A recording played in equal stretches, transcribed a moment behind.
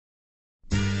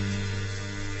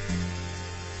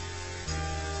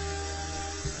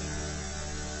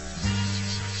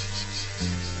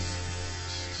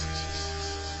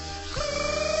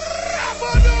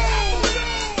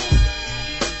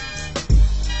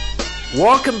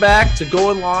Welcome back to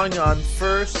Going Long on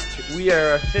First. We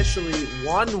are officially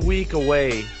 1 week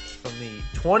away from the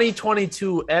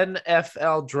 2022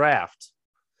 NFL Draft,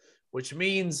 which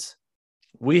means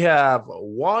we have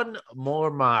one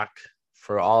more mock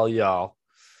for all y'all.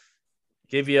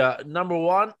 Give you number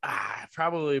one,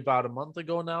 probably about a month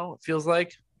ago now, it feels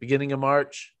like, beginning of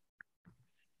March.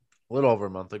 A little over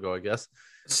a month ago, I guess.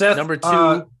 Seth, number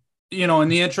two. In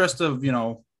the interest of,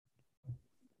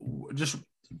 just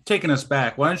taking us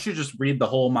back, why don't you just read the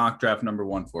whole mock draft number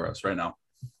one for us right now?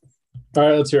 All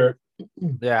right, let's hear it.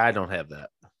 Yeah, I don't have that.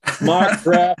 Mock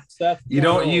draft, Seth.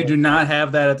 You do not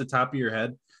have that at the top of your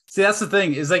head. See, that's the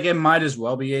thing, is like it might as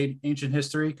well be ancient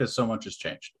history because so much has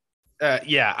changed.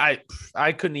 I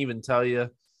couldn't even tell you.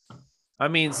 I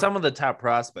mean, some of the top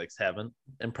prospects haven't,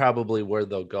 and probably where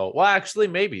they'll go. Well, actually,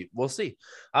 maybe we'll see.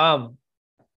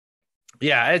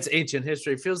 Yeah, it's ancient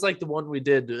history. It feels like the one we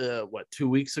did, 3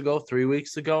 weeks ago.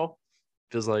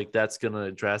 Feels like that's going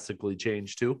to drastically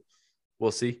change too. We'll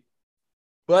see.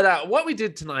 But what we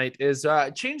did tonight is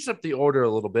changed up the order a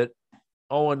little bit.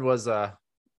 Owen was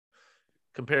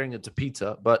comparing it to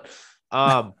pizza, but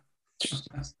it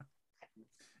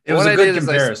was a good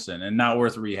comparison and not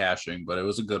worth rehashing, but it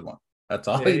was a good one. That's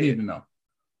all you need to know.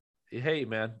 Hey,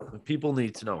 man, people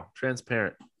need to know.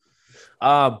 Transparent.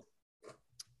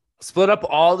 Split up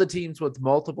all the teams with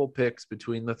multiple picks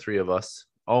between the three of us.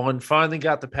 Owen finally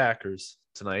got the Packers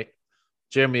tonight.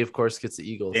 Jeremy, of course, gets the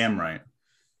Eagles. Damn right.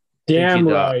 Damn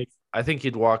right. I think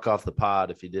he'd walk off the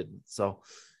pod if he didn't. So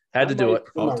had to do it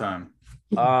all time.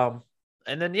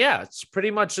 And then, it's pretty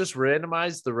much just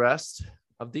randomized the rest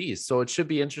of these. So it should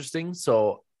be interesting.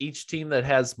 So each team that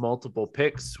has multiple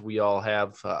picks, we all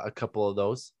have a couple of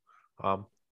those.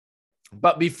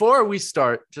 But before we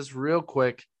start, just real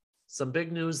quick, some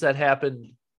big news that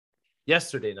happened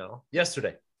yesterday.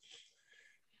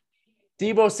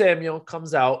 Deebo Samuel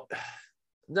comes out.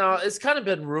 Now, it's kind of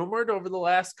been rumored over the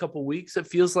last couple weeks. It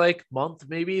feels like month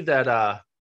maybe that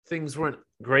things weren't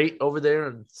great over there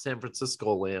in San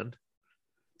Francisco land.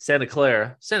 Santa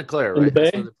Clara, right? On the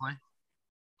Bay?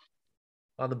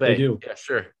 On the Bay. They do. Yeah,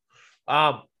 sure.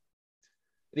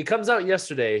 He comes out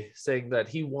yesterday saying that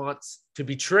he wants to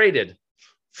be traded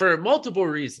for multiple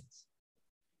reasons.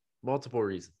 What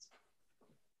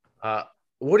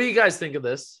do you guys think of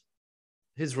this?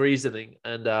 His reasoning,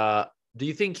 and do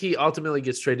you think he ultimately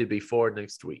gets traded before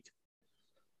next week?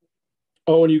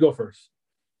 Oh, and you go first.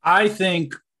 I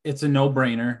think it's a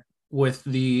no-brainer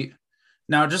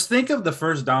now just think of the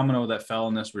first domino that fell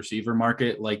in this receiver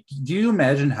market. Like, do you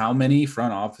imagine how many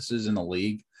front offices in the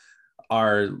league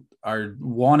are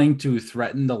wanting to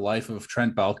threaten the life of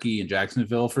Trent Baalke in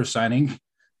Jacksonville for signing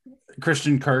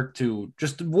Christian Kirk to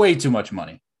just way too much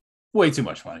money.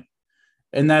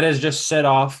 And that has just set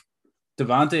off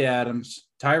Devontae Adams,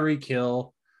 Tyreek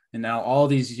Hill, and now all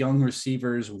these young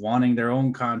receivers wanting their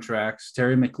own contracts.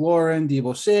 Terry McLaurin,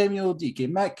 Deebo Samuel, DK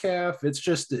Metcalf.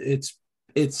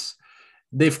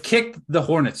 They've kicked the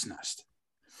hornet's nest.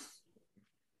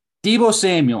 Deebo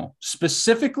Samuel,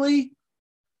 specifically,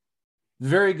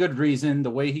 very good reason.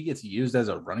 The way he gets used as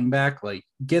a running back, like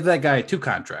give that guy 2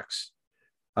 contracts.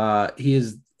 He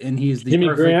is the Jimmy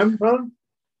Graham run?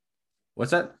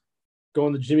 What's that?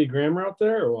 Going the Jimmy Graham route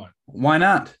there or what? Why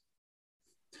not?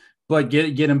 But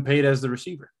get him paid as the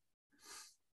receiver.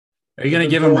 Are you going to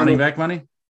give him running back money?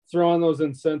 Throw on those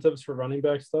incentives for running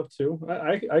back stuff too.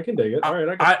 I can dig it. All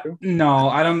right, I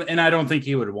don't, and I don't think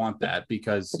he would want that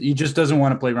because he just doesn't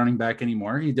want to play running back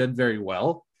anymore. He did very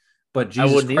well, but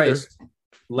Jesus Christ,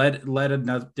 let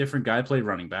another different guy play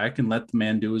running back and let the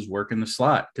man do his work in the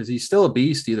slot because he's still a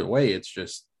beast either way. It's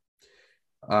just,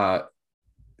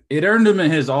 it earned him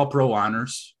his All-Pro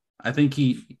honors. I think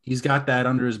he's got that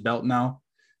under his belt now.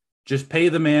 Just pay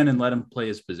the man and let him play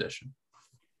his position.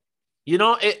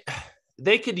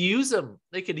 They could use him.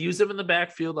 They could use him in the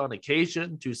backfield on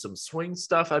occasion, do some swing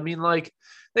stuff. I mean, like,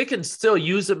 they can still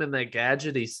use him in that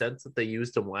gadgety sense that they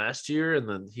used him last year, and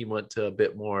then he went to a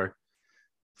bit more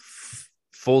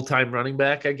full-time running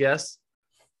back, I guess.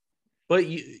 But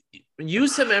you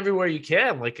use him everywhere you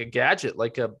can, like a gadget,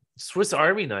 like a Swiss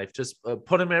Army knife. Just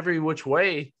put him every which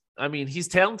way. I mean, he's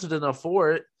talented enough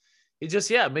for it. It just,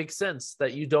 it makes sense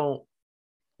that you don't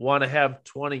want to have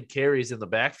 20 carries in the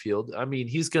backfield. I mean,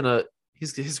 his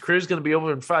career's going to be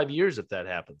over in 5 years if that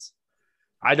happens.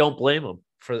 I don't blame him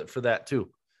for that too.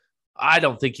 I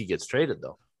don't think he gets traded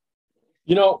though.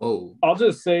 I'll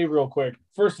just say real quick.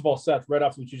 First of all, Seth, right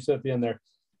off what you said at the end there,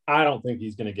 I don't think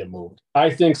he's going to get moved.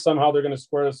 I think somehow they're going to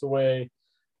square this away.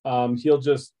 He'll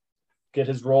just get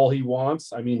his role he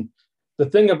wants. I mean, the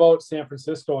thing about San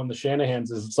Francisco and the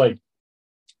Shanahans is it's like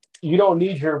you don't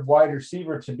need your wide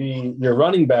receiver to be your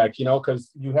running back,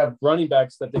 because you have running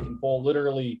backs that they can pull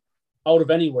literally out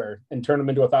of anywhere and turn them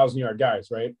into 1,000-yard guys,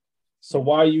 right? So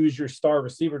why use your star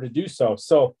receiver to do so?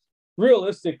 So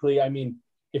realistically, I mean,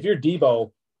 if you're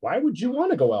Debo, why would you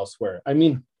want to go elsewhere? I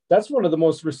mean, that's one of the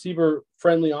most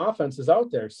receiver-friendly offenses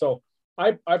out there. So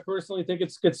I personally think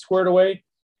it's gets squared away.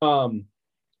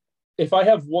 If I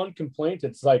have one complaint,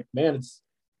 it's like, man,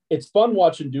 it's fun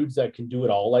watching dudes that can do it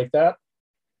all like that.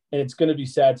 And it's going to be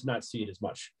sad to not see it as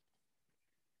much.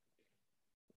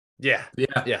 Yeah.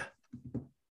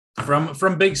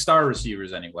 From big star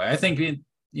receivers anyway. I think,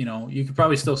 you could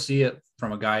probably still see it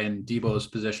from a guy in Debo's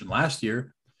position last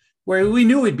year where we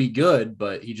knew he'd be good,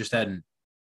 but he just hadn't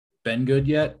been good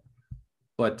yet.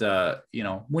 But,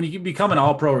 when you become an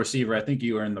all-pro receiver, I think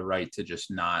you earn the right to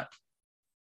just not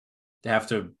have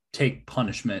to take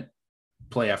punishment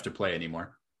play after play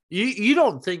anymore. You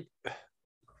don't think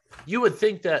 – you would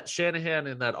think that Shanahan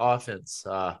and that offense,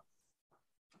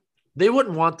 they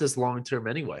wouldn't want this long-term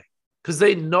anyway. Because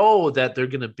they know that they're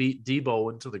going to beat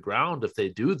Debo into the ground if they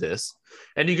do this.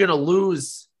 And you're going to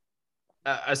lose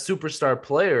a superstar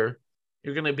player.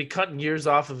 You're going to be cutting years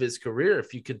off of his career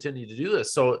if you continue to do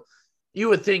this. So you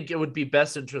would think it would be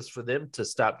best interest for them to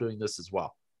stop doing this as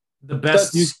well. The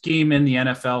best scheme in the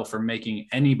NFL for making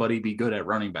anybody be good at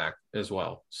running back as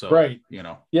well. So, right.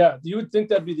 Yeah, you would think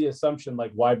that'd be the assumption,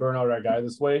 like, why burn out our guy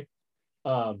this way?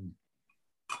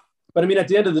 But I mean, at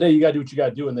the end of the day, you got to do what you got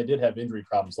to do. And they did have injury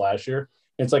problems last year.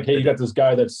 It's like, hey, you got this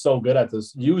guy that's so good at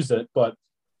this, use it. But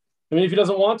I mean, if he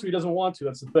doesn't want to, he doesn't want to.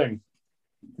 That's the thing.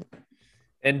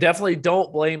 And definitely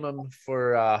don't blame him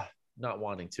for not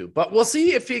wanting to. But we'll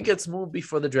see if he gets moved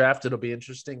before the draft. It'll be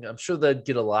interesting. I'm sure they'd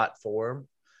get a lot for him.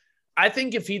 I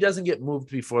think if he doesn't get moved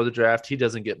before the draft, he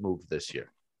doesn't get moved this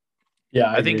year.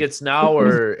 Yeah, I think it's now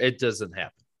or it doesn't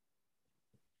happen.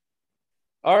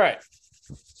 All right.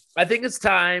 I think it's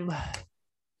time.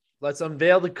 Let's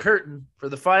unveil the curtain for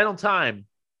the final time.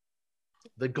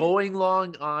 The going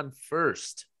long on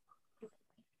first.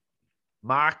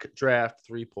 Mock draft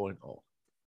 3.0.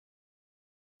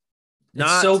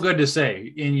 It's so good to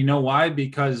say. And you know why?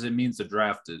 Because it means the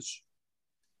draft is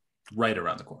right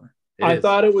around the corner. I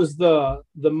thought it was the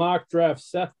mock draft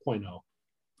Seth.0.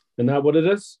 Isn't that what it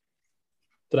is?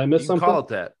 Did I miss something? Call it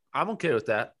that. I'm okay with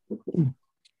that.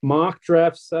 Mock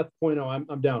draft Seth.0.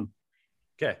 I'm down.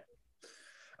 Okay.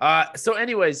 So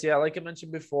anyways, yeah, like I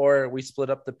mentioned before, we split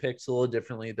up the picks a little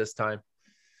differently this time.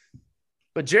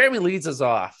 But Jeremy leads us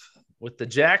off with the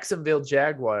Jacksonville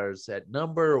Jaguars at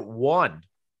number 1.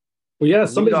 Well, yeah,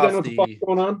 somebody's got to know what the fuck's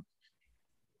going on.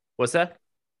 What's that?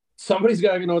 Somebody's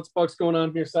got to know what the fuck's going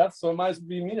on here, Seth. So it might as well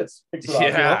be me that's picks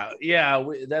it off. Yeah,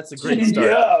 that's a great start.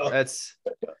 Yeah. That's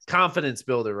confidence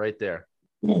builder right there.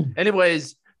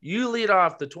 Anyways, you lead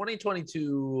off the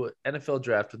 2022 NFL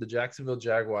draft with the Jacksonville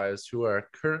Jaguars, who are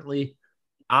currently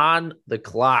on the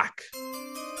clock.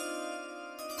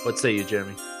 What say you,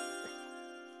 Jeremy?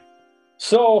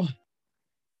 So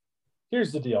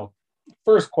here's the deal.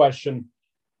 First question.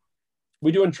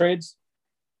 We doing trades?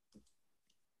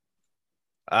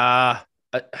 I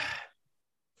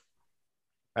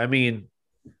mean,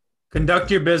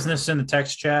 conduct your business in the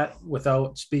text chat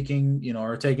without speaking,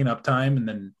 or taking up time, and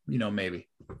then, maybe.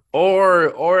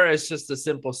 Or it's just a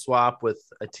simple swap with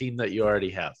a team that you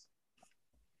already have.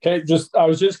 Okay, I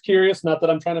was just curious, not that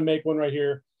I'm trying to make one right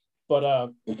here,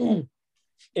 but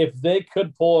if they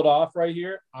could pull it off right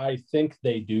here, I think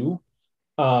they do.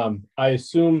 I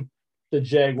assume the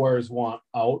Jaguars want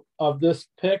out of this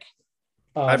pick.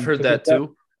 I've heard that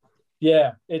too.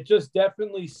 Yeah, it just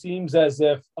definitely seems as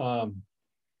if I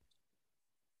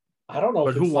don't know.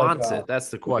 But who wants it? That's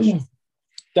the question.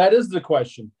 That is the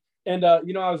question. And I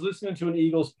was listening to an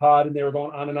Eagles pod, and they were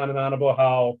going on and on and on about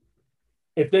how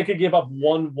if they could give up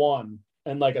 1-1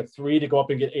 and like a 3 to go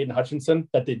up and get Aiden Hutchinson,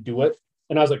 that they'd do it.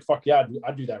 And I was like, fuck yeah,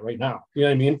 I'd do that right now. You know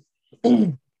what I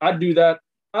mean? I'd do that.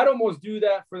 I'd almost do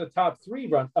that for the top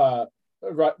 3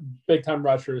 big time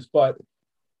rushers, but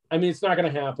I mean, it's not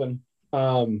going to happen.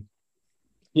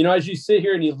 As you sit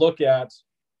here and you look at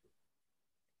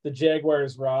the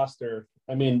Jaguars roster,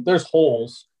 I mean, there's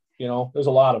holes, there's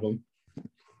a lot of them.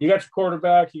 You got your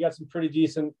quarterback, you got some pretty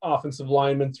decent offensive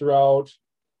linemen throughout.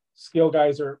 Skill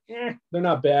guys are, they're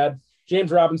not bad.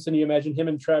 James Robinson, you imagine him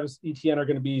and Travis Etienne are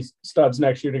going to be studs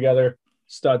next year together.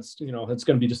 Studs, it's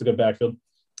going to be just a good backfield.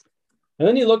 And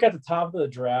then you look at the top of the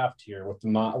draft here with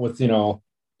the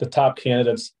top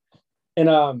candidates. And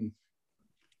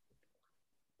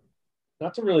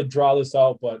not to really draw this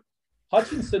out, but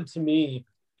Hutchinson to me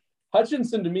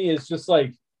is just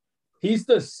like, he's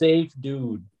the safe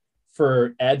dude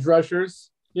for edge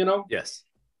rushers, Yes.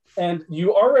 And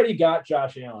you already got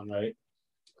Josh Allen, right?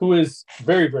 Who is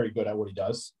very, very good at what he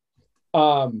does.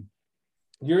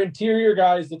 Your interior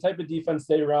guys, the type of defense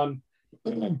they run,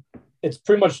 it's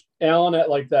pretty much Allen at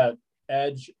like that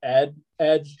edge,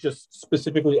 just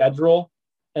specifically edge roll.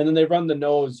 And then they run the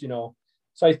nose, So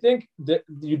I think that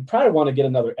you'd probably want to get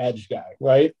another edge guy,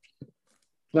 right?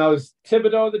 Now, is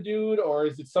Thibodeau the dude, or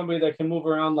is it somebody that can move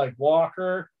around like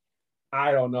Walker?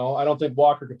 I don't know. I don't think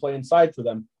Walker could play inside for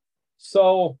them.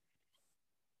 So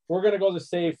we're going to go the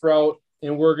safe route,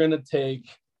 and we're going to take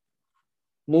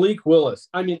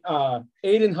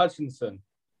Aiden Hutchinson,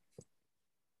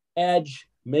 edge,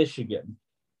 Michigan.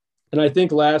 And I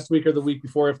think last week or the week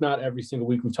before, if not every single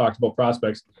week, we've talked about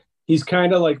prospects. He's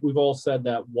kind of like we've all said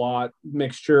that Watt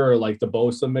mixture or like the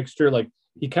Bosa mixture. Like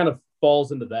he kind of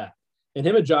falls into that. And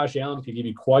him and Josh Allen can give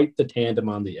you quite the tandem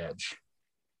on the edge.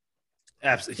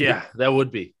 Absolutely. Yeah, that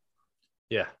would be.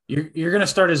 Yeah. You're going to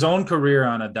start his own career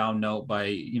on a down note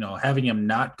by, having him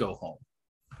not go home.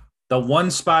 The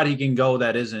one spot he can go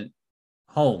that isn't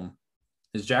home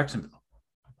is Jacksonville.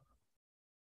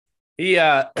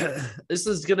 This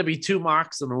is going to be 2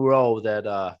 mocks in a row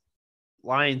that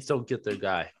Lions don't get their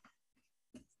guy.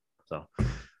 So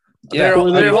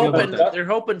they're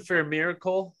hoping for a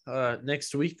miracle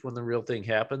next week when the real thing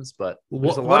happens. But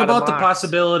what about the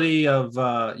possibility of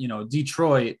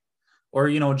Detroit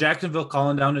or Jacksonville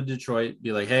calling down to Detroit,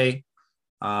 be like, hey,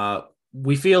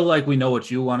 we feel like we know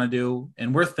what you want to do,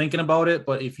 and we're thinking about it.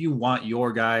 But if you want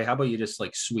your guy, how about you just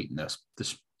like sweeten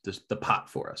the pot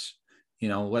for us?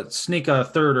 Let's sneak a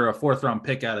 3rd or a 4th round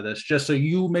pick out of this, just so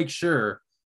you make sure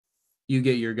you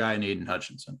get your guy in Aiden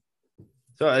Hutchinson.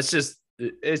 So it's just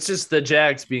the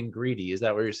Jags being greedy. Is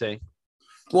that what you're saying?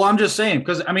 Well, I'm just saying,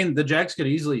 because the Jags could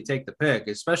easily take the pick,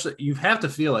 especially you have to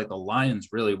feel like the Lions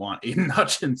really want Aiden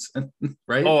Hutchinson,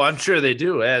 right? Oh, I'm sure they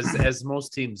do, as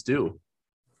most teams do.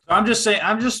 I'm just saying,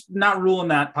 I'm just not ruling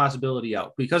that possibility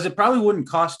out, because it probably wouldn't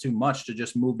cost too much to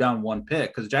just move down one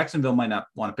pick, because Jacksonville might not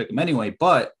want to pick him anyway.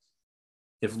 But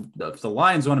if the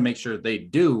Lions want to make sure they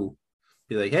do,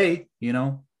 be like, hey, here's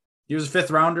a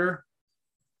 5th rounder.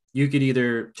 You could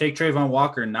either take Trayvon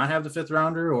Walker and not have the 5th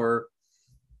rounder, or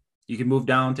you can move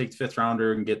down, take the 5th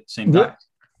rounder, and get the same guy.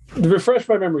 To refresh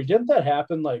my memory, didn't that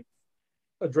happen like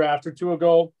a draft or 2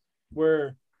 ago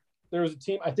where there was a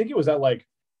team, I think it was at like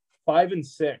 5 and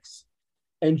 6,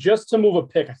 and just to move a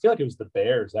pick, I feel like it was the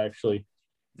Bears actually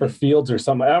for Fields or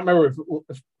something. I don't remember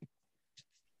if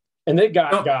and they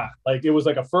got like it was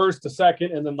like a 1st, a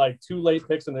 2nd, and then like 2 late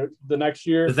picks in the next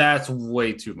year. That's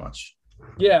way too much.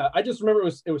 Yeah, I just remember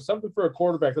it was something for a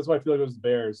quarterback. That's why I feel like it was the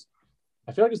Bears.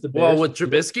 I feel like it's the Bears. Well, with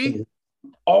Trubisky?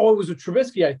 Oh, it was with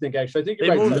Trubisky, I think, actually.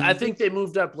 I think they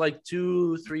moved up like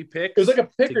 2-3 picks. It was like a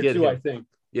pick or 2, I think.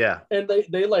 Yeah. And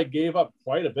they like gave up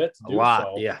quite a bit to do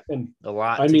so. Yeah. And a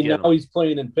lot. I mean, now he's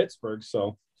playing in Pittsburgh,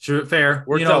 so. Sure, fair.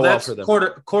 Worked out that's well for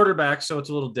them. Quarterback, so it's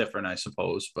a little different, I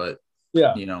suppose. But,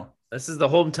 yeah. This is the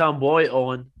hometown boy,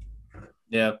 Owen.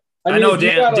 Yeah. I know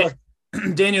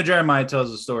Daniel Jeremiah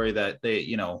tells the story that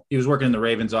he was working in the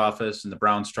Ravens office and the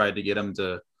Browns tried to get him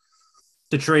to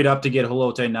trade up to get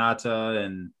Haloti Ngata,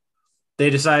 and they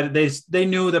decided they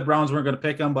knew that Browns weren't going to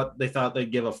pick him, but they thought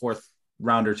they'd give a 4th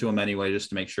rounder to him anyway, just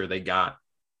to make sure they got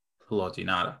Haloti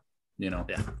Ngata,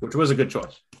 which was a good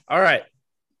choice. All right.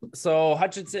 So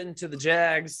Hutchinson to the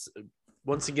Jags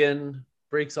once again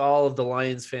breaks all of the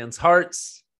Lions fans'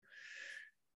 hearts.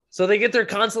 So they get their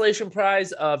consolation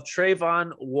prize of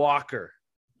Trayvon Walker,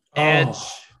 edge,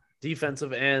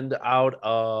 defensive end out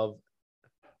of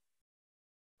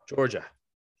Georgia.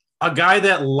 A guy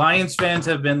that Lions fans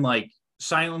have been like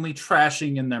silently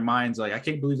trashing in their minds. Like, I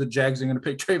can't believe the Jags are going to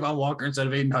pick Trayvon Walker instead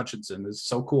of Aiden Hutchinson. It's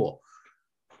so cool.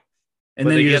 And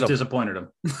then you just disappointed him.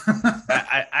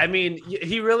 I mean,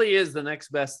 he really is the next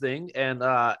best thing. And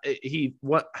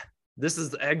this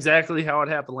is exactly how it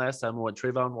happened last time. I went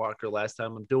Trayvon Walker last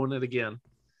time. I'm doing it again.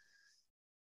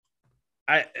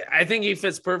 I think he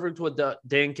fits perfect what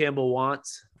Dan Campbell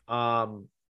wants.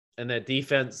 And that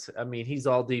defense, I mean, he's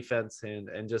all defense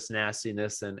and just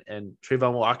nastiness. And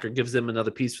Trayvon Walker gives him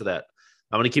another piece for that.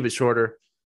 I'm going to keep it shorter.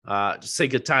 Just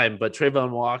take good time. But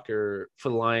Trayvon Walker for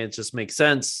the Lions just makes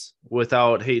sense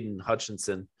without Hayden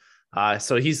Hutchinson.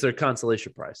 So he's their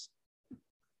consolation prize.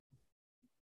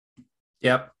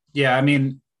 Yep. Yeah, I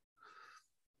mean,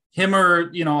 him or,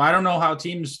 I don't know how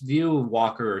teams view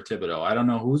Walker or Thibodeau. I don't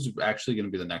know who's actually going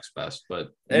to be the next best, but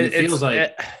it feels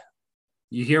like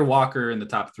you hear Walker in the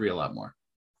top 3 a lot more.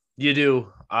 You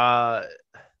do. I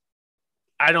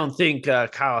don't think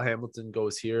Kyle Hamilton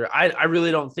goes here. I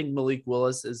really don't think Malik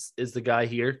Willis is the guy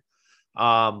here.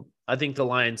 I think the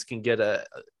Lions can get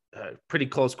pretty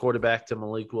close quarterback to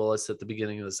Malik Willis at the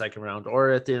beginning of the second round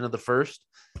or at the end of the first.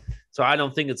 So I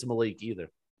don't think it's Malik either.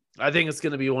 I think it's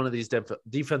going to be one of these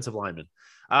defensive linemen.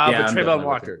 But Trayvon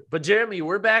Walker. But Jeremy,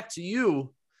 we're back to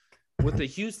you with the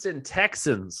Houston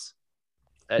Texans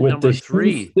at number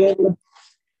 3.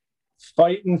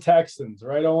 Fighting Texans,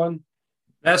 right, Owen?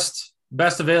 Best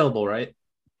available, right?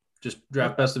 Just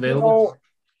draft best available.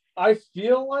 I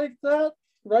feel like that,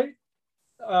 right?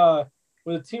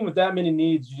 With a team with that many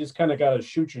needs, you just kind of got to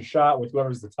shoot your shot with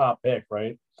whoever's the top pick,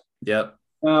 right? Yep.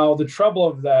 Now, the trouble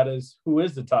of that is, who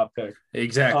is the top pick?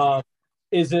 Exactly.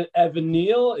 Is it Evan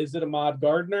Neal? Is it Ahmad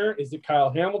Gardner? Is it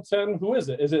Kyle Hamilton? Who is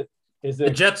it? Is it the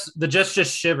Jets? The Jets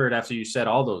just shivered after you said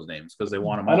all those names because they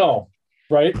want them all. I know,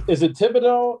 right? Is it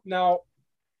Thibodeau? Now,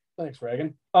 thanks,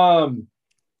 Reagan.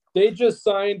 They just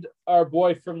signed our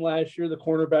boy from last year, the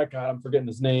cornerback. God, I'm forgetting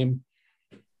his name.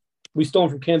 We stole him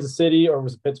from Kansas City, or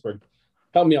was it Pittsburgh?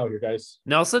 Help me out here, guys.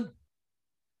 Nelson?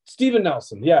 Steven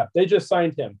Nelson. Yeah, they just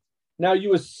signed him. Now,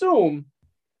 you assume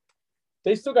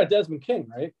they still got Desmond King,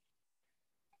 right?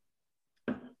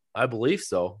 I believe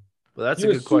so. But that's a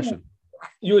good question.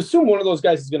 You assume one of those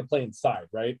guys is going to play inside,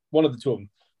 right? One of the two of them.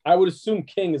 I would assume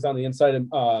King is on the inside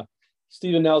and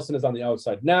Steven Nelson is on the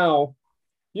outside. Now,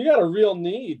 you got a real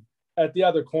need at the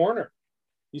other corner.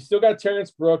 You still got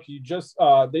Terrence Brooke. You just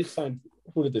they signed.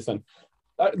 Who did they sign?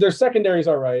 Their secondaries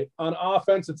are right. On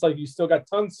offense, it's like you still got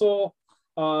Tunsil.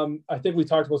 I think we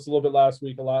talked about this a little bit last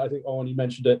week. I think, Owen, you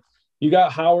mentioned it. You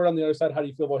got Howard on the other side. How do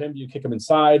you feel about him? Do you kick him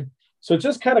inside? So it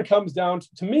just kind of comes down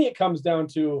to me, it comes down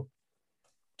to,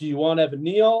 do you want Evan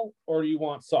Neal or do you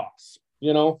want Sauce?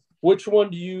 You know, which one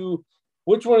of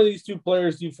these two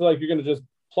players do you feel like you're going to just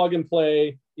plug and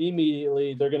play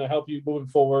immediately? They're going to help you moving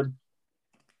forward.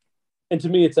 And to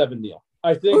me, it's Evan Neal.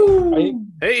 I think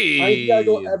you got to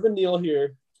go Evan Neal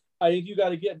here. I think you got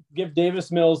to give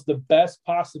Davis Mills the best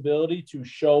possibility to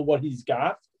show what he's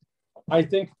got. I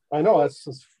know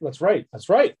that's right. That's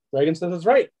right. Reagan says that's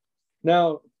right.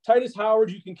 Now, Titus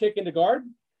Howard, you can kick into guard.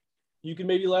 You can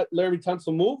maybe let Larry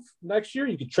Tunsil move next year.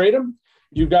 You could trade him.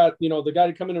 You've got, the guy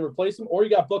to come in and replace him, or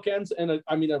you got bookends and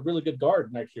a really good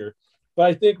guard next year. But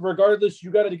I think regardless,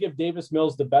 you got to give Davis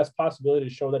Mills the best possibility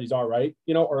to show that he's all right,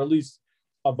 or at least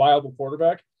a viable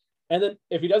quarterback. And then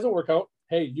if he doesn't work out,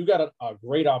 hey, you got a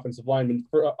great offensive line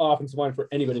for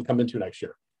anybody to come into next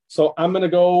year. So I'm going to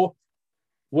go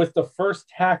with the first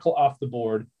tackle off the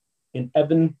board in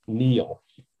Evan Neal.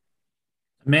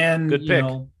 Man, good pick.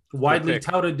 Widely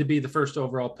touted to be the first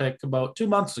overall pick about 2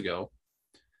 months ago,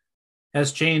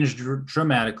 has changed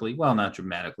dramatically. Well, not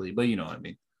dramatically, but you know what I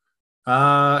mean.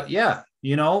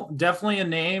 Definitely a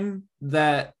name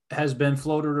that has been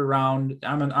floated around.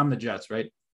 I'm the Jets,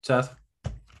 right, Seth?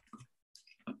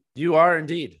 You are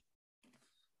indeed.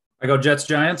 I go Jets,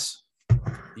 Giants.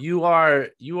 You are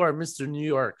Mr. New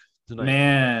York tonight.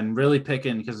 Man, really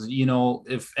picking because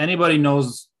if anybody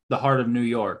knows the heart of New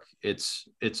York, it's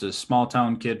a small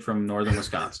town kid from northern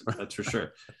Wisconsin. That's for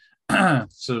sure.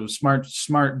 So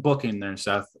smart booking there,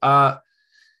 Seth. Evan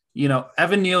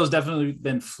Neal has definitely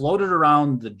been floated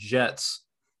around the Jets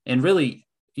and really,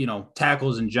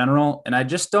 tackles in general. And I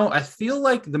feel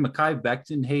like the Mekhi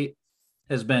Becton hate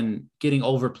has been getting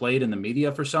overplayed in the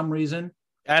media for some reason.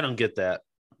 I don't get that.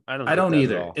 I don't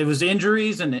either. It was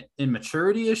injuries and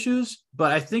immaturity issues,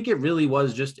 but I think it really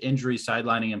was just injuries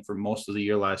sidelining him for most of the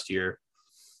year last year.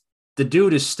 The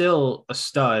dude is still a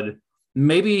stud.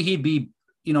 Maybe he'd be,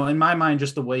 in my mind,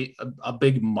 just the way a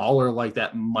big mauler like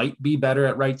that might be better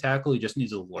at right tackle. He just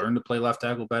needs to learn to play left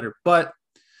tackle better. But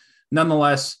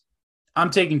nonetheless,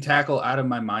 I'm taking tackle out of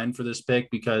my mind for this pick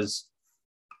because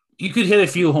you could hit a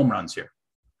few home runs here.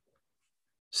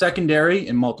 Secondary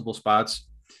in multiple spots.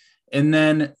 And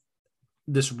then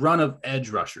this run of edge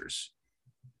rushers.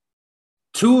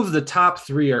 2 of the top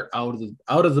 3 are out of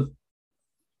the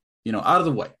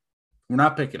way. We're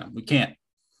not picking them. We can't.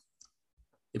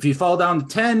 If you fall down to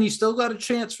 10, you still got a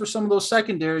chance for some of those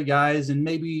secondary guys and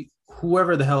maybe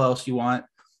whoever the hell else you want,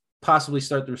 possibly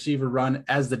start the receiver run.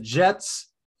 As the Jets,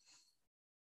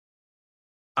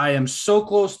 I am so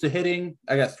close to hitting.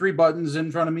 I got 3 buttons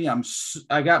in front of me.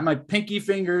 I got my pinky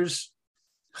fingers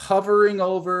hovering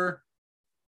over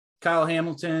Kyle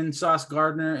Hamilton, Sauce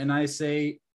Gardner, and I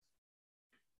say,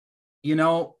 give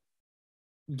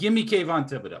me Kayvon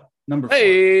Thibodeau, number 4.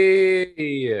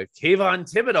 Hey, Kayvon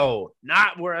Thibodeau,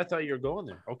 not where I thought you were going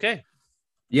there. Okay.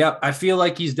 Yeah, I feel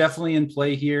like he's definitely in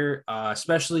play here,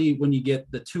 especially when you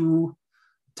get the 2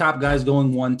 top guys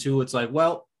going 1-2. It's like,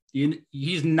 well,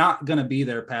 he's not going to be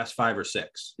there past 5 or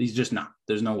 6. He's just not.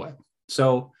 There's no way.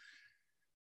 So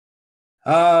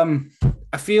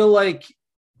I feel like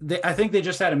I think they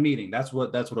just had a meeting. That's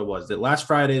what it was. That last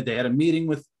Friday they had a meeting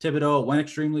with Thibodeau. It went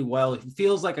extremely well. He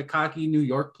feels like a cocky New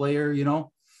York player. You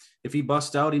know, if he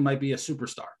busts out, he might be a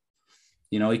superstar.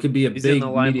 You know, he could be He's big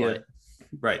in the media,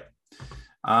 right?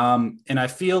 And I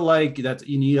feel like that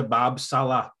you need a Bob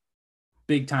Salah,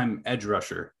 big time edge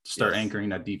rusher to start anchoring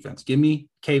that defense. Give me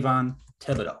Kayvon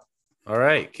Thibodeau. All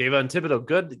right, Kayvon Thibodeau.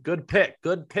 Good pick.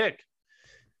 Good pick.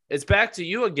 It's back to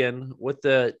you again with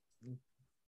the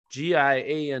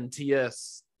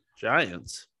Giants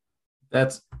Giants.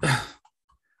 That's, I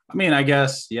mean, I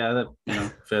guess, yeah,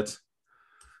 that fits.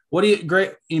 What do you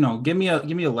grade? Give me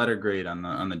a letter grade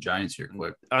on the Giants here,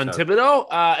 quick. On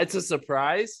Thibodeau, it's a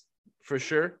surprise for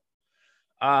sure.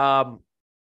 I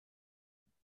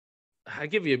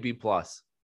give you a B+.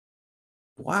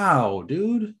 Wow,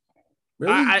 dude.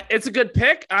 Really? It's a good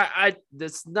pick.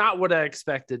 That's not what I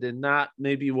expected, and not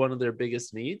maybe one of their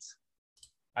biggest needs.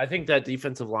 I think that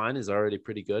defensive line is already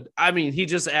pretty good. I mean, he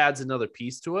just adds another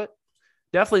piece to it.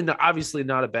 Definitely, obviously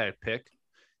not a bad pick.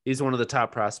 He's one of the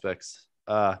top prospects.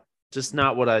 Just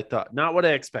not what I thought, not what I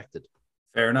expected.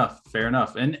 Fair enough.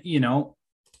 And,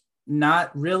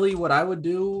 not really what I would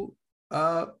do,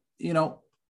 but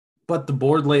the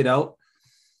board laid out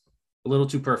a little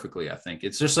too perfectly, I think.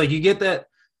 It's just like you get that.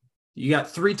 You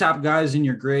got 3 top guys in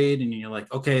your grade, and you're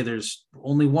like, okay, there's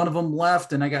only one of them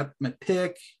left, and I got my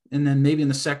pick. And then maybe in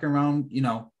the second round,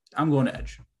 I'm going to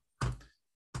edge.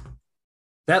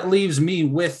 That leaves me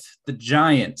with the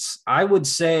Giants. I would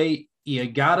say you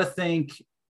got to think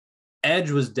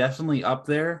edge was definitely up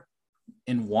there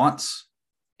in wants.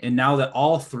 And now that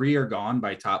all 3 are gone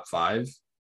by top 5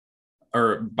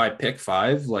 or by pick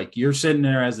 5, like you're sitting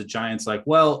there as the Giants, like,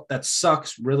 well, that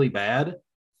sucks really bad.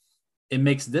 It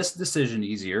makes this decision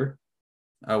easier,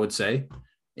 I would say.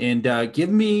 And give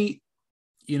me,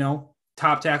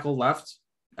 top tackle left.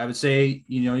 I would say,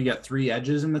 you got 3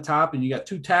 edges in the top, and you got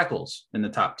 2 tackles in the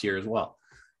top tier as well.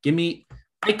 Give me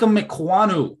Ikem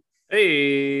Ekwonu.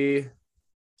 Hey,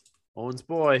 Owen's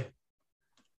boy.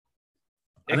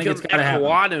 I think it's got to happen.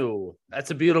 Ekwonu.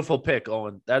 That's a beautiful pick,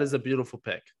 Owen. That is a beautiful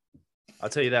pick. I'll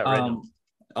tell you that right now.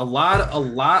 A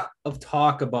lot of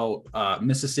talk about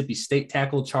Mississippi State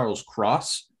tackle Charles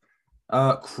Cross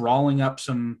crawling up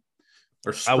some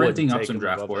or sprinting up some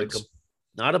draft boards. Ikem.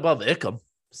 Not above Ikem.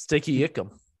 Sticky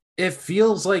Ikem. It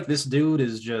feels like this dude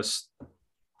is just,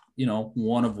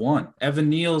 one of one. Evan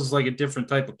Neal's like a different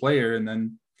type of player, and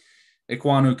then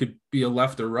Ekwonu could be a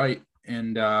left or right.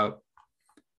 And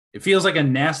it feels like a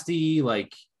nasty,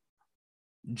 like,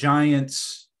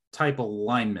 Giants type of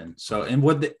lineman. So, and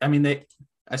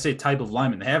I say type of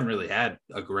lineman. They haven't really had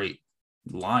a great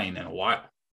line in a while,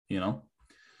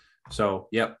 So,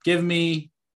 give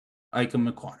me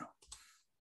Ikem Ekwonu.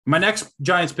 My next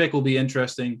Giants pick will be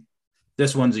interesting.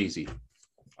 This one's easy.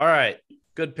 All right.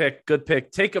 Good pick.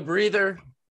 Take a breather.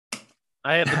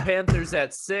 I have the Panthers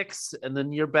at 6, and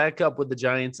then you're back up with the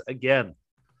Giants again.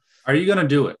 Are you going to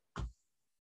do it?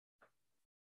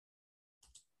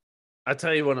 I'll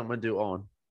tell you what I'm going to do, Owen.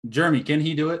 Jeremy, can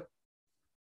he do it?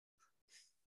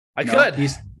 I could.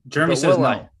 Jeremy says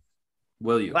no.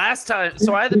 Will you? Last time,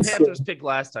 so I had the Panthers pick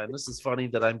last time. This is funny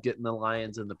that I'm getting the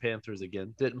Lions and the Panthers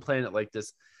again. Didn't plan it like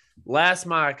this. Last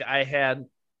mock, I had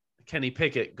Kenny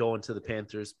Pickett going to the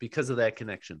Panthers because of that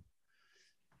connection.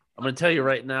 I'm going to tell you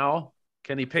right now,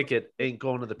 Kenny Pickett ain't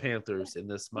going to the Panthers in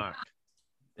this mock.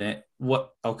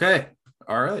 What? Okay.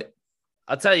 All right.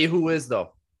 I'll tell you who is,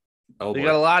 though. Oh, they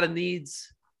got a lot of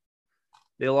needs.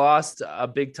 They lost a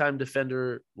big-time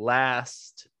defender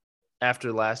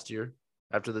after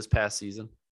this past season.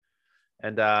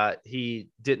 And he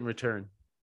didn't return.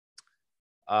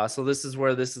 So this is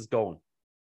where this is going.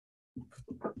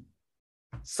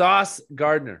 Sauce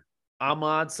Gardner.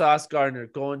 Ahmad Sauce Gardner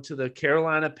going to the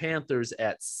Carolina Panthers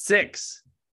at 6.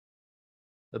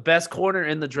 The best corner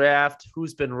in the draft,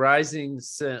 who's been rising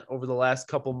over the last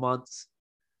couple months.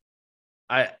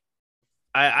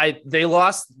 They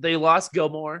lost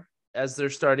Gilmore as their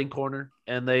starting corner,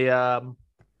 and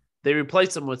they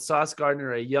replaced him with Sauce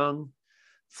Gardner, a young,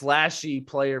 flashy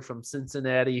player from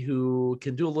Cincinnati who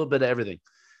can do a little bit of everything.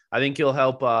 I think he'll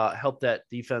help that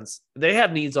defense. They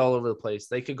have needs all over the place.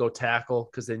 They could go tackle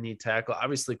because they need tackle.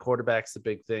 Obviously, quarterback's the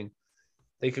big thing.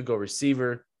 They could go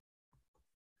receiver.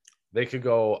 They could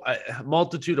go a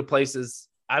multitude of places.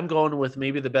 I'm going with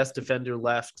maybe the best defender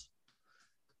left,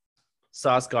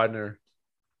 Sauce Gardner,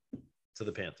 to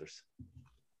the Panthers.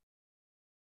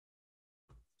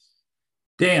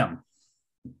 Damn.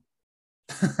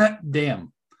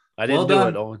 Damn. I didn't do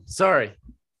it, Owen. Sorry.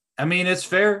 I mean, it's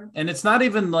fair. And it's not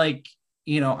even like,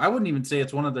 I wouldn't even say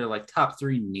it's one of their like top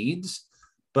 3 needs,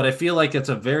 but I feel like it's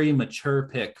a very mature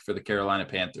pick for the Carolina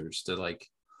Panthers to like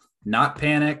not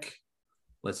panic.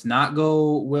 Let's not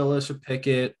go Willis or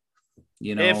Pickett.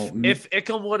 You know, if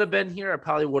Ickham would have been here, I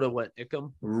probably would have went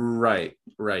Ickham. Right.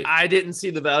 I didn't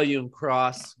see the value in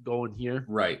Cross going here.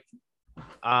 Right.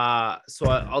 So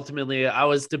ultimately, I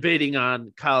was debating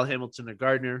on Kyle Hamilton or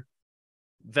Gardner.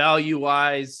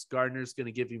 Value-wise, Gardner's going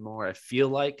to give you more, I feel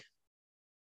like.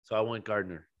 So I went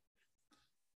Gardner.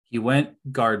 He went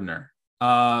Gardner.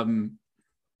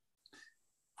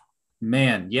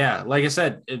 Man, yeah, like I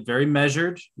said, very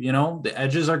measured. You know, the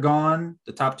edges are gone.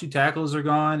 The top 2 tackles are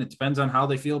gone. It depends on how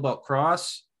they feel about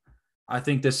Cross. I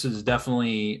think this is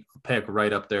definitely a pick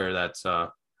right up there. That's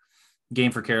a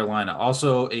game for Carolina.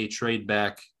 Also a trade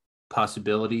back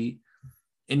possibility.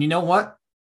 And you know what?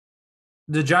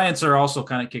 The Giants are also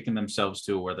kind of kicking themselves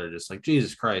too, where they're just like,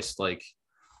 Jesus Christ, like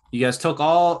you guys took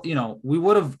all, you know, we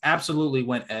would have absolutely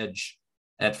went edge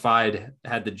at 5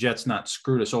 had the Jets not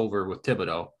screwed us over with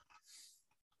Thibodeau.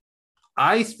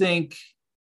 I think,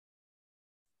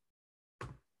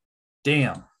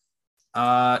 damn,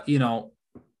 you know,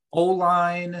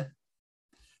 O-line,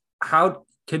 how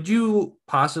could you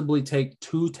possibly take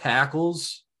 2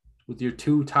 tackles with your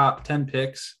 2 top 10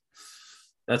 picks?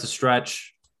 That's a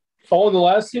stretch. Oh, and the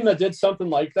last team that did something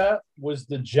like that was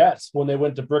the Jets when they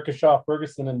went to Brickashaw,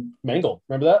 Ferguson, and Mangle.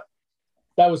 Remember that?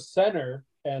 That was center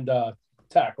and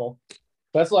tackle.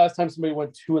 That's the last time somebody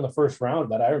went 2 in the first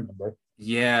round that I remember.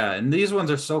 Yeah, and these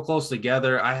ones are so close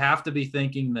together. I have to be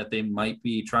thinking that they might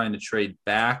be trying to trade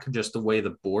back just the way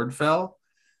the board fell.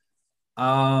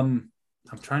 I'm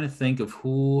trying to think of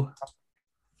who.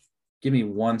 Give me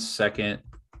 1 second.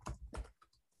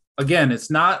 Again,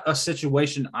 it's not a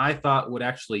situation I thought would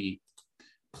actually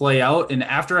play out. And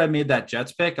after I made that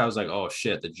Jets pick, I was like, oh,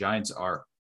 shit, the Giants are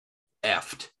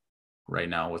effed right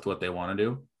now with what they want to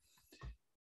do.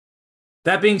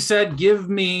 That being said, give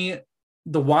me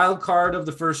the wild card of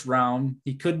the first round.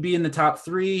 He could be in the top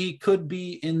 3. He could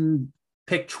be in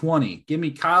pick 20. Give me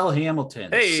Kyle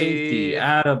Hamilton, safety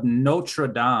out of Notre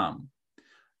Dame.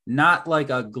 Not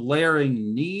like a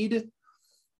glaring need.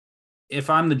 If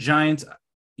I'm the Giants,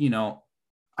 you know,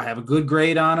 I have a good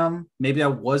grade on him. Maybe I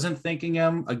wasn't thinking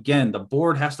him. Again, the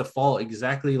board has to fall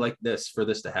exactly like this for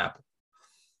this to happen.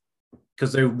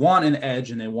 Because they want an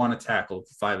edge and they want to tackle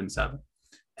 5 and 7.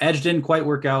 Edge didn't quite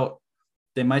work out.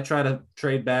 They might try to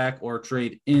trade back or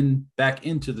trade back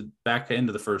into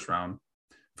the first round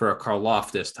for a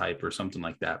Karlaftis type or something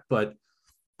like that. But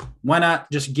why not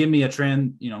just give me a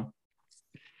generational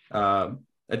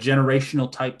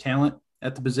type talent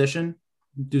at the position,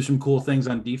 do some cool things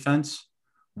on defense.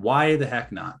 Why the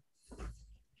heck not?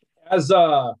 As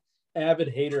a avid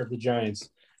hater of the Giants,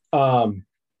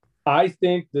 I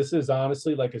think this is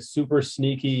honestly like a super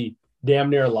sneaky, damn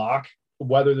near lock,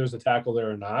 whether there's a tackle there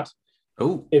or not.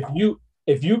 Oh,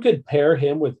 if you could pair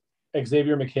him with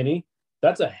Xavier McKinney,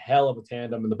 that's a hell of a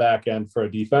tandem in the back end for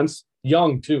a defense.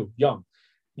 Young too, young.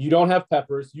 You don't have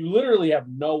Peppers. You literally have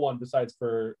no one besides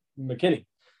for McKinney.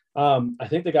 I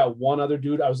think they got one other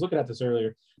dude. I was looking at this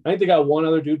earlier. I think they got one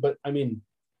other dude, but I mean,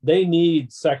 they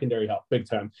need secondary help big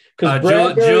time.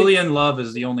 Because Julian Love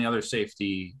is the only other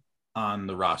safety on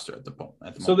the roster at the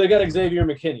moment. So they got Xavier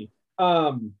McKinney.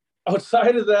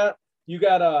 Outside of that, you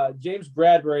got James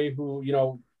Bradbury, who, you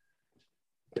know,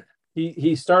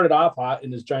 he started off hot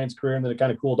in his Giants career and then it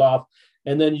kind of cooled off.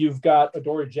 And then you've got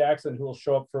Adoree Jackson, who will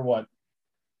show up for what,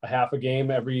 a half a game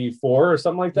every 4 or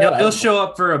something like that. He'll show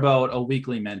up for about a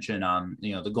weekly mention on,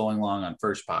 you know, the Going Long on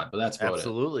First Pod, but that's about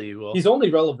absolutely. It. He's only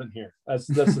relevant here. That's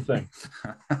the thing.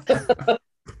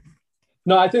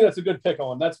 No, I think that's a good pick,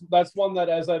 Owen. That's one that,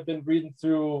 as I've been reading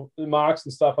through the mocks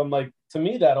and stuff, I'm like, to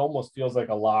me, that almost feels like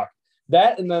a lock.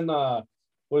 That and then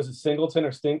what is it, Singleton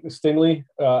or Stingley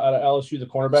out of LSU, the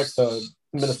cornerback to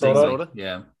Minnesota?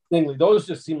 Yeah. Stingley. Those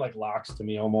just seem like locks to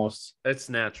me almost. It's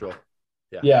natural.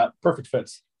 Yeah, perfect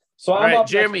fits. So all right,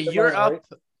 Jeremy, you're up. Right?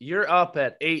 You're up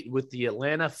at 8 with the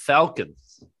Atlanta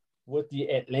Falcons. With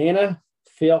the Atlanta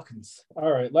Falcons.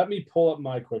 All right, let me pull up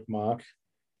my quick mock.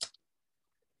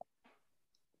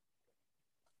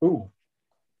 Ooh.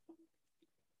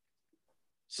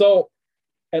 So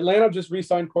Atlanta just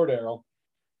re-signed Cordero.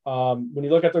 When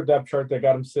you look at their depth chart, they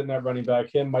got him sitting at running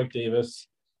back. Him, Mike Davis.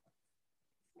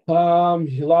 He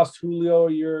lost Julio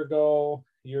a year ago.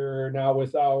 You're now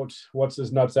without what's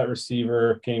his nuts at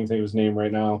receiver. Can't even think of his name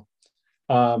right now.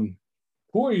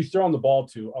 Who are you throwing the ball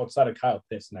to outside of Kyle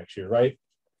Pitts next year, right?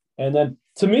 And then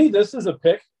to me, this is a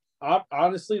pick.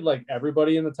 Honestly, like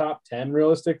everybody in the top 10,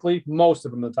 realistically, most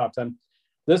of them in the top 10.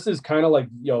 This is kind of like,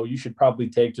 you should probably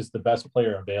take just the best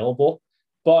player available.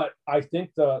 But I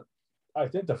think the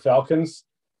Falcons,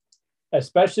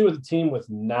 especially with a team with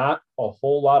not a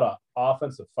whole lot of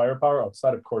offensive firepower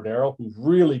outside of Cordero, who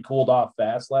really cooled off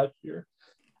fast last year.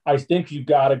 I think you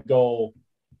got to go.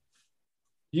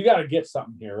 You got to get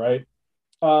something here, right?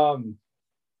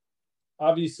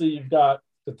 Obviously, you've got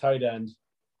the tight end,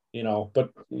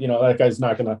 but that guy's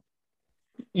not gonna.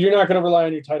 You're not gonna rely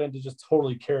on your tight end to just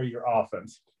totally carry your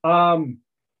offense.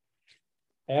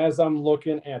 As I'm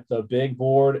looking at the big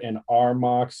board and our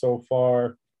mock so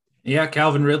far, yeah,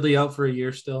 Calvin Ridley out for a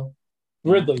year still.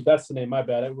 Ridley, that's the name. My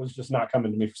bad. It was just not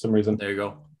coming to me for some reason. There you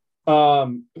go.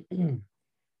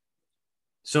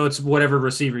 So it's whatever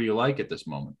receiver you like at this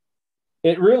moment.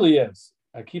 It really is.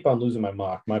 I keep on losing my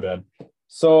mock. My bad.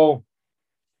 So,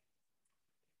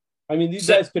 I mean, these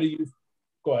guys could have used.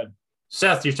 Go ahead,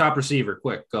 Seth. Your top receiver,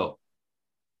 quick, go.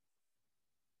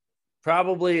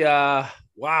 Probably.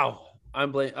 Wow.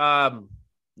 London.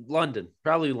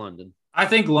 Probably London. I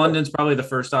think London's probably the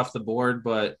first off the board,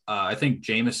 but I think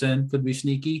Jameson could be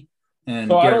sneaky.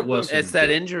 And Garrett Wilson. It's that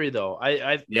injury, though.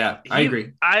 I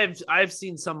agree. I've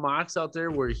seen some mocks out there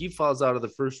where he falls out of the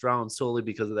first round solely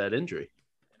because of that injury.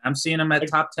 I'm seeing him at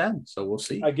top 10, so we'll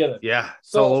see. I get it. Yeah,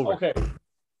 it's all over. Okay.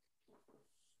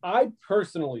 I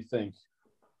personally think.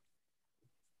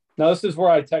 Now this is where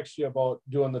I text you about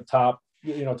doing the top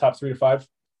 3 to 5.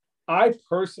 I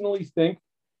personally think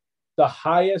the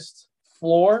highest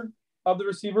floor of the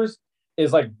receivers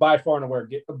is like by far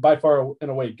and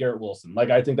away Garrett Wilson.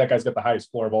 Like I think that guy's got the highest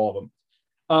floor of all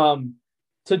of them.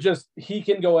 He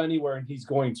can go anywhere and he's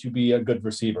going to be a good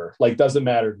receiver. Like doesn't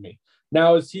matter to me.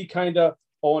 Now is he kind of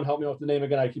Owen, help me with the name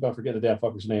again. I keep on forgetting the damn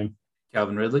fucker's name.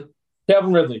 Calvin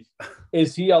Ridley.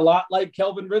 Is he a lot like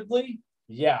Calvin Ridley?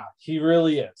 Yeah, he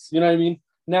really is. You know what I mean?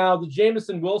 Now the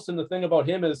Jameson Wilson, the thing about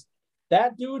him is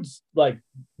that dude's like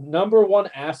number one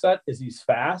asset is he's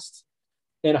fast.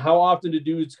 And how often do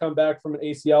dudes come back from an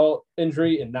ACL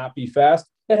injury and not be fast?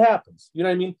 It happens. You know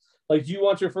what I mean? Like, do you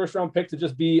want your first round pick to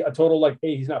just be a total like,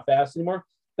 hey, he's not fast anymore?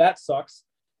 That sucks.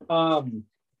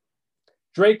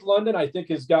 Drake London, I think,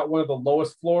 has got one of the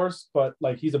lowest floors, but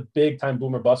like he's a big time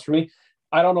boomer bust for me.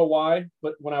 I don't know why,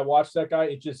 but when I watch that guy,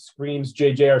 it just screams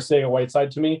JJ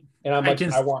Arcega-Whiteside to me, and I'm like,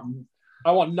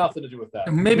 I want nothing to do with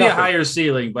that. Maybe nothing. A higher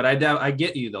ceiling, but I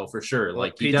get you though for sure.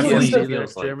 Like he definitely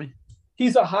feels like Jeremy.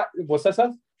 He's a high. What's that,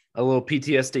 Seth? A little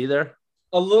PTSD there.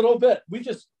 A little bit. We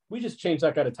just changed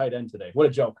that guy to tight end today. What a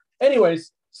joke.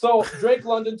 Anyways, so Drake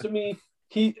London to me,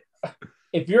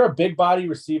 if you're a big body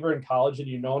receiver in college and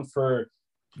you're known for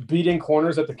beating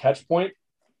corners at the catch point,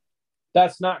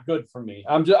 that's not good for me.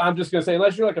 I'm just gonna say,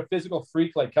 unless you're like a physical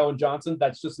freak like Kellen Johnson,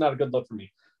 that's just not a good look for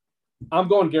me. I'm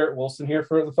going Garrett Wilson here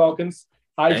for the Falcons.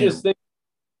 Just think,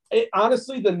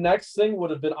 honestly, the next thing would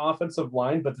have been offensive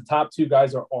line, but the top two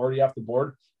guys are already off the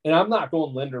board, and I'm not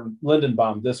going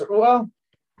Lindenbaum this. Well,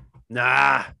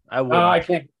 nah, I wouldn't. I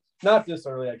can't. Not this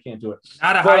early. I can't do it.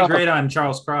 Not a high grade on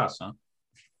Charles Cross, huh?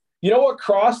 You know what?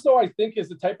 Cross, though, I think is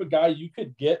the type of guy you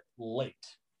could get late.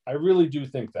 I really do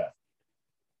think that.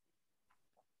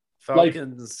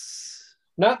 Falcons.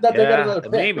 Not that they got another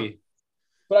pick, maybe.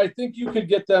 But I think you could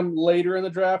get them later in the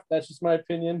draft. That's just my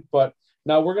opinion. But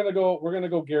now we're gonna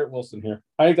go Garrett Wilson here.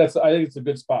 I think it's a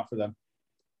good spot for them.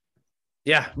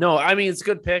 Yeah, no, I mean it's a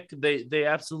good pick. They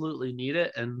absolutely need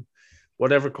it, and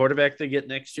whatever quarterback they get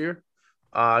next year,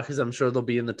 because I'm sure they'll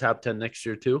be in the top 10 next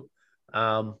year too.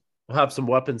 We'll have some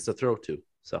weapons to throw to.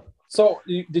 So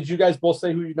did you guys both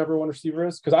say who your number one receiver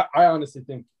is? Because I honestly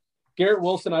think Garrett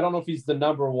Wilson. I don't know if he's the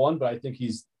number one, but I think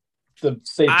he's the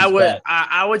safest bet.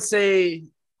 I would say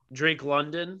Drake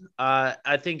London.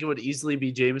 I think it would easily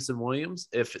be Jameson Williams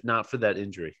if not for that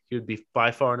injury. He would be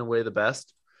by far and away the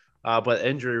best. But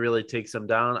injury really takes him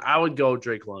down. I would go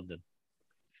Drake London.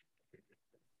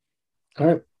 All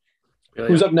right.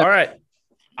 Who's up next? All right.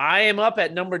 I am up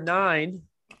at number 9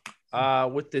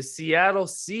 with the Seattle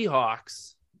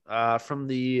Seahawks from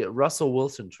the Russell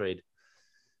Wilson trade.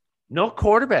 No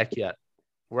quarterback yet.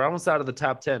 We're almost out of the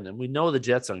top 10, and we know the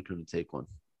Jets aren't going to take one.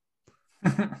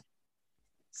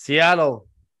 Seattle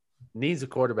needs a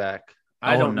quarterback.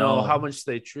 I don't know how much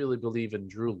they truly believe in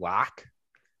Drew Lock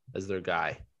as their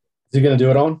guy. Is he going to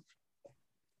do it on?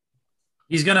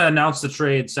 He's going to announce the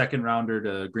trade second rounder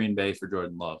to Green Bay for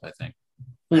Jordan Love, I think.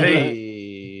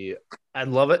 Hey, I'd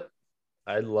love it.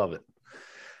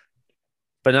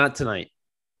 But not tonight.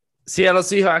 Seattle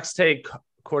Seahawks take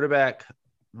quarterback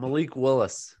Malik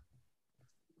Willis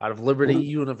out of Liberty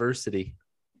University.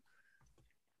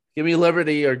 Give me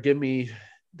Liberty or give me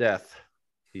death,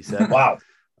 he said. Wow.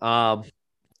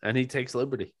 And he takes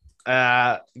Liberty.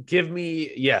 So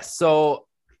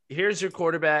here's your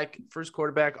quarterback, first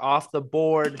quarterback off the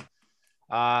board.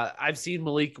 I've seen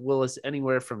Malik Willis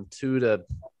anywhere from 2 to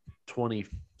 20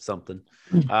 something,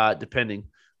 depending.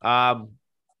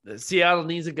 Seattle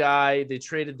needs a guy. They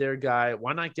traded their guy.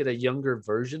 Why not get a younger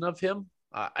version of him?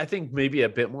 I think maybe a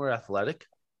bit more athletic,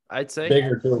 I'd say.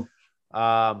 Bigger too.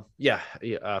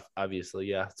 Obviously.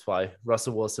 Yeah. That's why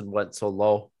Russell Wilson went so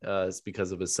low. It's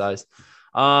because of his size.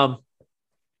 Yeah,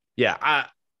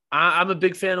 I'm a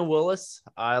big fan of Willis.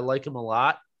 I like him a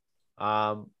lot.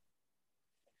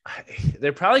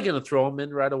 They're probably going to throw him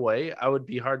in right away. I would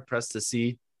be hard pressed to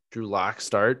see Drew Lock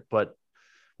start, but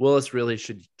Willis really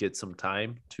should get some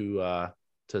time to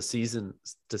season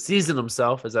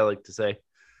himself, as I like to say.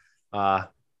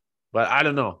 But I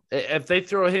don't know if they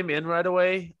throw him in right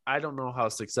away. I don't know how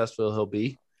successful he'll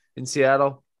be in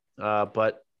Seattle.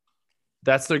 But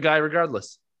that's their guy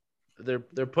regardless.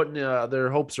 They're putting their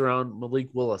hopes around Malik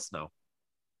Willis now.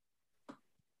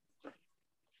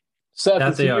 Seth,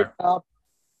 that they are.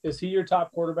 Is he your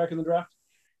top quarterback in the draft?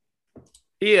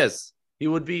 He is. He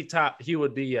would be top. He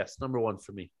would be, yes, number one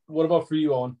for me. What about for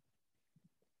you, Owen?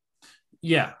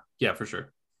 Yeah, for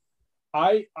sure.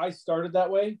 I started that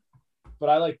way,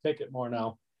 but I like Pickett more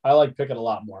now. I like Pickett a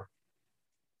lot more.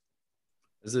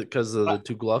 Is it because of the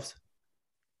two gloves?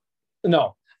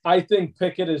 No, I think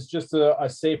Pickett is just a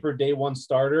safer day one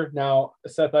starter. Now,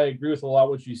 Seth, I agree with a lot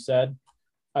of what you said.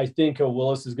 I think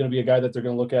Willis is going to be a guy that they're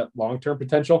going to look at long-term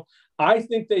potential. I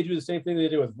think they do the same thing they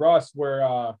did with Russ,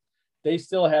 where they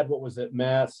still had,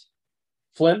 Matt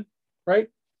Flynn, right?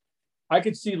 I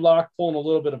could see Locke pulling a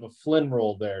little bit of a Flynn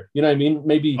role there. You know what I mean?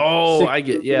 Maybe. Oh, I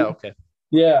get. Yeah. Okay.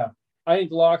 Yeah. I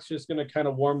think Locke's just going to kind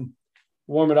of warm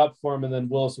it up for him, and then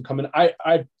Willis will come in.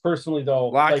 I personally, though.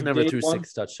 Locke never threw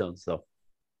 6 touchdowns, though.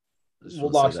 Well,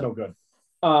 Locke's no good.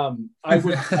 I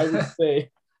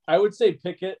would say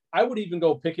Pickett. I would even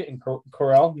go Pickett and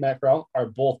Matt Corral are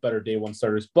both better day one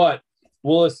starters, but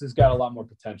Willis has got a lot more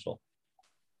potential.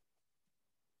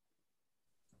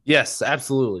 Yes,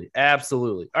 absolutely.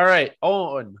 Absolutely. All right,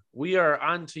 Owen, we are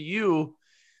on to you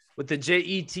with the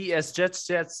Jets.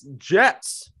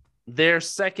 Jets, their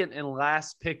second and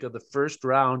last pick of the first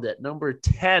round at number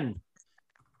 10.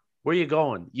 Where are you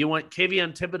going? You went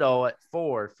Kayvon Thibodeaux at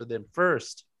 4 for them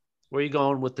first. Where are you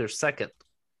going with their second?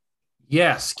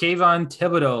 Yes, Kayvon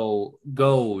Thibodeaux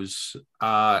goes.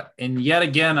 And yet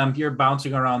again, I'm here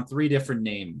bouncing around 3 different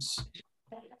names,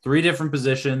 3 different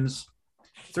positions,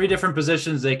 3 different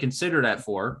positions they considered at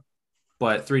 4,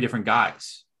 but 3 different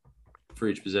guys for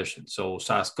each position. So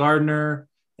Sauce Gardner,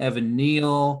 Evan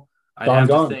Neal. I'd have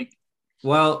to think.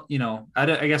 Well,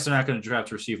 I guess they're not going to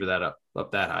draft a receiver that up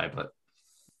that high, but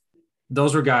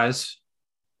those were guys.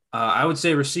 I would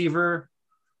say receiver,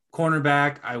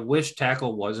 cornerback. I wish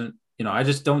tackle wasn't. I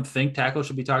just don't think tackle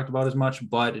should be talked about as much,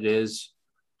 but it is.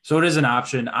 So it is an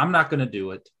option. I'm not going to do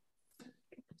it.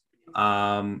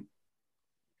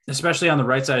 Especially on the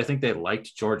right side, I think they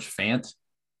liked George Fant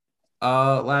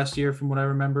last year from what I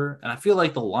remember. And I feel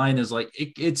like the line is like,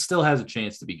 it still has a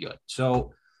chance to be good.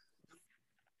 So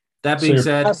that being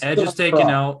said, Edge is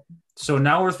taken out. So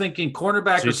now we're thinking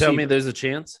cornerback receiver. So you tell me there's a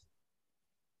chance?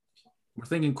 We're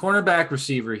thinking cornerback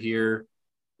receiver here.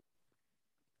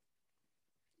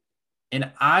 And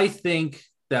I think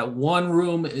that one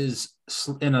room is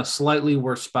in a slightly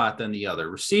worse spot than the other.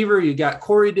 Receiver, you got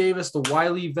Corey Davis, the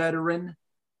wily veteran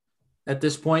at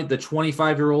this point, the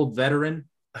 25-year-old veteran,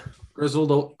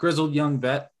 grizzled young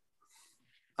vet.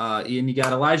 And you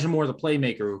got Elijah Moore, the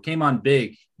playmaker, who came on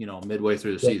big, midway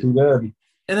through the season. And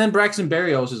then Braxton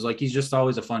Berrios is like, he's just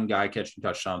always a fun guy catching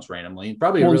touchdowns randomly.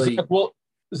 Probably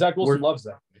Zach Wilson loves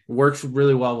that. Works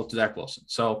really well with Zach Wilson.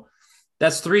 So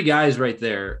that's 3 guys right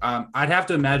there. I'd have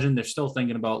to imagine they're still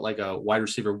thinking about like a wide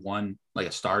receiver 1, like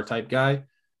a star type guy.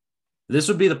 This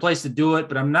would be the place to do it,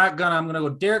 but I'm going to go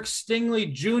Derek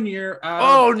Stingley Jr.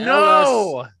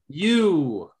 LSU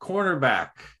cornerback.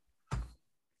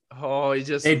 Oh, he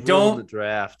just ruined the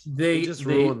draft. They just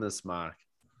ruined this mock.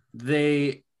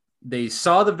 They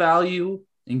saw the value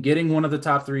in getting one of the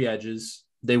top 3 edges.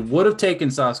 They would have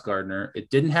taken Sauce Gardner. It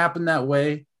didn't happen that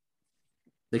way.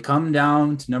 They come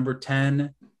down to number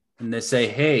 10 and they say,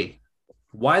 hey,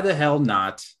 why the hell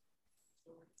not?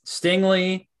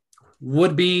 Stingley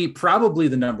would be probably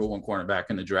the number 1 cornerback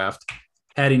in the draft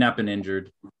had he not been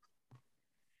injured.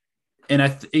 And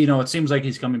it seems like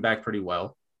he's coming back pretty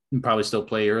well and probably still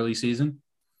play early season.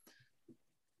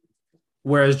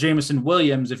 Whereas Jameson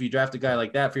Williams, if you draft a guy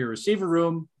like that for your receiver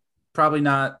room, probably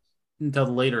not until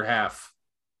the later half,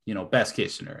 best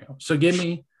case scenario. So give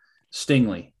me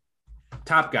Stingley.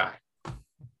 Top guy.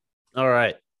 All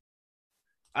right.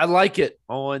 I like it,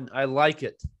 Owen. I like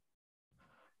it.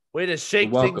 Way to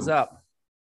shake things up.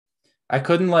 I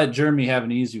couldn't let Jeremy have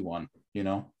an easy one,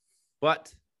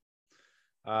 But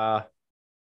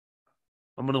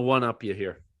I'm gonna one up you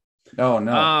here. Oh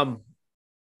no.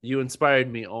 You inspired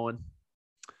me, Owen.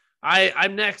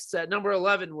 I'm next at number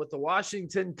 11 with the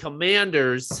Washington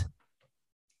Commanders.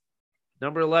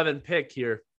 Number 11 pick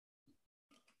here.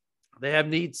 They have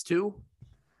needs too.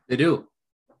 They do.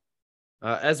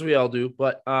 As we all do,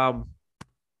 but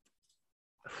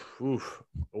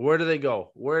where do they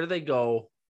go? Where do they go?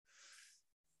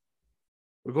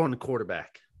 We're going to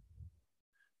quarterback.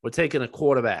 We're taking a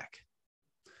quarterback.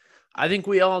 I think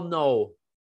we all know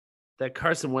that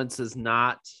Carson Wentz is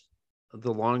not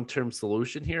the long-term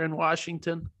solution here in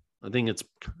Washington. I think it's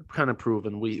kind of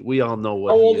proven. We all know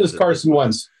what. How old is Carson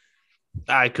Wentz?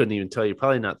 I couldn't even tell you.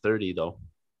 Probably not 30 though.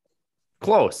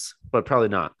 Close, but probably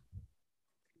not.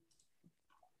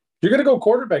 You're gonna go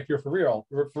quarterback here for real,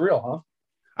 huh?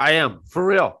 I am for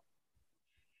real.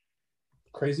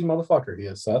 Crazy motherfucker he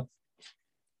is, Seth.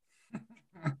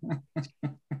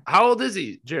 How old is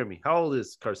he, Jeremy? How old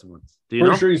is Carson Wentz? Do you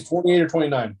Pretty know? sure he's 28 or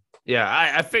 29.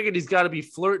 Yeah, I figured he's got to be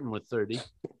flirting with 30.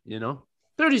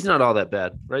 30's not all that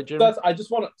bad, right, Jeremy? Seth, I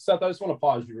just want to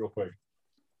pause you real quick.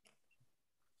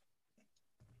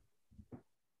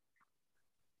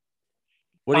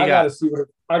 What do you got?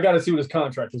 I gotta see what his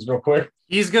contract is real quick.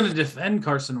 He's going to defend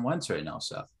Carson Wentz right now,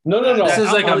 Seth. No. This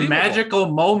is like a magical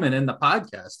moment in the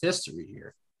podcast history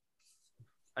here.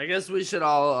 I guess we should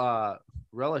all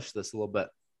relish this a little bit.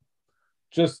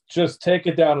 Just take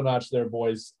it down a notch there,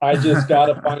 boys. I just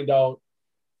gotta find out.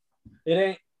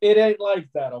 It ain't like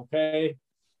that, okay?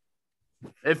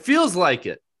 It feels like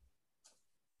it.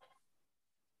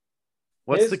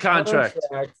 What's the contract?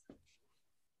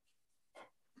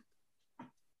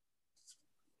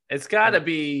 It's got to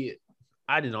be,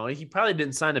 I don't know. He probably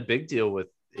didn't sign a big deal with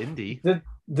Indy. Did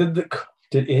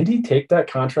Indy take that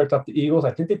contract off the Eagles?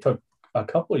 I think they took a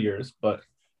couple of years, but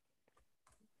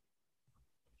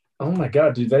oh my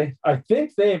God, do they? I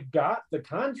think they've got the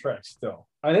contract still.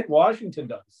 I think Washington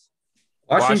does.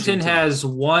 Washington has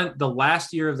won the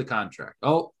last year of the contract.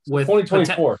 Oh, with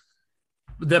 2024.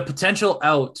 The potential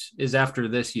out is after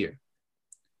this year,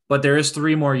 but there is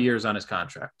 3 more years on his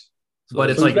contract. So but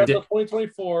it's like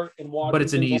 2024 and Washington, but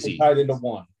it's an easy tied into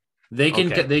one. They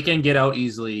can get out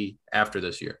easily after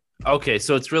this year. Okay,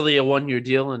 so it's really a 1-year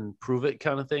deal and prove it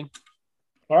kind of thing.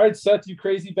 All right, Seth, you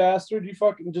crazy bastard. You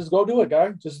fucking just go do it, guy.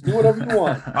 Just do whatever you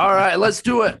want. All right, let's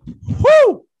do it.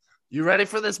 Woo! You ready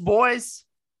for this, boys?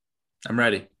 I'm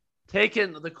ready.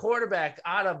 Taking the quarterback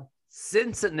out of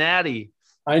Cincinnati.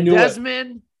 I knew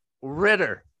Desmond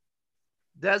Ridder.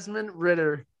 Desmond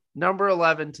Ridder, number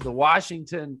 11 to the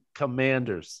Washington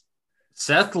Commanders.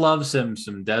 Seth loves him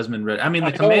some Desmond Ridder. I mean,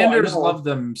 the Commanders love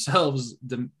themselves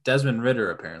Desmond Ridder,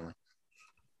 apparently.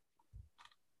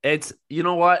 It's, you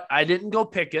know what? I didn't go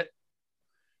Pickett.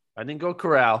 I didn't go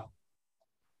Corral.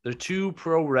 They're too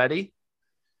pro ready.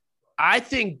 I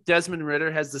think Desmond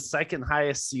Ridder has the second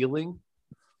highest ceiling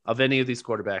of any of these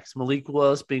quarterbacks. Malik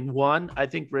Willis being 1. I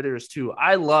think Ridder is 2.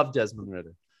 I love Desmond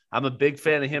Ridder. I'm a big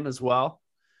fan of him as well.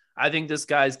 I think this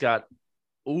guy's got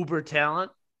uber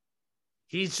talent.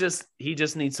 He just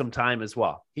needs some time as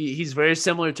well. He's very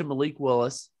similar to Malik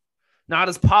Willis, not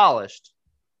as polished,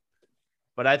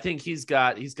 but I think he's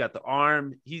got the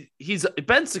arm. He's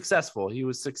been successful. He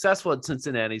was successful at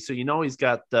Cincinnati, so he's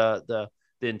got the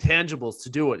intangibles to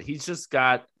do it. He's just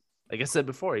got, like I said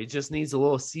before, he just needs a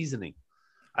little seasoning.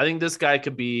 I think this guy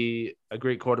could be a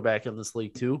great quarterback in this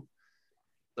league too.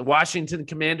 The Washington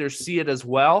Commanders see it as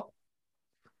well.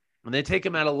 When they take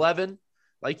him at 11,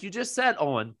 like you just said,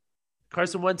 Owen,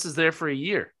 Carson Wentz is there for a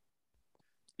year.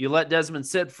 You let Desmond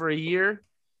sit for a year.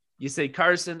 You say,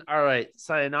 Carson, all right,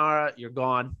 sayonara, you're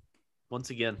gone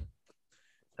once again.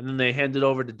 And then they hand it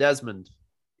over to Desmond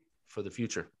for the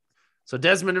future. So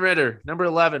Desmond Ridder, number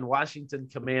 11, Washington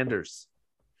Commanders.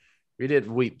 Read it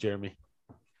and weep, Jeremy.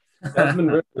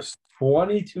 Desmond Ridder is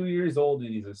 22 years old and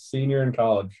he's a senior in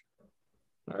college.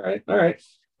 All right.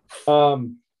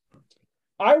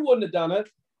 I wouldn't have done it.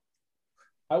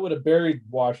 I would have buried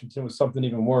Washington with something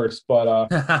even worse, but I'll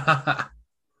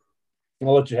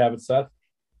let you have it, Seth.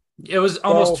 It was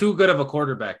almost too good of a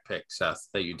quarterback pick, Seth,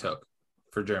 that you took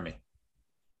for Jeremy.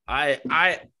 I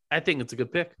think it's a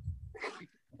good pick.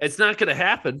 It's not going to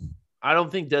happen. I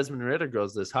don't think Desmond Ridder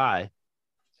goes this high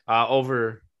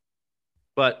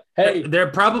but hey, there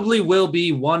probably will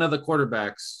be one of the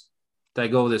quarterbacks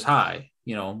that go this high.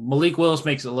 Malik Willis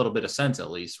makes a little bit of sense, at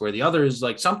least, where the others,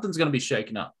 like, something's going to be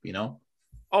shaken up,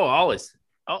 Oh,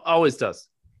 always does.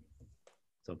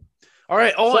 So, all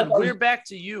right, Owen, we're back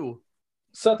to you.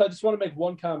 Seth, I just want to make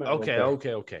one comment.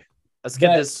 Okay. Let's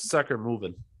get this sucker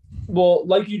moving. Well,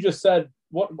 like you just said,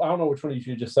 I don't know which one of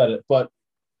you just said it, but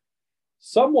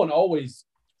someone always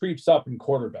creeps up in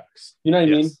quarterbacks. You know what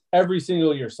I mean? Every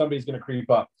single year, somebody's going to creep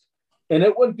up. And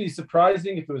it wouldn't be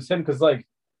surprising if it was him because, like,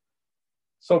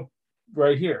 so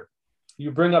right here, you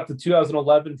bring up the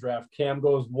 2011 draft, Cam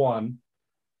goes 1,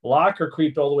 Locker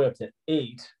creeped all the way up to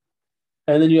 8,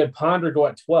 and then you had Ponder go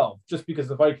at 12 just because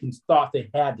the Vikings thought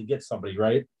they had to get somebody,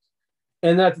 right?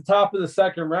 And at the top of the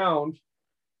second round,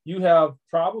 you have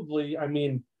probably, I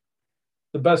mean,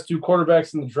 the best 2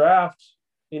 quarterbacks in the draft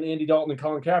in Andy Dalton and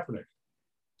Colin Kaepernick.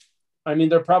 I mean,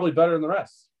 they're probably better than the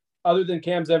rest, other than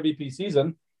Cam's MVP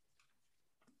season.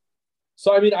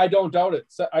 So, I mean, I don't doubt it.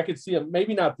 So I could see him,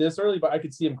 maybe not this early, but I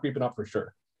could see him creeping up for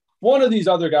sure. One of these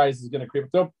other guys is going to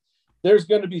creep up. There's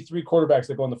going to be 3 quarterbacks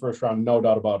that go in the first round, no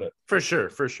doubt about it. For sure.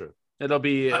 It'll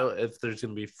be, if there's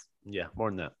going to be,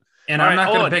 more than that. And I'm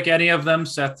not going to pick any of them.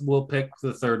 Seth will pick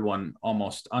the third one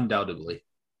almost undoubtedly.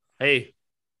 Hey,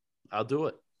 I'll do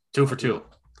it. 2 for 2.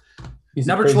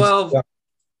 Number 12,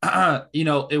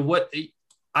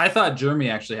 I thought Jeremy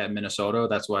actually had Minnesota.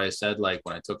 That's why I said, like,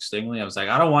 when I took Stingley, I was like,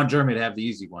 I don't want Jeremy to have the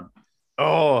easy one.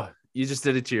 Oh, you just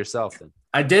did it to yourself then.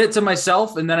 I did it to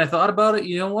myself, and then I thought about it.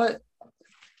 You know what?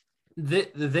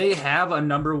 They have a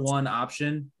number 1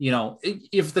 option. You know,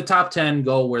 if the top 10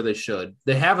 go where they should,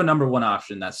 they have a number 1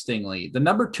 option. That's Stingley. The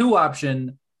number 2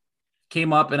 option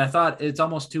came up, and I thought it's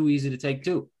almost too easy to take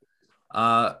too.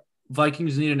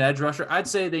 Vikings need an edge rusher. I'd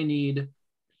say they need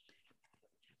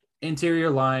interior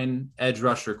line, edge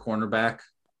rusher, cornerback.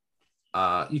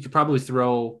 You could probably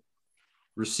throw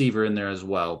receiver in there as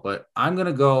well, but I'm going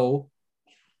to go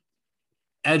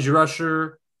edge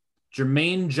rusher,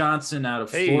 Jermaine Johnson out of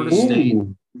Florida State.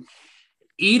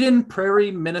 Eden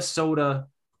Prairie, Minnesota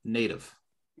native.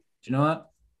 Do you know that?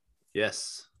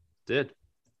 Yes, did.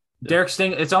 Derek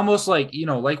Stingley, it's almost like,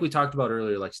 like we talked about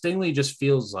earlier, like Stingley just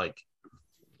feels like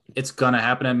it's going to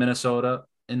happen at Minnesota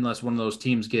unless one of those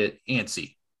teams get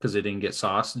antsy because they didn't get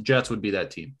Sauce. The Jets would be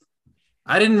that team.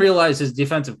 I didn't realize his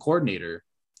defensive coordinator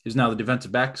is now the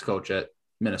defensive backs coach at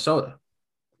Minnesota,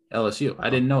 LSU. I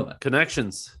didn't know that.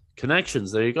 Connections.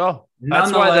 There you go.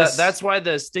 That's why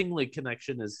the Stingley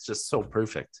connection is just so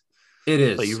perfect. It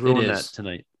is. But you ruined that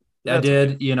tonight. I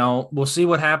did. We'll see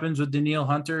what happens with Danielle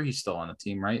Hunter. He's still on the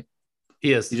team, right?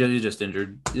 He is. He's just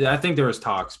injured. I think there was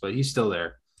talks, but he's still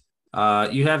there.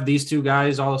 You have these 2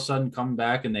 guys all of a sudden come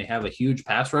back and they have a huge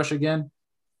pass rush again.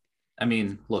 I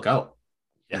mean, look out.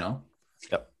 Yep. All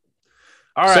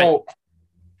right. So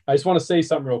I just want to say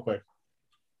something real quick.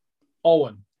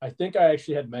 Owen, I think I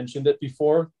actually had mentioned it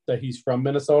before that he's from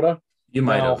Minnesota. You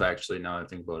might have actually, now I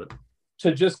think about it.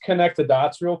 To just connect the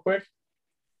dots real quick,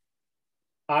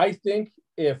 I think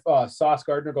if Sauce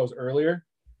Gardner goes earlier,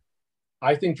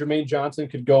 I think Jermaine Johnson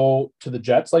could go to the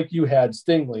Jets like you had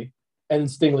Stingley, and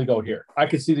Stingley go here. I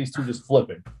could see these 2 just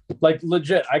flipping. Like,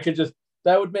 legit,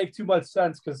 that would make too much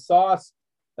sense because Sauce,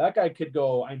 that guy could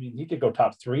go, I mean, he could go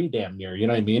top 3 damn near, you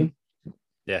know what I mean?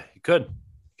 Yeah, he could.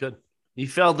 He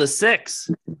fell to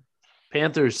 6.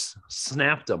 Panthers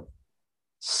snapped him.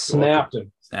 Snapped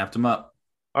him up.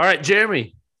 All right,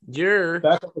 Jeremy, you're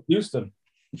back up with Houston,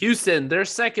 their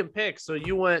second pick. So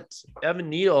you went Evan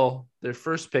Neal, their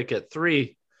first pick at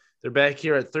 3. They're back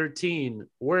here at 13.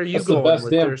 Where are you going with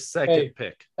their second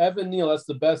pick? Evan Neal, that's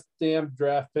the best damn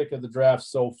draft pick of the draft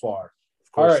so far.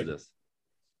 Of course it is.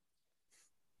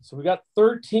 So we got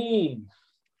 13.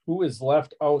 Who is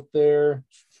left out there?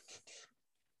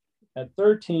 At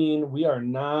 13, we are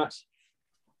not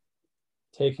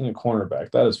taking a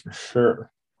cornerback. That is for sure.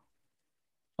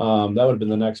 That would have been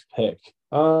the next pick.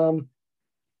 Let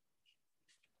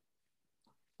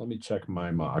me check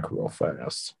my mock real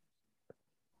fast.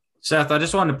 Seth, I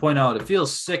just wanted to point out, it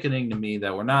feels sickening to me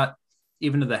that we're not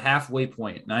even to the halfway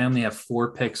point, and I only have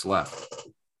 4 picks left.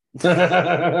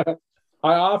 I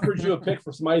offered you a pick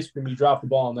for some ice cream. You dropped the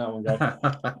ball on that one, guy.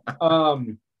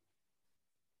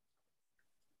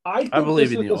 I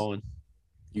believe in you, Owen.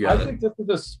 I think this is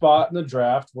a spot in the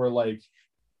draft where, like,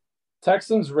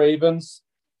 Texans, Ravens,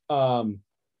 couple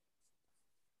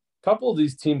of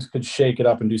these teams could shake it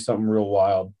up and do something real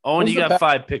wild. Owen, you got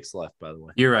 5 picks left, by the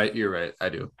way. You're right. I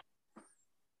do.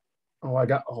 I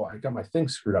got my thing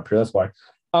screwed up here. That's why.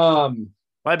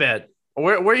 My bad.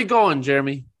 Where are you going,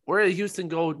 Jeremy? Where did Houston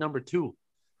go number 2?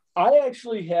 I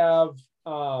actually have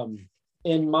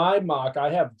in my mock, I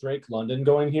have Drake London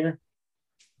going here.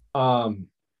 But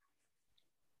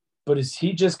is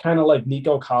he just kind of like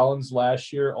Nico Collins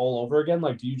last year all over again?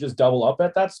 Like, do you just double up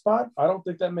at that spot? I don't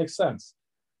think that makes sense.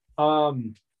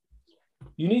 You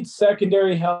need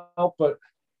secondary help, but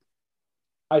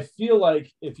I feel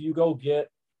like if you go get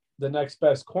the next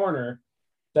best corner,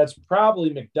 that's probably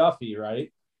McDuffie,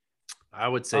 right? I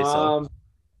would say so.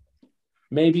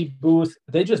 maybe Booth.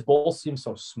 They just both seem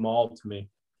so small to me.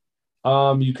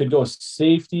 You could go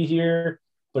safety here,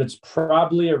 but it's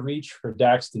probably a reach for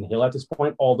Daxton Hill at this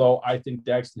point, although I think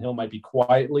Daxton Hill might be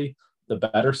quietly the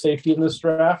better safety in this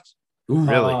draft. Ooh,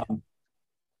 really?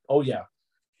 Oh, yeah.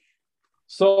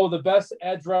 So the best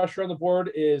edge rusher on the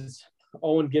board is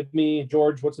Owen. Give me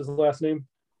George. What's his last name?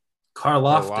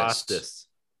 Karlaftis.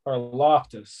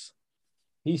 Karlaftis.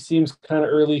 He seems kind of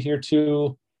early here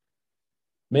too.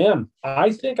 Man,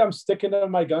 I think I'm sticking to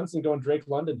my guns and going Drake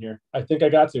London here. I think I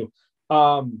got to.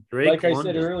 Like I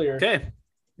said earlier, okay,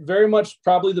 very much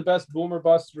probably the best boomer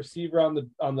bust receiver on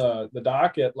the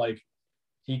docket. Like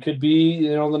he could be,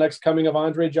 the next coming of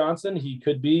Andre Johnson. He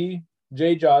could be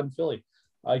Jay Jod in Philly.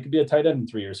 He could be a tight end in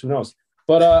 3 years. Who knows?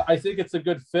 But I think it's a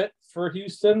good fit for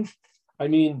Houston. I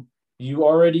mean, you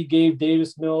already gave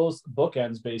Davis Mills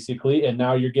bookends basically, and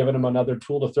now you're giving him another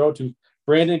tool to throw to.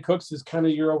 Brandon Cooks is kind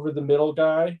of your over the middle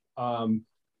guy,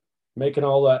 making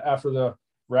all that after the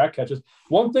rack catches.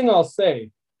 One thing I'll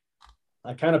say,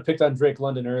 I kind of picked on Drake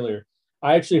London earlier.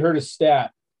 I actually heard a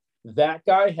stat. That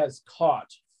guy has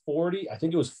caught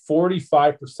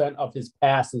 45% of his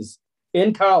passes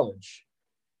in college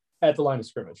at the line of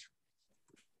scrimmage.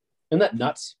 Isn't that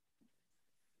nuts?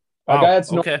 Wow. A guy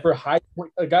that's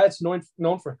known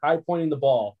for high pointing the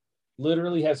ball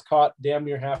literally has caught damn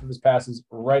near half of his passes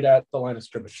right at the line of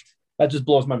scrimmage. That just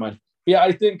blows my mind. Yeah,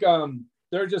 I think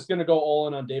they're just going to go all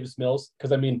in on Davis Mills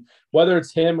because, I mean, whether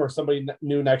it's him or somebody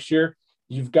new next year,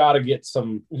 you've got to get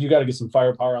some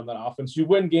firepower on that offense. You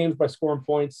win games by scoring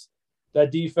points.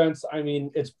 That defense, I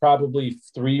mean, it's probably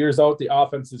 3 years out. The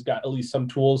offense has got at least some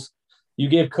tools. You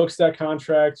gave Cooks that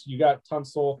contract. You got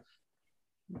Tunsil.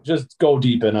 Just go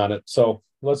deep in on it. So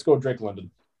let's go Drake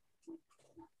London.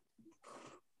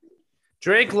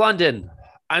 Drake London.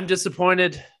 I'm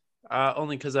disappointed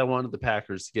only because I wanted the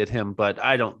Packers to get him, but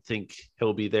I don't think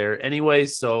he'll be there anyway.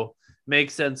 So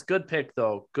makes sense. Good pick,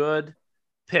 though. Good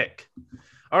pick.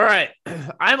 All right.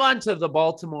 I'm on to the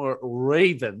Baltimore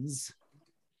Ravens.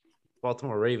 You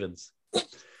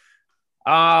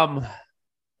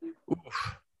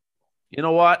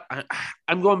know what?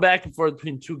 I'm going back and forth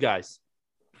between two guys.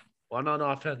 One on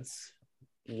offense,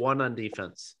 one on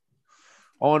defense.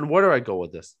 Owen, where do I go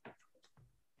with this?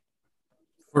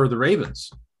 For the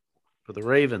Ravens.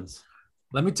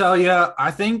 Let me tell you,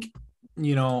 I think,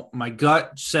 my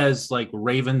gut says like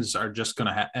Ravens are just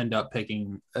going to end up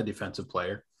picking a defensive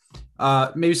player.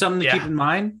 Maybe something to keep in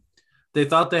mind. They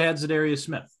thought they had Zadarius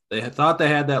Smith. They thought they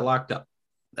had that locked up.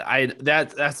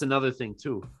 That's another thing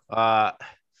too. The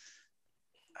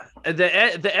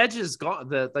edge is gone.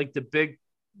 The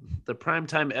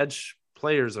primetime edge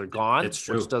players are gone,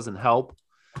 which doesn't help.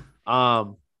 I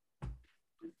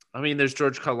mean, there's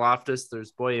George Karlaftis,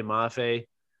 there's Boye Mafe.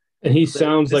 And he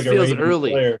sounds like a Ravens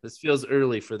player. This feels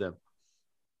early for them.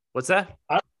 What's that?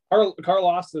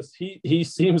 Karlaftis, he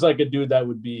seems like a dude that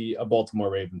would be a Baltimore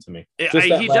Raven to me.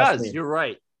 He does. Name.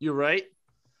 You're right.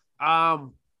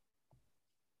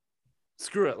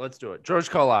 Screw it. Let's do it. George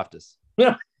Karlaftis.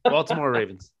 Baltimore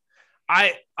Ravens.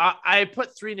 I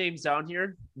put 3 names down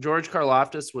here. George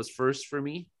Karlaftis was first for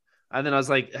me. And then I was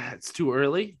like, it's too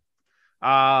early.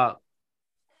 And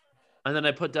then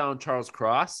I put down Charles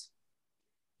Cross.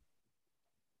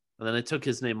 And then I took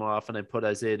his name off and I put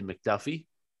Isaiah McDuffie.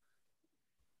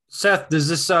 Seth, does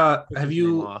this have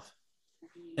you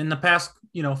in the past,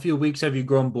 few weeks, have you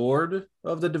grown bored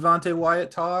of the Devontae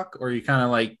Wyatt talk? Or are you kind of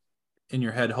like in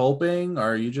your head hoping?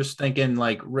 Or are you just thinking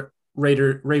like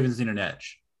Ravens need an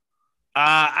edge?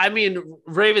 I mean,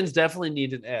 Ravens definitely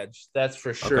need an edge. That's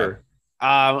for sure. Okay.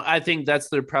 I think that's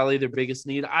probably their biggest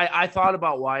need. I thought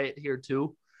about Wyatt here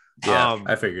too. Yeah,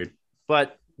 I figured.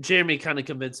 But Jeremy kind of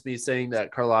convinced me saying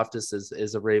that Karlaftis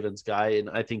is a Ravens guy, and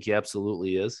I think he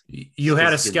absolutely is. You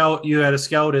had a scout. You had a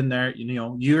scout in there.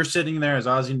 You're sitting there as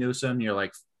Ozzie Newsome. You're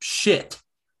like, shit,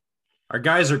 our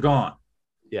guys are gone.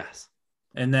 Yes.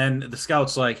 And then the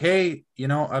scout's like, hey,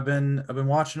 I've been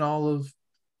watching all of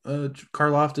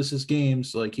Karlaftis's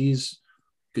games. Like he's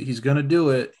gonna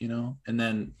do it. And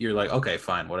then you're like, okay,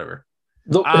 fine, whatever.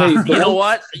 You know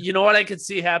what? I could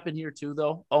see happen here too,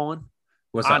 though, Owen.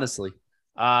 Honestly,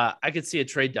 I could see a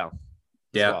trade down.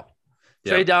 Yeah, well.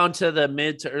 Trade down to the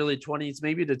mid to early 20s,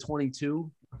 maybe to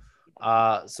 22.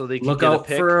 So they can look get out a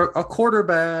pick. for a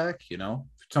quarterback.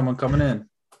 Someone coming in.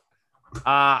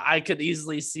 I could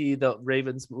easily see the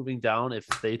Ravens moving down if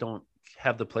they don't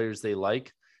have the players they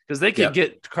like, because they could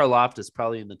get Karlaftis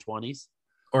probably in the 20s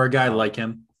or a guy like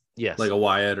him. Yes, like a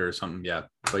Wyatt or something. Yeah,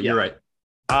 but you're right.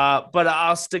 But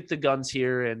I'll stick the guns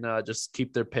here and just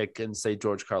keep their pick and say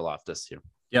George Karlaftis here.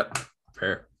 Yep.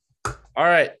 Fair. All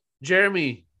right,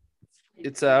 Jeremy,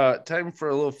 It's time for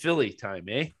a little Philly time,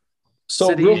 eh? So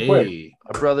City,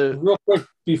 real quick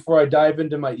before I dive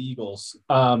into my Eagles,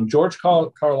 George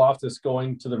Karlaftis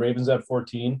going to the Ravens at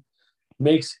 14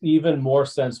 makes even more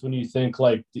sense when you think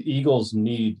like the Eagles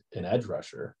need an edge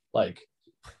rusher. Like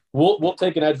we'll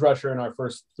take an edge rusher in our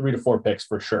first 3 to 4 picks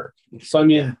for sure. So I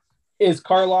mean, is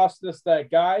Karlaftis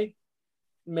that guy?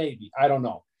 Maybe, I don't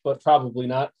know, but probably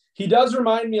not. He does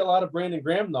remind me a lot of Brandon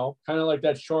Graham though, kind of like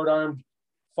that short-armed,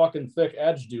 fucking thick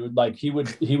edge dude. Like he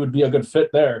would be a good fit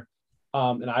there.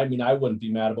 And I mean, I wouldn't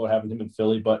be mad about having him in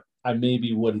Philly, but I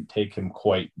maybe wouldn't take him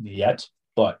quite yet.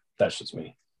 But that's just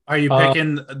me. Are you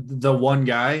picking the one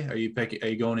guy? Are you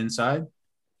going inside?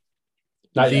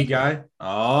 Not the yet. Guy?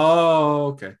 Oh,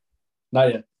 okay.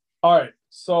 Not yet. All right.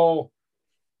 So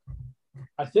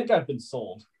I think I've been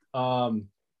sold. Was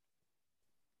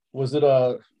it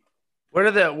a? Where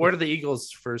do the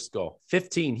Eagles first go?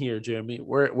 15 here, Jeremy.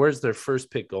 Where's their first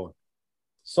pick going?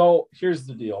 So here's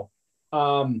the deal.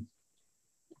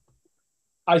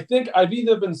 I think I've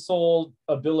either been sold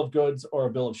a bill of goods or a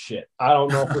bill of shit. I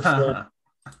don't know for sure.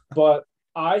 But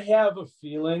I have a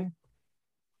feeling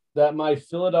that my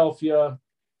Philadelphia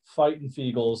Fighting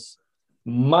Feagles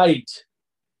might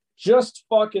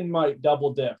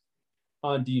double dip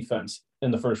on defense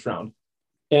in the first round.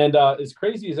 And as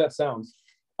crazy as that sounds,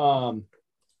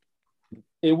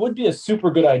 it would be a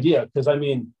super good idea because, I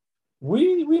mean,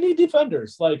 we need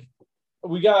defenders. Like,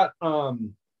 we got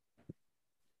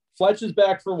Fletch is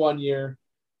back for 1 year.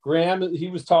 Graham, he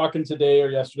was talking today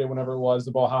or yesterday, whenever it was,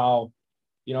 about how,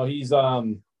 you know, he's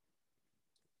wanting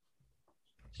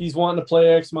to play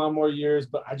X amount more years,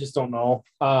 but I just don't know.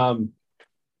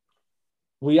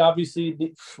 We obviously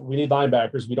need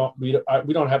linebackers. We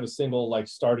don't have a single like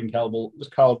starting caliber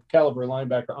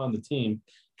linebacker on the team.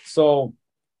 So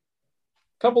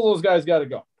a couple of those guys got to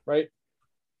go, right?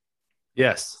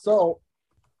 Yes. So,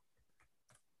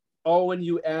 when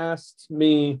you asked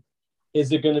me,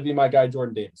 is it going to be my guy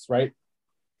Jordan Davis, right?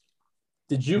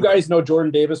 Did you guys know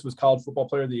Jordan Davis was College Football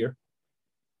Player of the Year?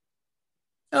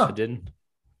 No, I didn't.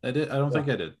 I did. I don't think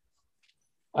I did.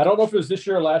 I don't know if it was this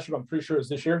year or last year, but I'm pretty sure it was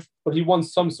this year. But he won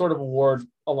some sort of award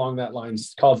along that line,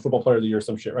 College Football Player of the Year,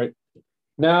 some shit, right?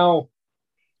 Now,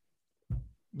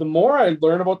 the more I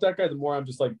learn about that guy, the more I'm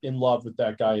just like in love with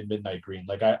that guy in Midnight Green.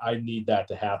 Like I need that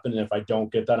to happen. And if I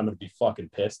don't get that, I'm going to be fucking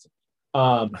pissed.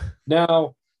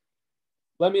 Now,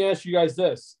 let me ask you guys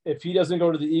this. If he doesn't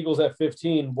go to the Eagles at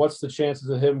 15, what's the chances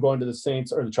of him going to the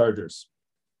Saints or the Chargers?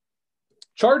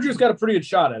 Chargers got a pretty good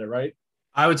shot at it, right?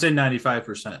 I would say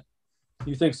 95%.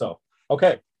 You think so?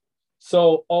 Okay.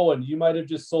 So, Owen, you might have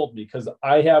just sold me because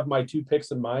I have my 2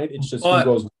 picks in mind. It's just who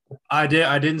goes. I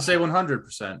didn't say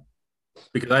 100%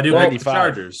 because I do pick the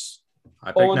Chargers.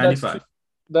 I picked 95.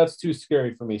 That's too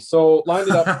scary for me. So, lined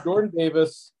it up. Jordan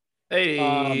Davis.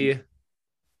 Hey.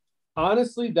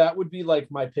 Honestly, that would be like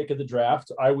my pick of the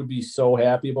draft. I would be so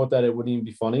happy about that. It wouldn't even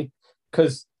be funny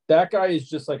because that guy is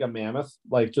just like a mammoth,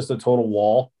 like just a total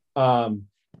wall. And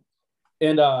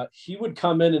he would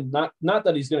come in and not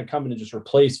that he's going to come in and just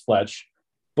replace Fletch,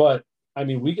 but I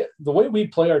mean, we get the way we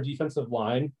play our defensive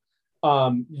line.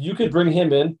 You could bring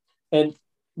him in, and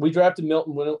we drafted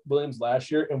Milton Williams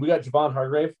last year, and we got Javon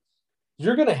Hargrave.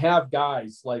 You're going to have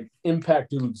guys like impact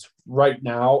dudes right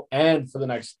now and for the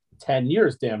next 10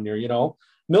 years, damn near. You know,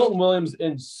 Milton Williams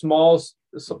in small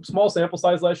sample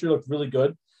size last year looked really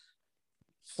good.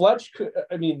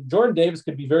 Jordan Davis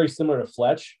could be very similar to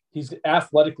Fletch. He's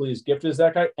athletically as gifted as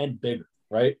that guy and bigger,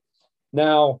 right?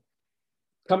 Now,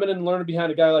 come in and learn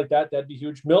behind a guy like that, that'd be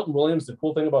huge. Milton Williams, the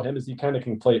cool thing about him is he kind of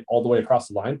can play all the way across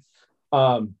the line.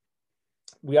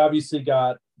 We obviously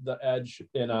got the edge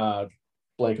in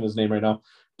blanking his name right now.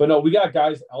 But no, we got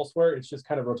guys elsewhere. It's just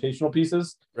kind of rotational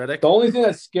pieces. Reddick. The only thing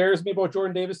that scares me about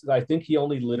Jordan Davis is I think he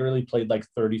only literally played like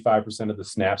 35% of the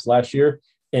snaps last year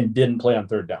and didn't play on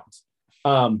third downs.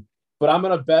 But I'm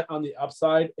going to bet on the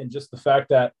upside and just the fact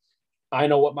that I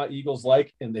know what my Eagles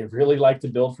like, and they really like to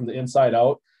build from the inside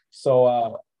out.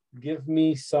 So give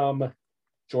me some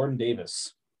Jordan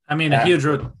Davis. I mean, a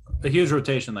huge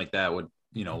rotation like that would,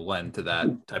 lend to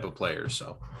that type of player.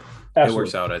 So Absolutely. It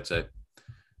works out, I'd say.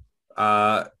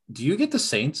 Do you get the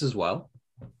Saints as well?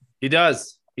 He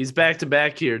does. He's back to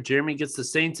back here. Jeremy gets the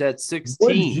Saints at 16.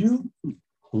 Would you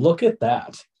look at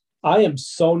that? I am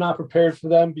so not prepared for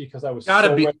them because I was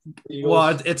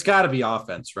it's got to be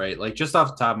offense, right? Like just off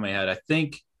the top of my head, I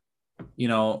think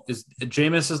is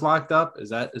Jameis is locked up. Is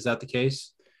that the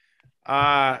case?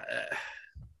 It's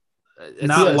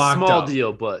not a locked small up.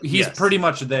 deal, but he's pretty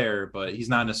much there, but he's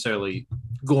not necessarily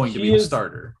going to be the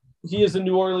starter. He is a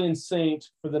New Orleans Saint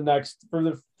for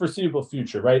the foreseeable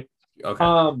future, right?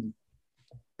 Okay.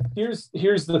 here's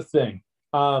the thing.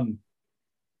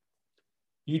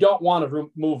 You don't want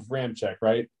to move Ramczyk,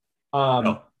 right?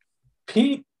 No.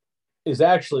 Pete is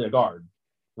actually a guard,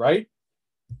 right?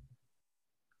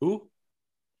 Who?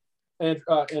 And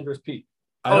Andrus Pete.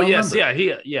 Oh yes,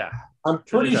 yeah. I'm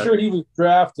pretty sure he was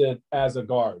drafted as a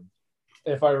guard,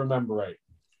 if I remember right.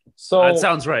 So that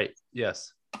sounds right.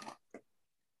 Yes.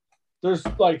 There's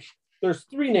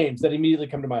three names that immediately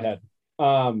come to my head.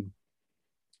 And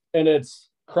it's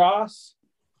Cross,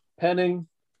 Penning,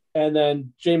 and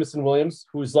then Jameson Williams,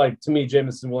 who's like, to me,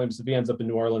 Jameson Williams, if he ends up in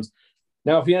New Orleans.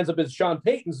 Now, if he ends up in Sean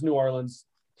Payton's New Orleans,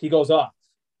 he goes off.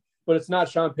 But it's not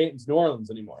Sean Payton's New Orleans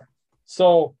anymore.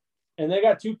 So, and they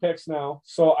got 2 picks now.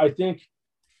 So I think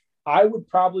I would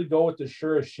probably go with the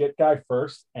sure as shit guy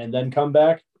first and then come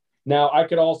back. Now, I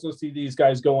could also see these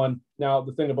guys going. Now,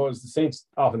 the thing about it is the Saints'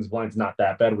 offensive line's not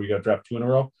that bad. We got draft 2 in a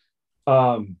row.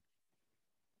 I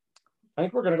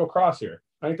think we're going to go Cross here.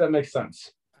 I think that makes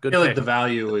sense. Good. I feel like the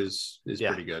value is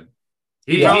pretty good.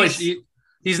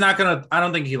 He's not going to – I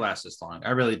don't think he lasts this long.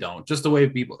 I really don't. Just the way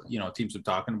people, teams are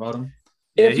talking about him.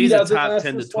 Yeah, he's a top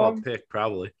 10 to 12 pick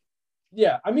probably.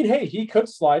 Yeah, I mean, hey, he could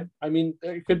slide. I mean,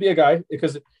 it could be a guy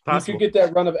because you could get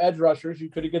that run of edge rushers. You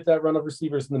could get that run of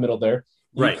receivers in the middle there.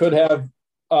 You could have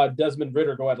Desmond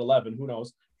Ridder go at 11. Who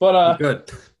knows?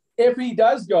 But if he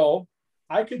does go,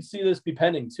 I could see this be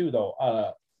pending too, though,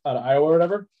 out of Iowa or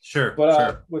whatever. Sure.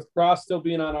 But with Cross still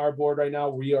being on our board right now,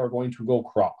 we are going to go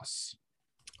Cross.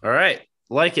 All right.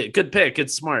 Like it. Good pick.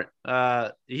 It's smart.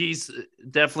 He's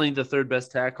definitely the 3rd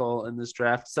best tackle in this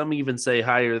draft. Some even say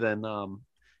higher than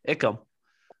Ickham.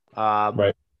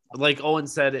 Right. Like Owen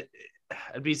said,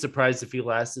 I'd be surprised if he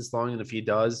lasts this long, and if he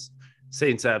does,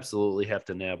 Saints absolutely have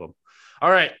to nab him.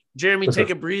 All right, Jeremy, take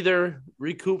a breather,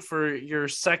 recoup for your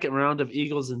second round of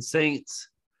Eagles and Saints.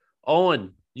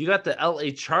 Owen, you got the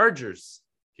LA Chargers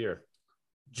here.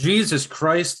 Jesus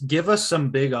Christ, give us some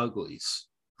big uglies.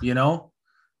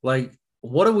 Like,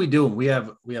 what are we doing? We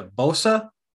have Bosa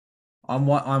on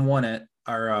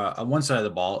one side of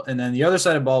the ball, and then the other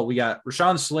side of the ball we got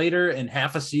Rashawn Slater and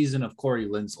half a season of Corey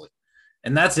Linsley,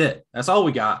 and that's it. That's all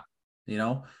we got.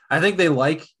 I think they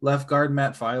like left guard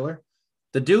Matt Filer.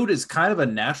 The dude is kind of a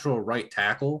natural right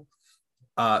tackle,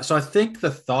 so I think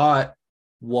the thought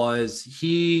was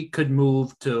he could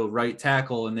move to right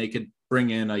tackle and they could bring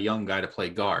in a young guy to play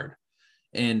guard.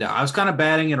 And I was kind of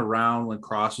batting it around when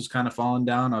Cross was kind of falling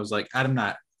down. I was like, I'm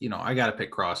not, I got to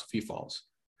pick Cross if he falls.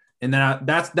 And then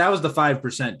that was the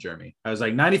 5%, Jeremy. I was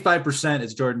like, 95%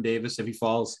 is Jordan Davis if he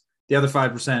falls. The other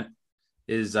 5%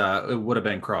 is it would have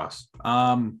been Cross.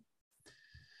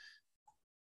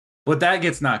 But that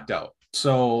gets knocked out.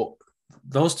 So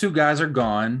those 2 guys are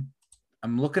gone.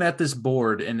 I'm looking at this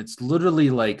board, and it's literally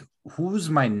like, who's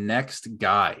my next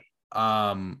guy?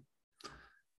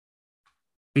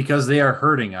 Because they are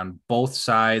hurting on both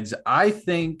sides. I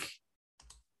think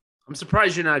I'm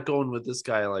surprised you're not going with this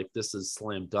guy like this is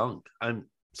slam dunk. I'm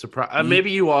surprised. Maybe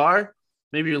you are.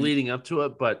 Maybe you're leading up to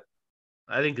it, but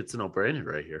I think it's a no-brainer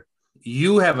right here.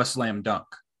 You have a slam dunk.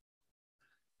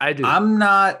 I do. I'm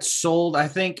not sold. I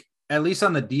think at least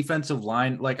on the defensive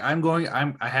line, like I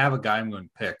have a guy I'm going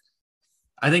to pick.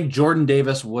 I think Jordan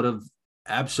Davis would have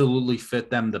absolutely fit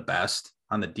them the best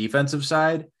on the defensive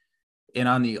side. And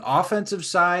on the offensive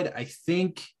side, I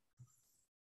think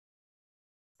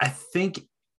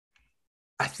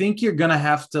you're going to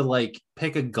have to like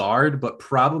pick a guard, but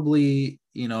probably,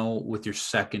 with your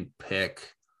second pick,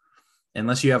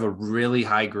 unless you have a really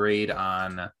high grade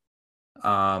on,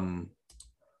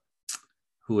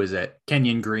 who is it?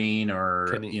 Kenyon Green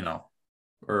or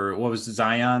what was it,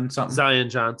 Zion something? Zion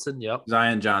Johnson. Yep.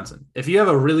 Zion Johnson. If you have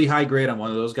a really high grade on one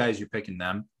of those guys, you're picking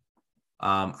them.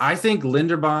 I think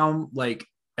Linderbaum, like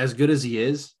as good as he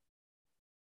is,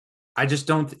 I just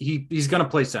don't. He's going to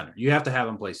play center. You have to have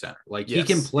him play center. Like he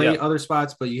can play other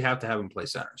spots, but you have to have him play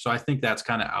center. So I think that's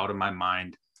kind of out of my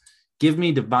mind. Give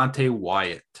me Devontae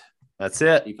Wyatt. That's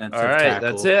it. All right,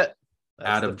 that's it.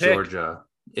 Out of Georgia.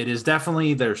 It is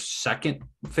definitely their second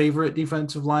favorite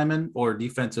defensive lineman or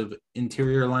defensive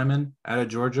interior lineman out of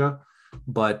Georgia,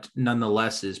 but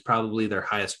nonetheless is probably their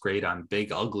highest grade on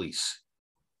big uglies.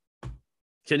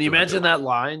 Can you imagine that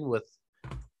line with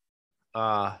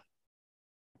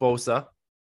Bosa,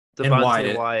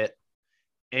 Devontae Wyatt,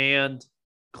 and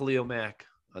Khalil Mack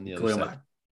on the other side?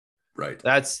 Right.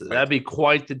 That'd be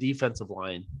quite the defensive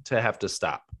line to have to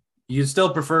stop. You'd still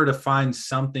prefer to find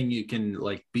something you can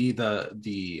like be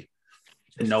the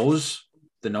nose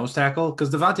tackle, because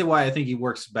Devontae Wyatt, I think he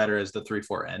works better as the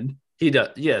 3-4 end. He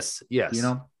does. Yes.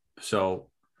 So.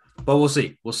 But we'll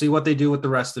see. We'll see what they do with the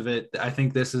rest of it. I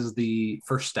think this is the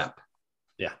first step.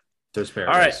 Yeah. To his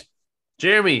paradise. All right.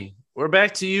 Jeremy, we're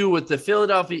back to you with the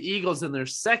Philadelphia Eagles and their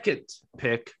second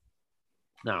pick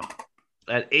now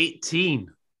at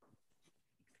 18.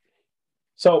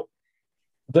 So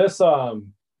this, to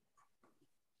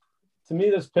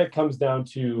me, this pick comes down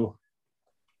to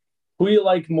who you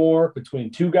like more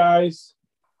between two guys.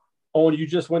 Oh, and you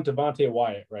just went Devontae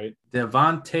Wyatt, right?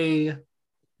 Devontae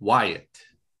Wyatt.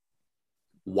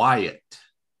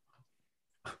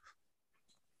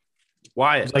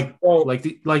 Like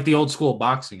the old school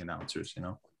boxing announcers, you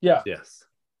know? Yeah. Yes.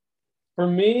 For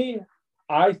me,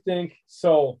 I think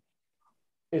so.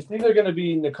 It's either going to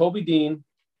be Nakobe Dean,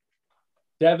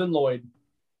 Devin Lloyd,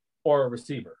 or a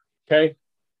receiver. Okay.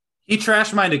 He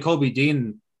trashed my Nakobe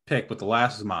Dean pick with the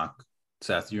last mock.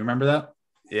 Seth, you remember that?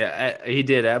 Yeah, he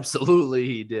did. Absolutely,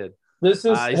 he did. This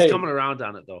is he's coming around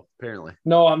on it though. Apparently,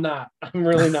 no, I'm not. I'm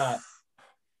really not.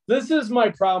 This is my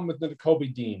problem with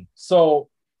Nakobe Dean. So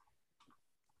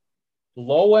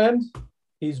low end,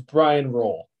 he's Brian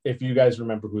Roll. If you guys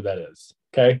remember who that is,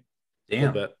 okay?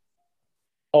 Damn.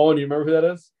 Oh, and you remember who that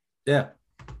is? Yeah.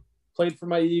 Played for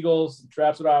my Eagles,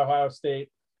 drafted out of Ohio State,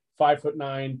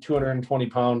 5'9",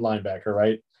 220-pound linebacker,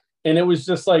 right? And it was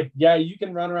just like, yeah, you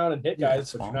can run around and hit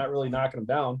guys, but you're not really knocking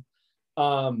them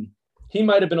down. He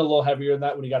might have been a little heavier than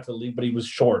that when he got to the league, but he was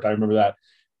short. I remember that.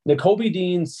 Nakobe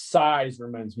Dean's size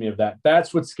reminds me of that.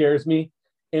 That's what scares me.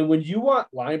 And when you want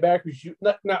linebackers,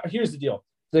 now here's the deal.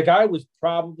 The guy was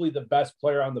probably the best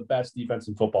player on the best defense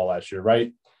in football last year,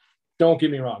 right? Don't get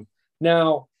me wrong.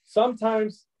 Now,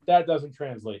 sometimes that doesn't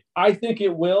translate. I think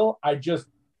it will.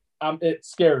 It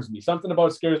scares me. Something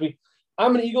about it scares me.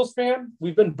 I'm an Eagles fan.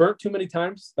 We've been burnt too many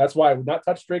times. That's why I would not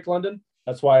touch Drake London.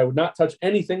 That's why I would not touch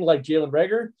anything like Jalen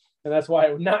Reagor. And that's why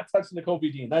I would not touch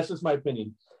Nakobe Dean. That's just my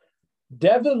opinion.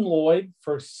 Devin Lloyd,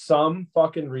 for some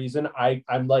fucking reason,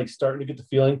 I'm like starting to get the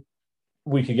feeling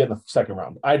we could get in the second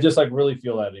round. I just like really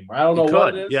feel that anymore. I don't know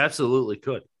what it is. You absolutely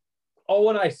could. Oh,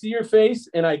 when I see your face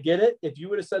and I get it, if you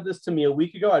would have said this to me a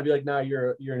week ago, I'd be like, nah,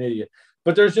 you're an idiot.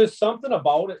 But there's just something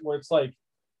about it where it's like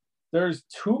there's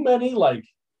too many like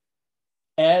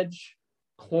edge,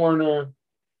 corner,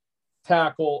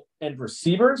 tackle, and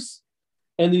receivers.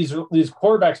 And these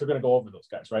quarterbacks are going to go over those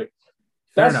guys, right?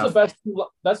 That's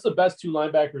the best two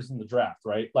linebackers in the draft,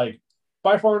 right? Like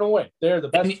by far and away, they're the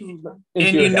best two.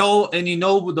 And you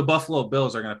know the Buffalo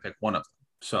Bills are going to pick one of them.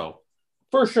 So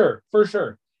for sure.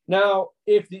 Now,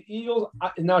 if the Eagles,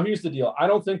 here's the deal. I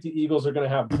don't think the Eagles are going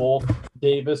to have both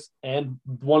Davis and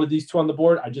one of these two on the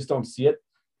board. I just don't see it.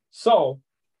 So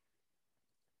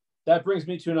that brings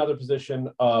me to another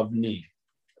position of need.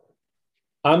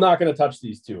 I'm not going to touch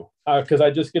these two because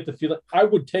I just get the feeling I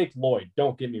would take Lloyd.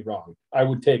 Don't get me wrong. I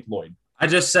would take Lloyd. I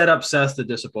just set up Seth to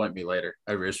disappoint me later.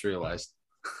 I just realized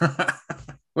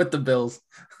with the Bills.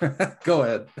 Go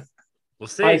ahead. We'll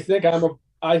see. I think I'm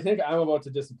about to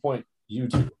disappoint you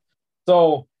two.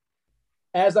 So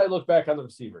as I look back on the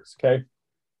receivers, okay,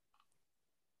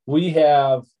 we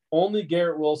have only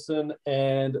Garrett Wilson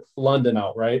and London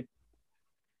out, right?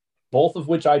 Both of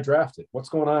which I drafted. What's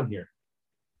going on here?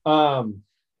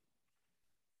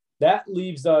 That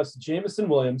leaves us Jameson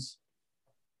Williams,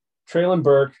 Treylon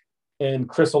Burke, and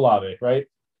Chris Olave, right?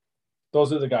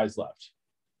 Those are the guys left.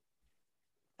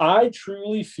 I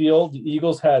truly feel the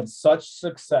Eagles had such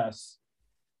success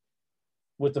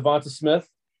with Devonta Smith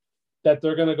that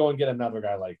they're going to go and get another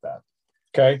guy like that,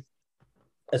 okay?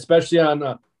 Especially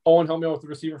on Owen, help me out with the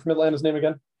receiver from Atlanta's name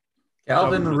again.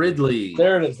 Calvin Ridley.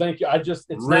 There it is. Thank you. It's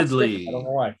Ridley. I don't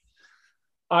know why.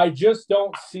 I just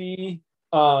don't see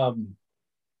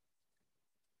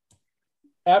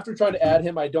after trying to add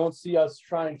him, I don't see us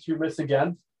trying to miss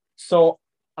again. So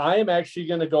I am actually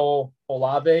going to go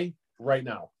Olave right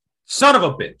now. Son of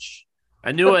a bitch.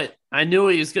 I knew it. I knew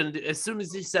what he was going to do. As soon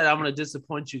as he said, I'm going to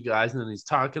disappoint you guys, and then he's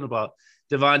talking about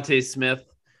Devontae Smith,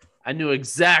 I knew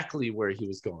exactly where he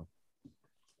was going.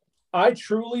 I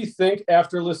truly think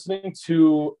after listening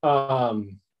to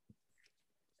Howie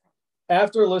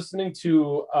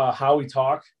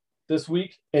talk this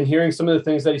week and hearing some of the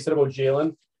things that he said about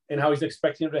Jalen and how he's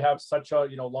expecting him to have such a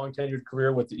long tenured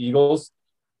career with the Eagles,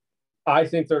 I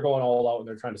think they're going all out and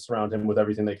they're trying to surround him with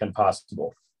everything they can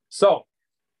possible. So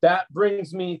that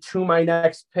brings me to my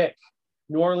next pick,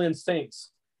 New Orleans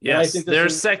Saints. Yes, their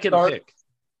second pick.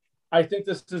 I think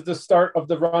this is the start of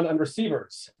the run on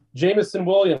receivers. Jameson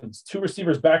Williams, 2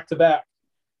 receivers back to back.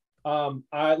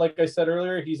 Like I said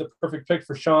earlier, he's a perfect pick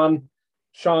for Sean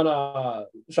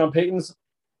Payton's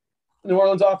New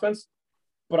Orleans offense,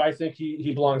 but I think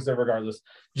he belongs there regardless.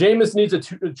 Jameis needs a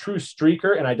true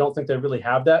streaker, and I don't think they really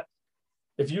have that.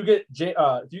 If you get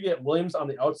Williams on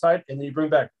the outside, and then you bring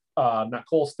back not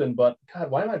Colston, but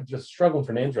God, why am I just struggling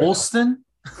for names right Colston?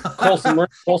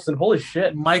 Colson, holy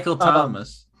shit. Michael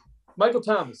Thomas. Michael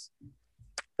Thomas.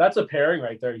 That's a pairing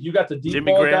right there. You got the deep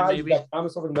Jimmy ball Graham, guy. maybe? You got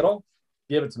Thomas over the middle.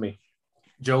 Give it to me.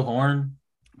 Joe Horn.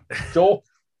 Joel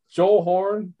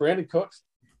Horn, Brandon Cooks.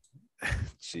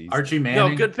 Jeez. Archie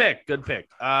Manning. No, good pick.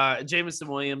 Jameson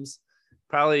Williams,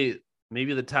 probably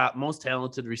maybe the most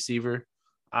talented receiver.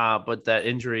 But that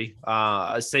injury,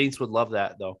 Saints would love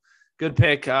that though. Good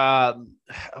pick.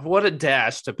 What a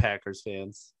dash to Packers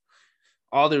fans.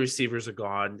 All the receivers are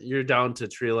gone. You're down to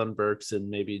Treylon Burks and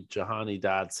maybe Jahanni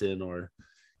Dotson or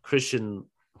Christian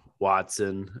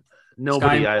Watson.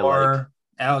 Nobody Sky I Moore, like.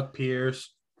 Alec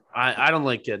Pierce. I don't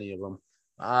like any of them.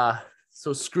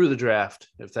 So screw the draft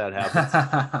if that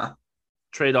happens.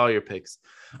 Trade all your picks.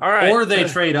 All right. Or they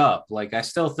trade up. Like, I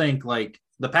still think, like,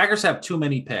 the Packers have too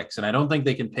many picks, and I don't think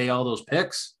they can pay all those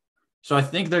picks. So I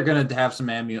think they're going to have some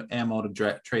ammo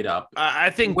to trade up. I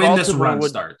think when this run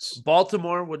starts.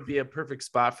 Baltimore would be a perfect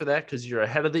spot for that because you're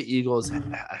ahead of the Eagles,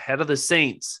 ahead of the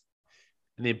Saints,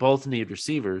 and they both need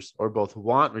receivers or both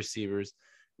want receivers.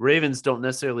 Ravens don't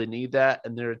necessarily need that,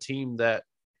 and they're a team that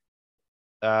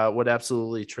would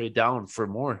absolutely trade down for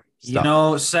more stuff. You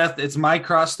know, Seth, it's my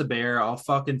cross to bear. I'll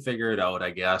fucking figure it out, I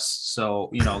guess.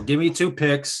 So, you know, give me 2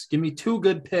 picks. Give me 2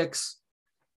 good picks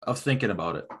of thinking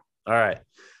about it. All right.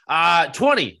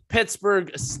 20,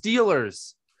 Pittsburgh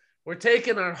Steelers. We're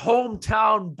taking our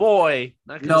hometown boy.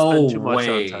 Not going to spend too much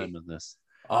on time in this.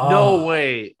 Oh. No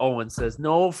way, Owen says.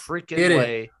 No freaking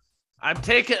way.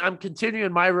 I'm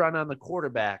continuing my run on the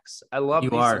quarterbacks. I love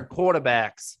these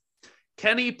quarterbacks.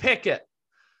 Kenny Pickett,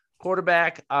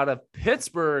 quarterback out of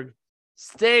Pittsburgh,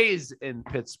 stays in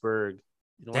Pittsburgh.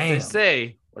 You know what they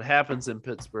say? What happens in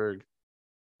Pittsburgh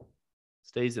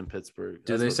stays in Pittsburgh.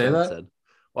 Do they say that? Said.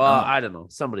 Well, I don't know.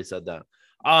 Somebody said that.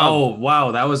 Oh,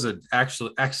 wow. That was an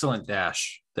actually excellent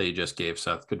dash that you just gave,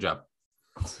 Seth. Good job.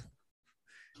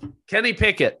 Kenny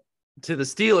Pickett to the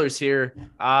Steelers here.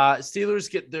 Steelers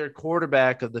get their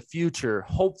quarterback of the future,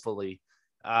 hopefully,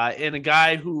 and a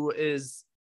guy who is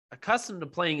accustomed to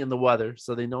playing in the weather,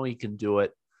 so they know he can do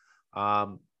it.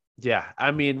 Yeah,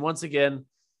 I mean, once again,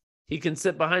 he can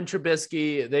sit behind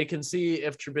Trubisky. They can see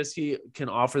if Trubisky can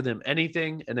offer them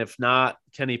anything, and if not,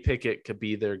 Kenny Pickett could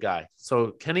be their guy.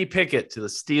 So Kenny Pickett to the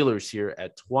Steelers here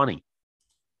at 20.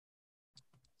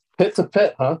 Pitt to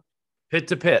Pitt, huh? Pitt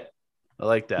to Pitt. I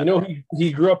like that. You know,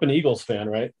 he grew up an Eagles fan,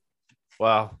 right?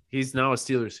 Wow, he's now a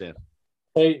Steelers fan.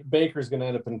 Hey, Baker's going to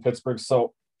end up in Pittsburgh,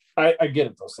 so I get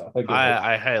it, though, Seth.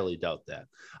 I highly doubt that.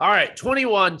 All right,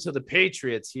 21 to the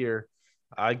Patriots here.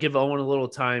 I give Owen a little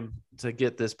time to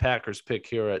get this Packers pick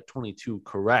here at 22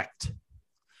 correct.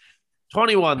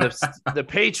 21, the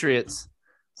Patriots,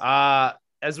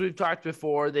 as we've talked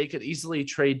before, they could easily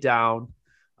trade down,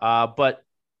 but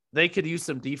they could use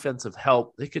some defensive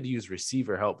help. They could use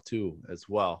receiver help too, as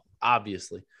well,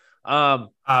 obviously.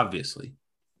 Obviously.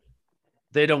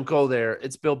 They don't go there.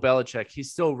 It's Bill Belichick.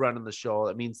 He's still running the show.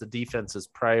 That means the defense is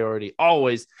priority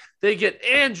always. They get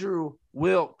Andrew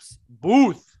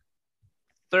Wilkes-Booth,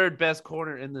 third best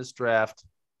corner in this draft.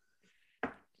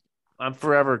 I'm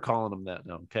forever calling him that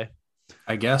now, okay?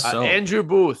 I guess so. Andrew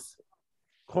Booth,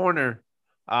 corner,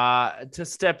 to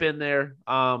step in there.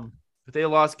 But they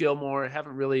lost Gilmore.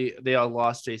 They all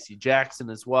lost J.C. Jackson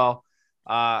as well.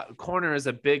 Corner is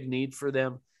a big need for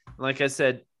them. Like I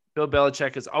said, Bill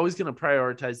Belichick is always going to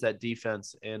prioritize that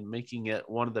defense and making it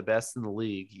one of the best in the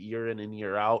league year in and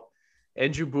year out.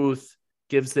 Andrew Booth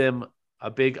gives them a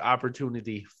big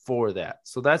opportunity for that.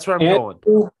 So that's where I'm going.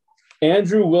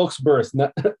 Andrew Wilkes-Booth.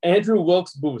 Andrew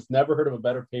Wilkes-Booth. Never heard of a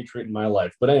better Patriot in my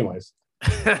life. But anyways.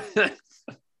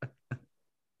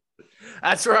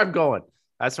 That's where I'm going.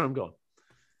 This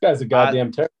guy's a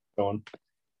goddamn terrorist going.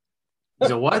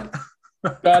 He's a what?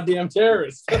 Goddamn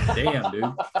terrorist. Damn,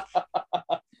 dude.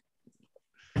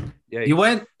 Yeah, you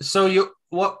went. So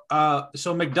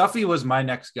McDuffie was my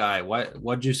next guy. What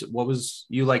was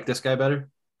you like this guy better?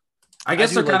 I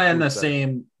guess they're kind of in the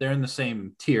same. They're in the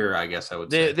same tier. I guess I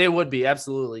would say they would be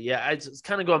absolutely. Yeah, I just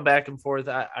kind of going back and forth.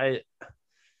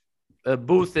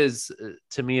 Booth is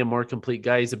to me a more complete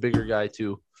guy. He's a bigger guy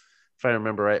too, if I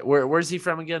remember right. Where's he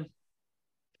from again?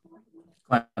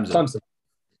 Clemson.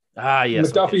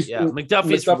 Yes.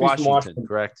 McDuffie's from Washington,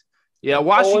 correct? Yeah,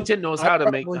 Washington knows how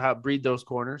to breed those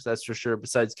corners. That's for sure.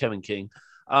 Besides Kevin King,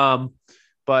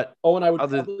 but I would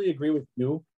probably agree with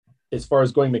you as far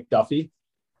as going McDuffie.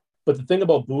 But the thing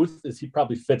about Booth is he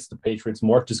probably fits the Patriots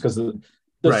more just because of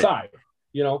the side.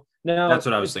 You know, now that's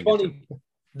what I was thinking. Funny,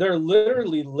 they're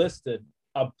literally listed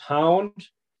a pound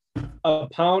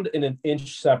and an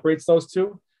inch separates those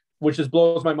two, which just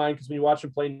blows my mind because when you watch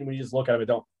them play and when you just look at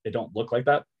them, it don't look like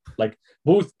that. Like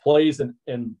Booth plays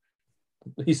in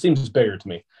he seems bigger to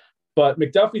me. But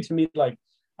McDuffie to me, like,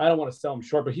 I don't want to sell him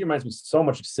short, but he reminds me so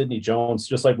much of Sidney Jones,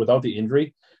 just like without the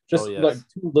injury, just like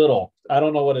too little. I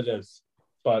don't know what it is,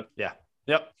 but yeah.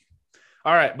 Yep.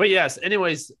 All right. But yes,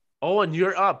 anyways, Owen,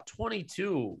 you're up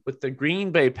 22 with the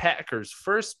Green Bay Packers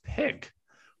first pick.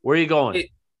 Where are you going?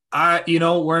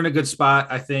 We're in a good spot,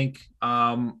 I think.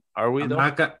 Are we? I'm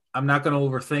not going to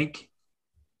overthink.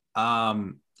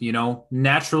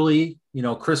 Naturally,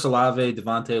 Chris Olave,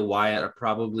 Devontae Wyatt are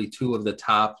probably two of the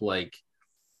top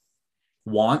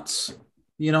wants,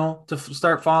 to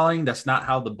start falling. That's not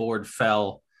how the board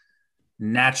fell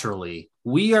naturally.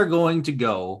 We are going to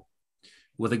go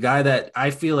with a guy that I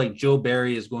feel like Joe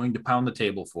Barry is going to pound the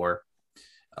table for,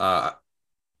 to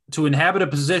inhabit a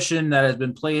position that has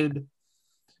been played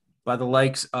by the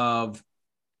likes of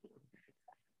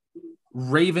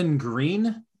Raven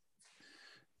Green.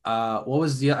 I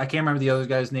can't remember the other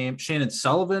guy's name. Shannon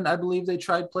Sullivan, I believe they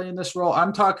tried playing this role.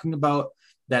 I'm talking about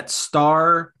that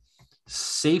star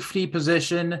safety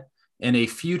position and a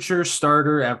future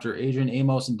starter after Adrian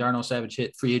Amos and Darnell Savage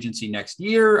hit free agency next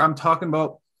year. I'm talking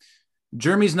about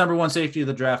Jeremy's number one safety of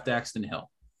the draft, Daxton Hill.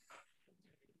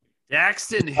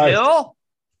 Daxton Hill?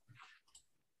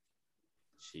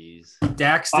 Jeez.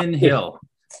 Daxton Hill.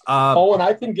 And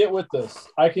I can get with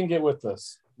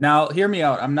this. Now, hear me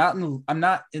out. I'm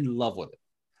not in love with it.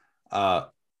 The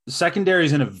secondary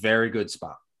is in a very good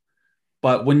spot.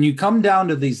 But when you come down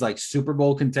to these Super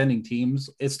Bowl contending teams,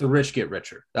 it's the rich get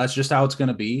richer. That's just how it's going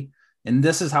to be. And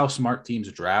this is how smart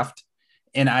teams draft.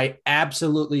 And I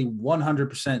absolutely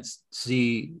 100%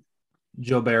 see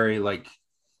Joe Barry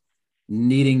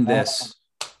needing this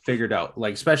figured out.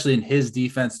 Especially in his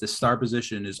defense, the star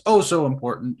position is so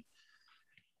important.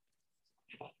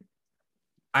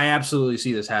 I absolutely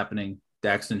see this happening.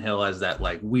 Daxton Hill has that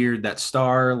weird, that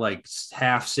star,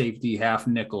 half safety, half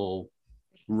nickel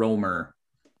roamer.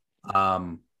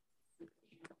 And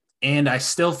I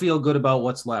still feel good about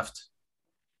what's left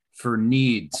for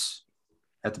needs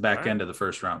at the back end of the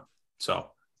first round.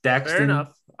 So Daxton. Fair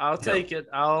enough. I'll take it.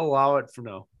 I'll allow it for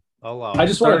now. I'll allow it. I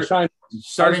just want to chime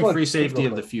starting free safety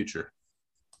of the future.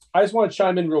 I just want to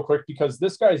chime in real quick because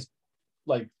this guy's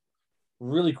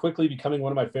really quickly becoming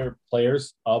one of my favorite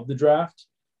players of the draft.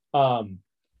 Owen,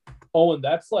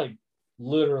 that's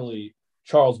literally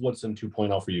Charles Woodson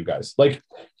 2.0 for you guys.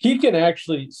 He can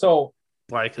actually. So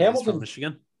why? Because he's from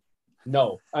Michigan.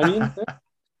 No, I mean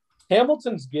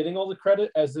Hamilton's getting all the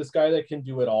credit as this guy that can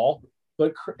do it all,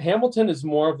 but Hamilton is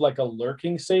more of a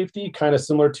lurking safety, kind of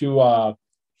similar to. I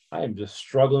am just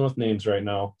struggling with names right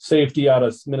now. Safety out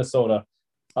of Minnesota,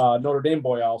 Notre Dame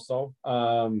boy also.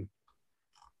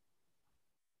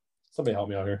 Somebody help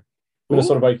me out here.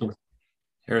 Minnesota Vikings.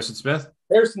 Harrison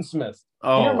Smith.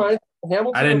 Oh,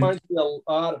 Hamilton reminds me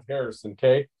a lot of Harrison.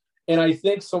 Okay, and I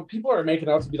think so. People are making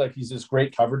out to be he's this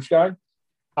great coverage guy.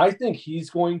 I think he's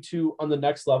going to on the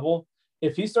next level.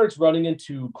 If he starts running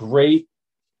into great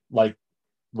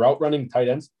route running tight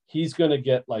ends, he's going to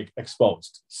get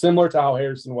exposed, similar to how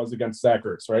Harrison was against Zach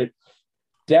Ertz, right?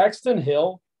 Daxton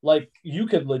Hill. You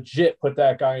could legit put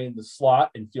that guy in the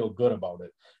slot and feel good about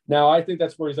it. Now, I think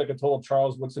that's where he's a total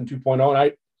Charles Woodson 2.0.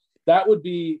 And that would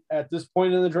be, at this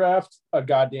point in the draft, a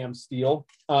goddamn steal.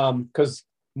 Because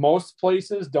most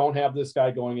places don't have this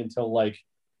guy going until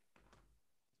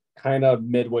kind of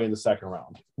midway in the second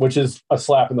round, which is a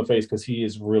slap in the face because he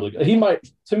is really good. He might,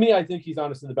 to me, I think he's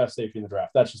honestly the best safety in the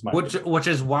draft. That's just my opinion. Which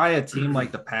is why a team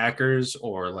like the Packers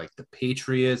or the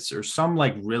Patriots or some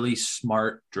really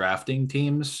smart drafting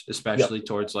teams, especially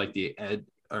towards the ed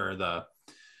or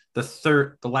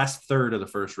the last third of the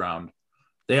first round,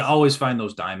 they always find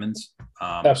those diamonds.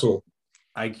 Absolutely.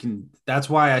 That's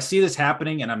why I see this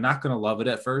happening, and I'm not going to love it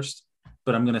at first,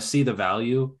 but I'm going to see the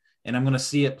value. And I'm going to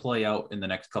see it play out in the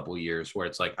next couple of years where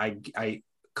it's I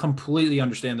completely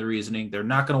understand the reasoning. They're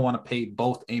not going to want to pay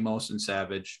both Amos and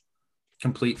Savage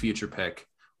complete future pick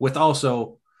with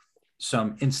also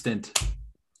some instant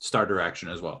starter action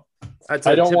as well. That's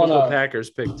a typical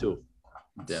Packers pick too.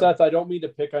 Seth, I don't mean to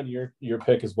pick on your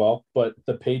pick as well, but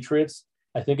the Patriots,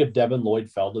 I think if Devin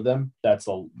Lloyd fell to them, that's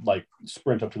a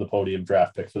sprint up to the podium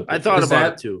draft pick for the Patriots. I thought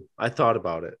about it too. I thought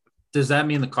about it. Does that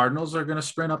mean the Cardinals are going to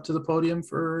sprint up to the podium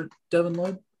for Devin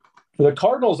Lloyd? The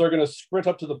Cardinals are going to sprint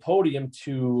up to the podium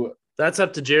to... That's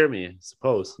up to Jeremy, I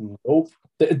suppose. Nope.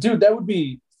 Dude, that would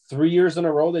be 3 years in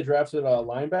a row they drafted a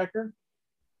linebacker.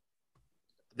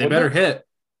 They better hit.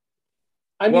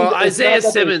 I mean, Isaiah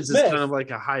Simmons is kind of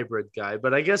a hybrid guy,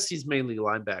 but I guess he's mainly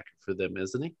linebacker for them,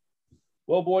 isn't he?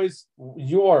 Well, boys,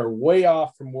 you are way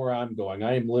off from where I'm going.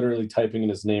 I am literally typing in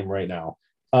his name right now.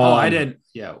 I didn't.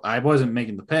 Yeah, I wasn't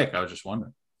making the pick. I was just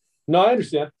wondering. No, I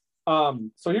understand.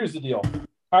 So here's the deal.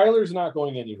 Kyler's not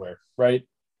going anywhere, right?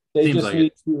 They Seems just like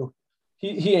need to.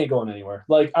 He ain't going anywhere.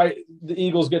 Like the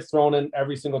Eagles get thrown in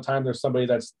every single time there's somebody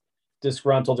that's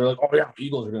disgruntled. They're like, oh yeah,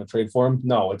 Eagles are going to trade for him.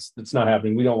 No, it's not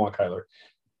happening. We don't want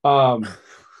Kyler.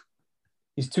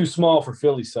 He's too small for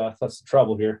Philly, Seth. That's the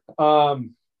trouble here.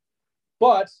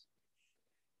 But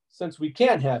since we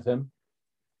can't have him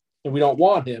and we don't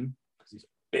want him because he's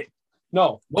big.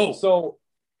 No. Whoa. So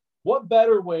what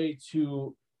better way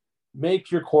to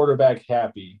make your quarterback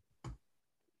happy?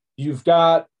 You've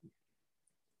got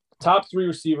top 3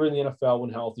 receiver in the NFL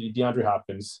when healthy, DeAndre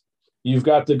Hopkins. You've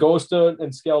got the ghost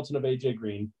and skeleton of AJ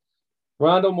Green.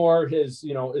 Rondale Moore, it's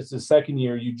his second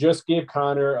year. You just gave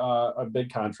Connor a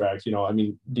big contract,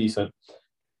 decent.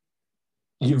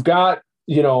 You've got,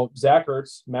 Zach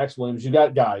Ertz, Max Williams. You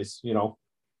got guys, Why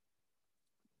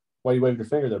are you waving your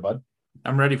finger there, bud?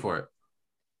 I'm ready for it.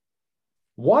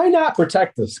 Why not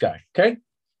protect this guy, okay?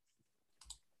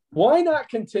 Why not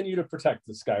continue to protect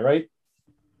this guy, right?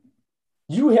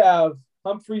 You have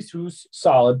Humphreys, who's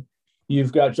solid.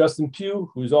 You've got Justin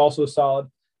Pugh, who's also solid.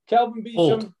 Calvin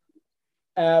Beachum,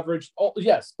 average. Oh,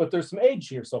 yes, but there's some age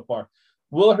here so far.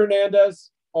 Will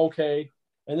Hernandez, okay.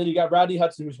 And then you got Rodney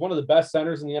Hudson, who's one of the best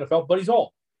centers in the NFL, but he's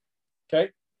old.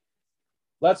 Okay.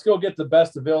 Let's go get the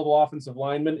best available offensive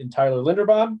lineman in Tyler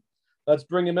Linderbaum. Let's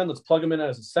bring him in. Let's plug him in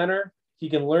as a center. He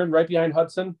can learn right behind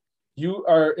Hudson. You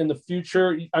are in the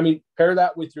future. Pair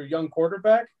that with your young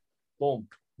quarterback. Boom.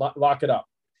 Lock it up.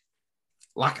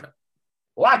 Lock it up.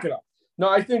 Lock it up. No,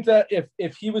 I think that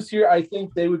if he was here, I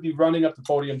think they would be running up the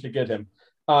podium to get him.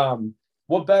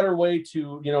 What better way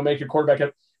to, make your quarterback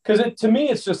have? Because to me,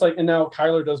 it's just like, and now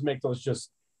Kyler does make those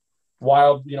just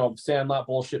wild, sandlot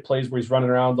bullshit plays where he's running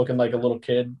around looking like a little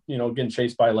kid, getting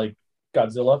chased by like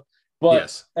Godzilla. But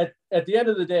yes. at the end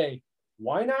of the day,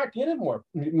 why not get him more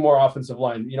offensive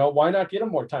line? Why not get him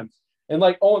more time? And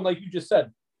like you just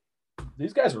said,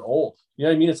 these guys are old. You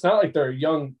know what I mean? It's not like they're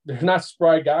young. They're not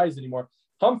spry guys anymore.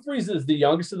 Humphreys is the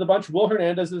youngest of the bunch. Will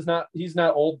Hernandez he's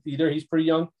not old either. He's pretty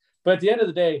young. But at the end of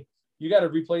the day, you got to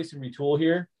replace and retool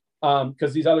here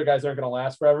because these other guys aren't going to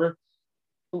last forever.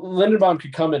 Linderbaum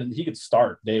could come in and he could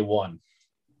start day one.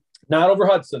 Not over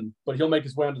Hudson, but he'll make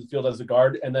his way onto the field as a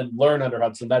guard and then learn under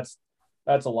Hudson. That's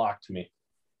a lock to me.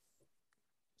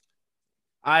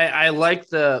 I like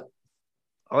the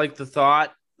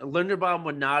thought. Linderbaum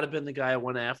would not have been the guy I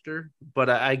went after, but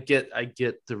I get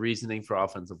the reasoning for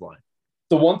offensive line.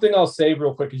 The one thing I'll say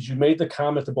real quick is you made the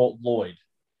comment about Lloyd.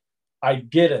 I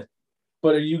get it,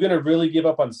 but are you going to really give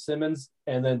up on Simmons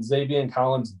and then Xavier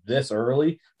Collins this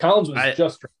early? Collins was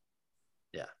just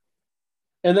 – yeah.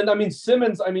 And then,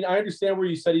 Simmons, I understand where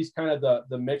you said he's kind of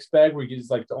the mixed bag where he's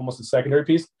like almost a secondary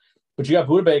piece, but you got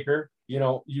Budda Baker,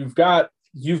 you've got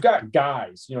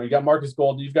guys, you got Marcus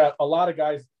Golden, you've got a lot of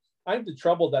guys. I think the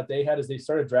trouble that they had is they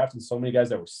started drafting so many guys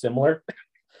that were similar,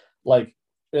 like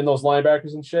in those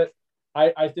linebackers and shit.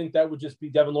 I think that would just be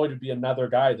Devin Lloyd would be another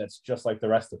guy that's just like the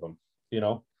rest of them.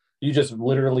 You just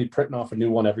literally printing off a new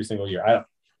one every single year.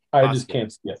 I just can't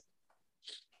see it.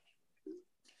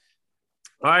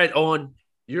 All right, Owen,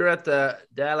 you're at the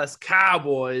Dallas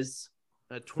Cowboys.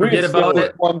 Forget about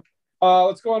it.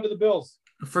 Let's go on to the Bills.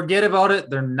 Forget about it.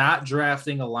 They're not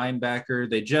drafting a linebacker.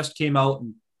 They just came out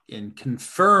and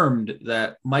confirmed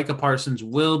that Micah Parsons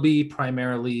will be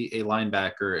primarily a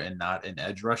linebacker and not an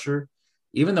edge rusher,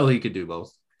 even though he could do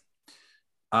both.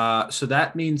 So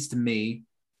that means to me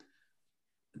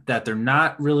that they're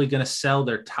not really going to sell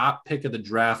their top pick of the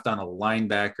draft on a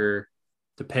linebacker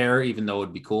to pair, even though it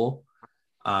would be cool.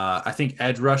 I think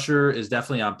edge rusher is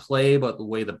definitely on play, but the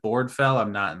way the board fell,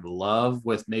 I'm not in love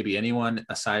with maybe anyone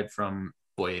aside from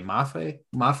Boye Mafe.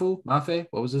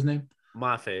 What was his name?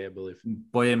 Mafe, I believe.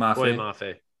 Boye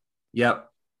Mafe. Yep.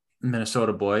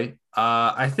 Minnesota boy.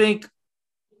 I think,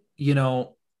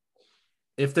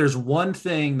 if there's one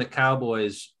thing the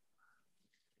Cowboys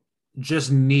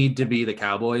just need to be the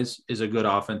Cowboys is a good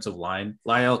offensive line.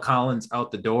 Lyle Collins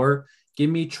out the door. Give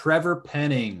me Trevor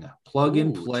Penning. Plug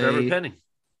and play. Trevor Penning.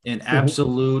 An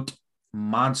absolute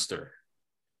monster.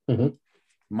 Mm-hmm.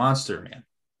 Monster, man.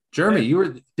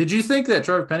 Jeremy, did you think that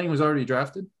Trevor Penning was already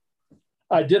drafted?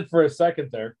 I did for a second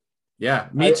there. Yeah,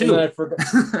 me too.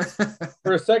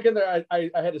 For a second there, I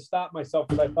had to stop myself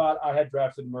because I thought I had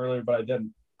drafted him earlier, but I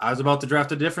didn't. I was about to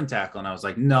draft a different tackle, and I was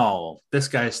like, no, this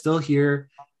guy is still here.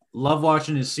 Love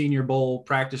watching his Senior Bowl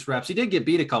practice reps. He did get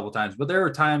beat a couple times, but there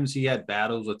were times he had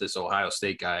battles with this Ohio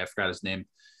State guy. I forgot his name.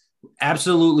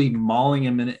 Absolutely mauling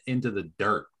him into the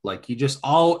dirt. Like he just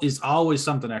is always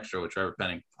something extra with Trevor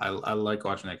Penning. I like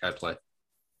watching that guy play.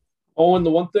 Oh, and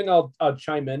the one thing I'll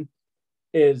chime in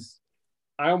is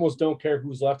I almost don't care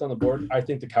who's left on the board. I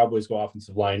think the Cowboys go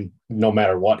offensive line no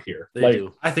matter what here. They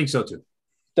do. I think so too.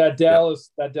 That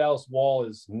Dallas wall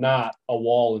is not a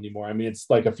wall anymore. I mean, it's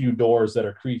like a few doors that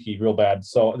are creaky real bad.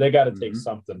 So they got to take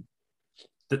something.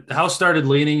 The house started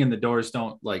leaning and the doors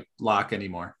don't like lock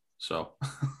anymore. So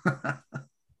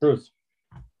Truth.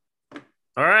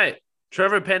 All right.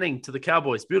 Trevor Penning to the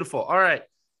Cowboys. Beautiful. All right.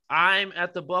 I'm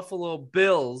at the Buffalo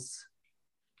Bills.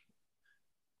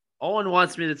 Owen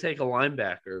wants me to take a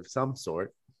linebacker of some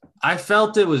sort. I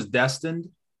felt it was destined.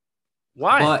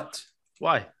 Why? But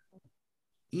why?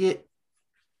 I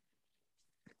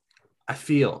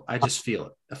just feel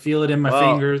it. I feel it in my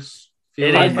fingers.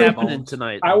 It ain't happening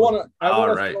tonight. I want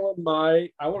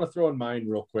to throw in mine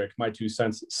real quick, my 2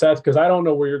 cents, Seth, because I don't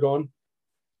know where you're going.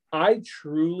 I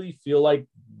truly feel like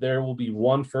there will be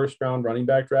one first-round running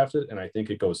back drafted, and I think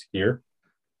it goes here.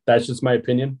 That's just my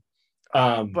opinion.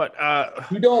 But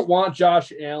you don't want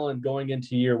Josh Allen going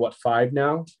into year 5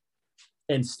 now,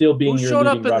 and still being who showed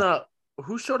up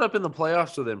in the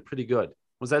playoffs with him pretty good?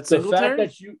 Was that Singletary?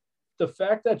 The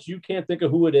fact that you can't think of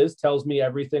who it is tells me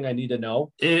everything I need to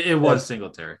know. It was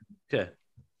Singletary. Okay.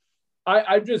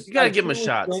 You got to give him a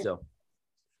shot still.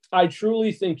 I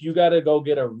truly think you got to go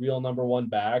get a real number one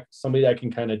back, somebody that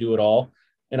can kind of do it all.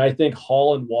 And I think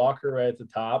Hall and Walker right at the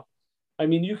top. I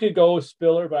mean, you could go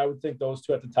Spiller, but I would think those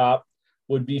two at the top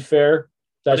would be fair.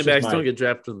 Running backs don't get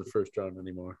drafted in the first round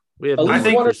anymore. We have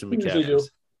Christian McCaffrey.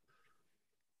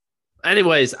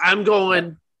 Anyways, I'm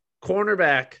going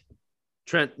cornerback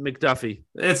Trent McDuffie.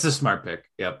 It's a smart pick.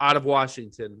 Yep. Out of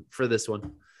Washington for this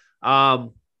one.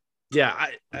 Yeah,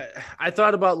 I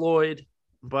thought about Lloyd,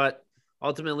 but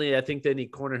ultimately I think they need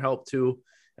corner help too.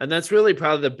 And that's really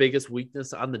probably the biggest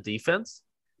weakness on the defense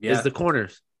is the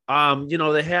corners. They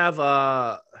have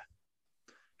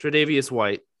Tre'Davious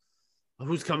White,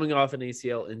 who's coming off an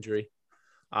ACL injury,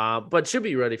 but should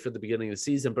be ready for the beginning of the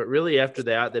season. But really after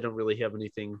that, they don't really have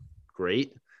anything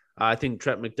great. I think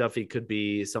Trent McDuffie could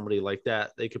be somebody like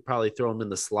that. They could probably throw him in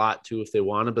the slot too if they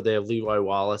wanted, but they have Levi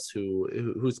Wallace,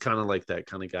 who's kind of like that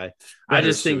kind of guy. I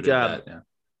just think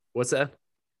what's that?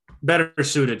 Better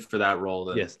suited for that role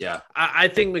than I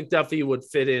think McDuffie would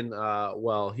fit in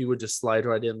well. He would just slide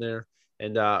right in there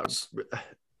and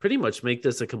pretty much make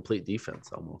this a complete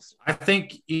defense almost. I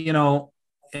think, in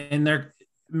their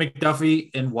McDuffie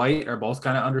and White are both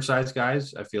kind of undersized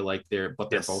guys. I feel like they're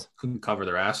both couldn't cover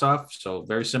their ass off. So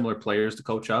very similar players to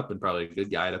coach up and probably a good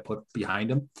guy to put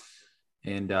behind him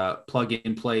and plug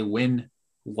in play when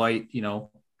White,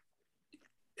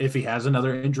 if he has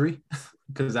another injury,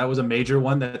 because that was a major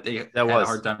one that they had a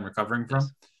hard time recovering from.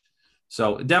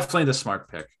 So definitely the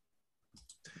smart pick.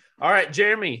 All right,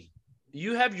 Jeremy,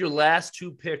 you have your last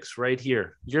 2 picks right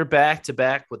here. You're back to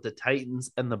back with the Titans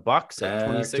and the Bucks at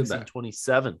 26 and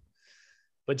 27.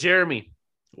 But Jeremy,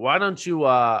 why don't you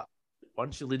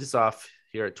lead us off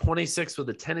here at 26 with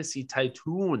the Tennessee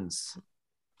Titans?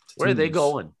 Where are they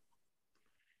going?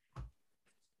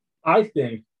 I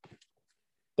think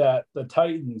that the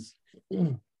Titans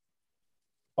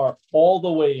are all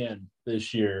the way in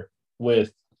this year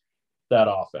with that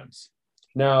offense.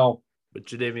 Now, with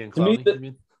Jadeveon Clowney, you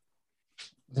mean?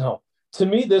 No, to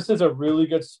me, this is a really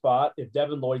good spot. If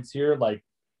Devin Lloyd's here, like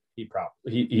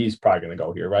he's probably going to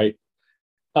go here, right?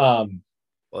 Well,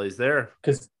 he's there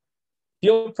because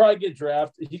he'll probably get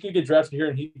drafted. He could get drafted here,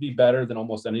 and he'd be better than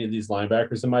almost any of these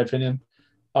linebackers, in my opinion.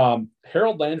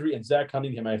 Harold Landry and Zach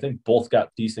Cunningham, I think, both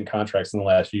got decent contracts in the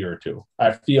last year or two.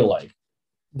 I feel like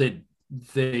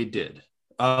they did.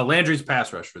 Landry's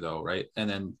pass rusher though, right? And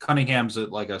then Cunningham's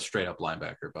like a straight up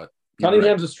linebacker, but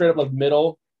Cunningham's a straight up like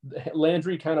middle.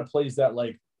 Landry kind of plays that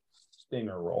like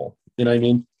stinger role. You know what I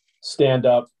mean? Stand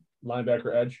up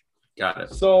linebacker edge. Got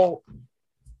it. So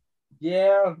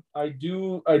yeah, I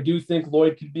do think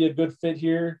Lloyd could be a good fit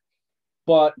here,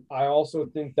 but I also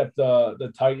think that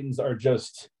the Titans are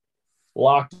just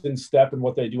locked in step in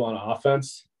what they do on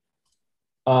offense.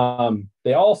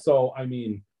 They also, I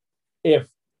mean, if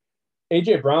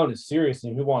AJ Brown is serious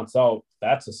and he wants out,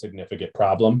 that's a significant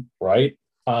problem, right?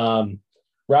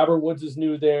 Robert Woods is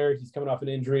new there. He's coming off an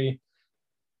injury.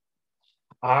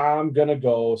 I'm going to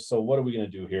go. So what are we going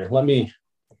to do here? Let me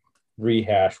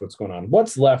rehash what's going on.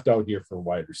 What's left out here for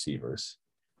wide receivers?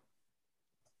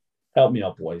 Help me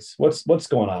out, boys. What's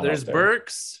going on? There's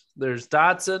Burks. There's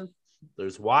Dotson.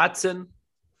 There's Watson.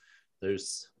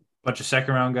 There's a bunch of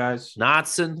second round guys.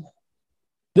 Knotson.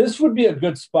 This would be a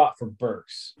good spot for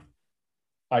Burks,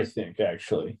 I think,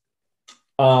 actually.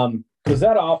 Because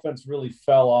that offense really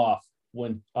fell off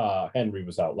when Henry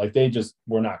was out. Like, they just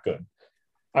were not good.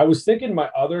 I was thinking my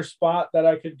other spot that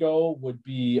I could go would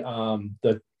be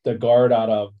the guard out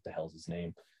of, the hell's his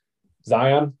name?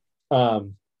 Zion. I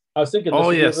was thinking.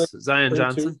 Oh yes, Zion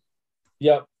Johnson. Too.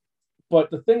 Yep.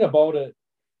 But the thing about it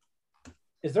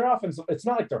is their offense. It's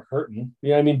not like they're hurting.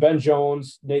 You know, I mean, Ben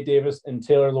Jones, Nate Davis, and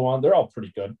Taylor Lewan, they're all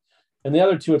pretty good. And the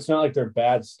other two, it's not like they're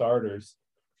bad starters.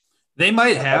 They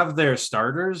might have their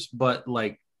starters, but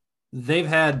like they've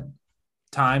had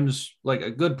times, like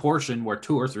a good portion where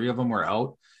 2 or 3 of them were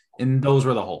out, and those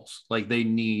were the holes. Like they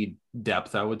need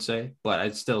depth, I would say, but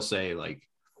I'd still say like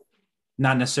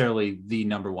not necessarily the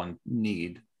number one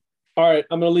need. All right,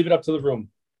 I'm going to leave it up to the room.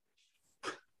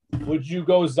 Would you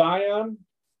go Zion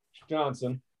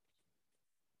Johnson,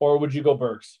 or would you go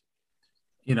Burks?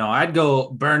 You know, I'd go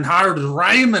Bernhard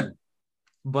Raimann,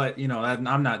 but you know,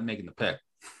 I'm not making the pick.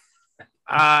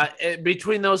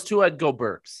 Between those two, I'd go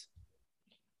Burks.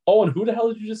 Oh, and who the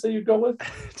hell did you just say you'd go with?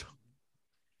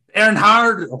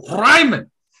 Bernhard Raimann.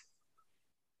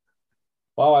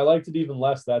 Wow, I liked it even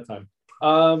less that time.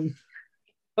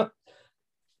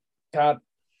 God,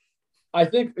 I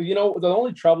think, you know, the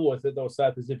only trouble with it, though,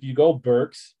 Seth, is if you go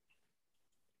Burks,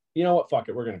 you know what? Fuck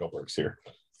it. We're going to go Burks here.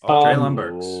 Treylon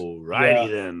Burks.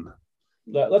 Righty then.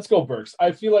 Let's go Burks.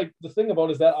 I feel like the thing about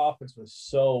it is that offense was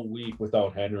so weak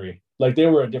without Henry. Like they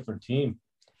were a different team.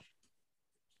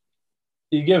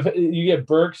 You get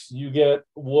Burks, you get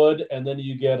Wood, and then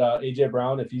you get AJ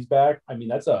Brown if he's back. I mean,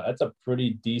 that's a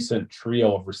pretty decent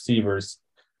trio of receivers.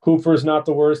 Hooper's not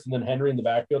the worst, and then Henry in the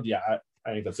backfield. Yeah,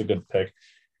 I think that's a good pick.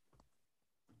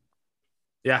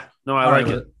 Yeah, no, I like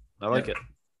it. I like it.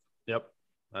 Yep,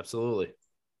 absolutely.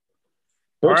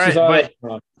 Burks all right,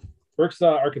 Burks,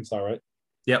 Arkansas, right?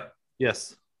 Yep.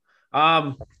 Yes.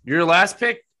 Your last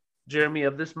pick, Jeremy,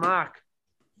 of this mock,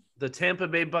 the Tampa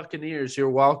Bay Buccaneers. You're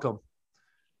welcome.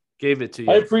 Gave it to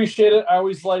you. I appreciate it. I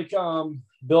always like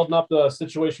building up the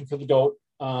situation for the GOAT.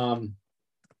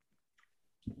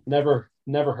 Never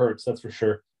hurts, that's for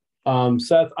sure.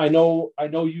 Seth, I know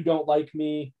you don't like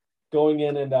me going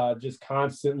in and just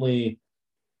constantly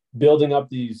building up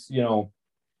these, you know,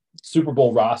 Super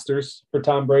Bowl rosters for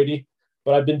Tom Brady,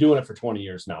 but I've been doing it for 20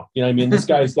 years now. You know what I mean? This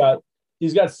guy's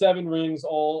he's got 7 rings.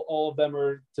 All of them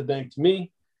are to thank to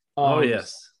me. Oh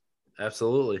yes,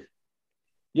 absolutely.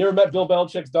 You ever met Bill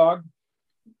Belichick's dog?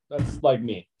 That's like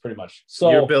me, pretty much.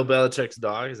 So you're Bill Belichick's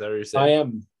dog? Is that what you're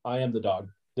saying? I am the dog,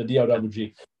 the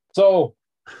DOWG. So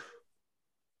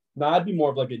now I'd be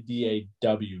more of like a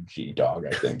DAWG dog,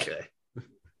 I think. Okay.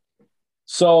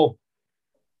 So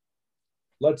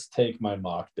let's take my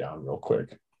mock down real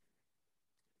quick.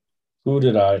 Who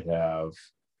did I have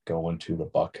going to the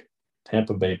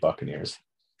Tampa Bay Buccaneers?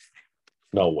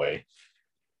 No way.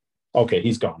 Okay,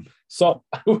 he's gone. So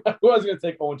who I was going to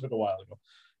take Owen took a while ago.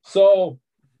 So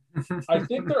I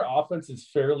think their offense is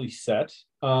fairly set.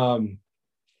 Leonard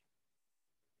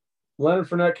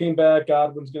Fournette came back.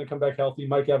 Godwin's going to come back healthy.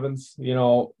 Mike Evans, you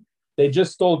know, they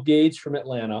just stole Gage from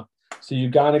Atlanta. So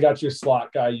you kind of got your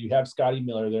slot guy. You have Scotty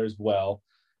Miller there as well.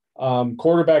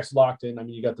 Quarterback's locked in. I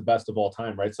mean, you got the best of all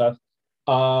time, right, Seth?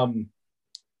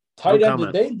 Tight end,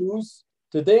 did they lose?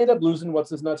 Did they end up losing what's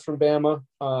his nuts from Bama?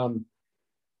 From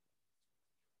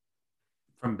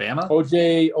Bama?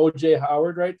 OJ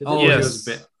Howard, right? Yes.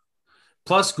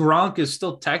 Plus, Gronk is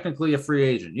still technically a free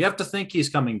agent. You have to think he's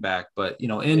coming back, but, you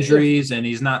know, injuries, and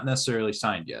he's not necessarily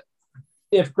signed yet.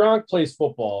 If Gronk plays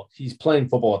football, he's playing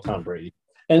football with Tom Brady.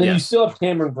 And then you still have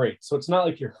Cameron Brate, so it's not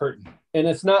like you're hurting. And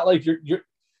it's not like you're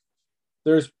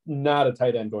there's not a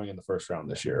tight end going in the first round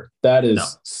this year. That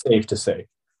is safe to say.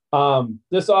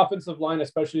 This offensive line,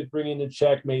 especially with bringing in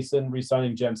Shaq Mason,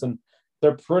 re-signing Jensen,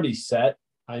 they're pretty set.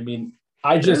 I mean,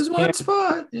 there's one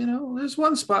spot, you know, there's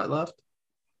one spot left.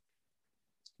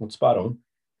 What spot on?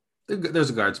 There's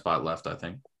a guard spot left, I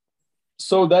think.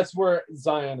 So that's where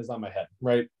Zion is on my head,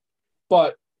 right?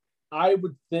 But I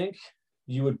would think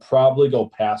you would probably go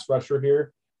pass rusher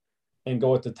here and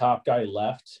go with the top guy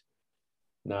left.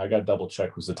 Now I got to double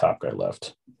check who's the top guy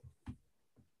left.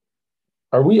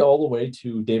 Are we all the way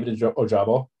to David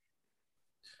Ojabo?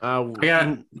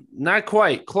 Not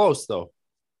quite. Close, though.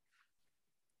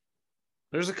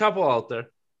 There's a couple out there.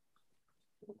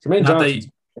 Jermaine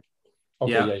Johnson.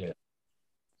 Okay, yeah.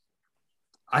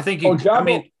 I think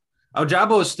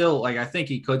Ojabo is still, like, I think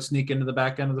he could sneak into the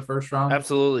back end of the first round.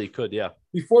 Absolutely could, yeah.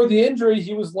 Before the injury,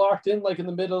 he was locked in, like, in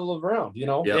the middle of the round, you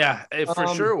know? Yep. Yeah, it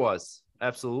for sure was.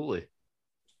 Absolutely.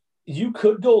 You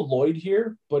could go Lloyd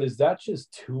here, but is that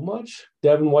just too much?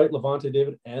 Devin White, Levante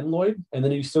David, and Lloyd? And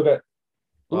then you still got...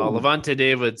 Well, Levante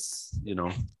David's, you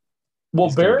know... Well,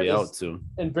 Barrett is out soon.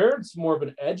 And Barrett's more of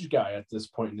an edge guy at this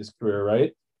point in his career,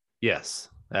 right? Yes,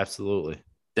 absolutely.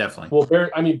 Definitely. Well,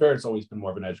 Barrett's always been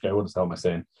more of an edge guy. What the hell am I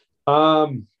saying?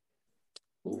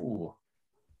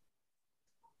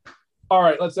 All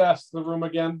right, let's ask the room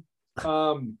again.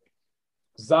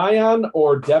 Zion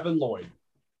or Devin Lloyd?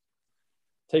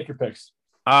 Take your picks.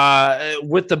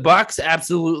 With the Bucks,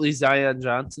 absolutely Zion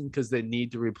Johnson because they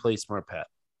need to replace Marpet.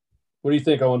 What do you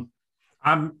think, Owen?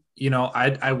 I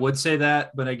would say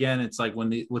that, but again, it's like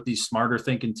with these smarter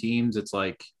thinking teams, it's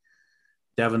like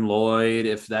Devin Lloyd,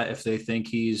 if they think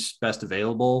he's best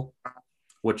available,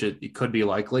 which it could be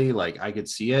likely, like I could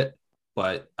see it,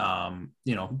 but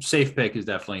safe pick is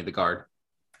definitely the guard.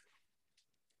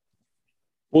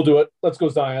 We'll do it. Let's go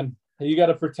Zion. You got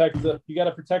to protect the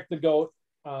GOAT.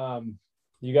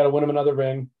 You got to win him another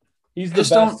ring. He's the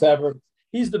best ever.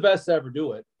 He's the best to ever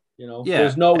do it.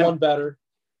 There's no one better.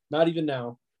 Not even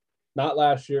now. Not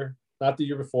last year. Not the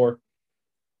year before.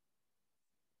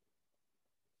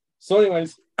 So,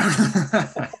 anyways,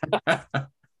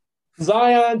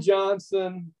 Zion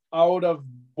Johnson out of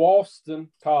Boston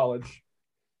College.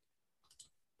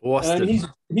 Boston. And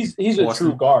he's a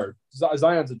true guard.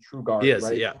 Zion's a true guard. Yes,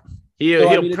 right? Yeah.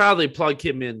 He'll probably plug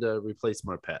him in to replace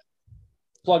Marpet.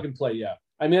 Plug and play, yeah.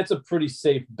 I mean, it's a pretty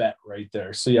safe bet right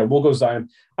there. So, yeah, we'll go Zion.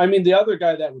 I mean, the other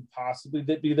guy that would possibly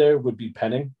be there would be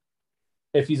Penning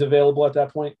if he's available at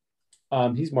that point.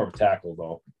 He's more of a tackle,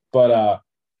 though. But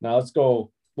now let's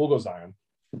go. We'll go Zion.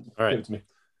 All right. Give it to me.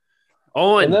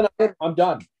 Owen. And then I'm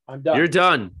done. You're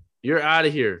done. You're out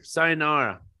of here.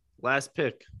 Sayonara. Last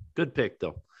pick. Good pick,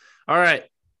 though. All right.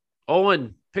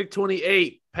 Owen, pick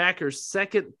 28. Packers'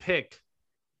 second pick.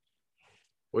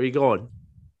 Where are you going?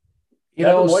 I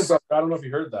don't know if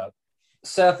you heard that.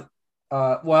 Seth,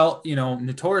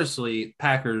 notoriously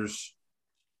Packers,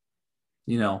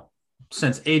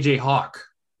 since AJ Hawk,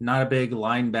 not a big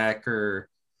linebacker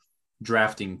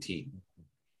drafting team.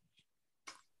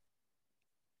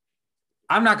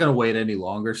 I'm not going to wait any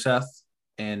longer, Seth,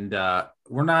 and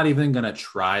we're not even going to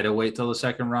try to wait till the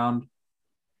second round.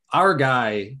 Our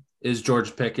guy is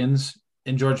George Pickens,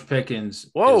 and George Pickens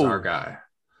is our guy.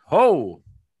 Oh,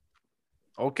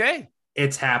 okay.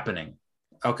 It's happening.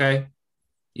 Okay.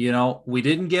 We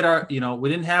didn't get we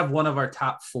didn't have one of our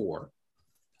top four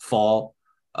fall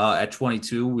at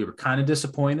 22. We were kind of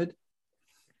disappointed,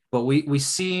 but we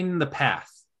seen the path,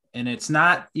 and it's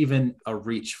not even a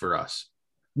reach for us.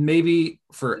 Maybe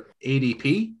for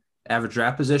ADP, average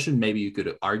draft position, maybe you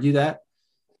could argue that.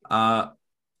 But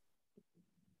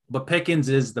Pickens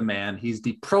is the man. He's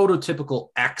the prototypical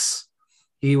X.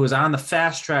 He was on the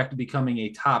fast track to becoming a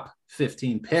top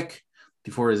 15 pick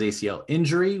before his ACL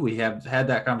injury. We have had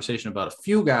that conversation about a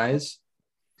few guys.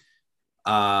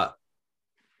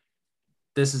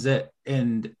 This is it.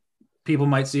 And people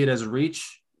might see it as a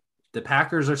reach. The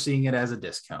Packers are seeing it as a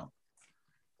discount.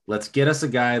 Let's get us a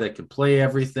guy that can play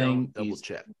everything. Double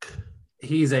check.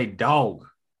 He's a dog.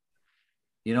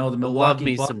 The Milwaukee Love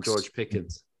me Bucks. some George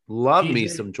Pickens. Me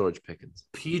some George Pickens.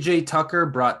 PJ Tucker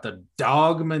brought the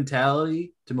dog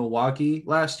mentality to Milwaukee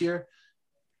last year.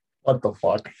 What the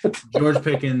fuck? George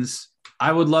Pickens.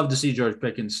 I would love to see George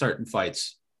Pickens starting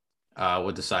fights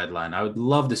with the sideline. I would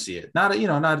love to see it. Not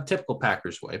a typical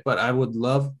Packers way, but I would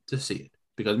love to see it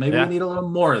because maybe we need a little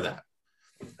more of that.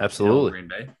 Absolutely. Green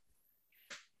Bay.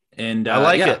 And I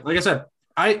like it. Like I said,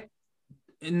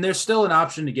 and there's still an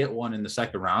option to get one in the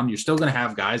second round. You're still going to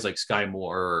have guys like Sky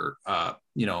Moore or,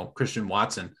 Christian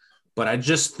Watson. But I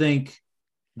just think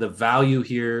the value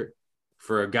here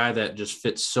for a guy that just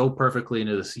fits so perfectly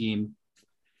into the scheme,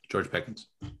 George Pickens.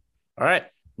 All right.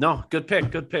 No, good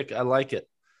pick. Good pick. I like it.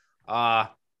 I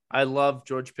love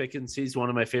George Pickens. He's one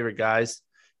of my favorite guys.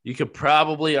 You could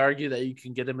probably argue that you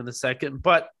can get him in the second,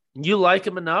 but you like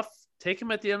him enough. Take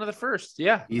him at the end of the first.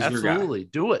 Yeah, he's absolutely.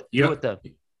 Do it. Do it then.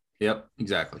 Yep,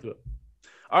 exactly. Do it.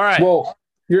 All right. Well,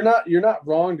 you're not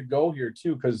wrong to go here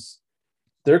too, because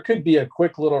there could be a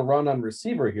quick little run on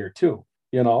receiver here too.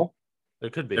 There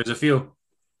could be. There's a few.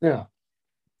 Yeah.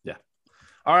 Yeah.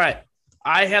 All right.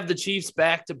 I have the Chiefs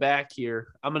back to back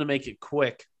here. I'm going to make it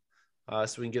quick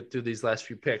so we can get through these last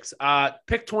few picks.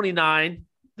 Pick 29,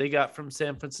 they got from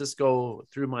San Francisco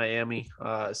through Miami,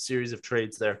 a series of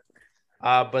trades there.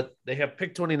 But they have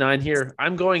pick 29 here.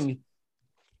 I'm going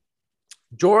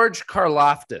George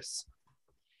Karlaftis,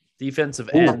 defensive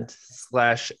end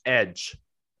 / edge.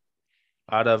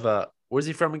 Out of where's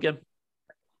he from again?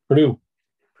 Purdue.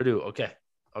 Okay.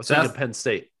 I was thinking Penn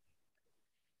State.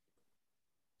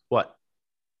 What?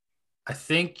 I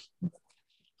think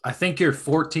you're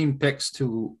 14 picks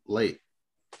too late.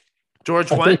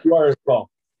 George I went. think you are as well.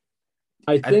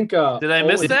 I think. Did I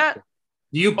miss that?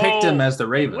 You picked him as the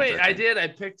Ravens. Wait, I did. I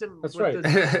picked him. That's right.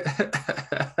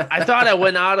 I thought I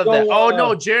went out of that. Oh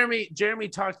no, Jeremy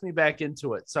talked me back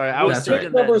into it. Sorry, I was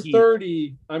thinking number that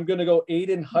 30. I'm going to go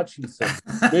Aiden Hutchinson,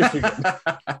 Michigan.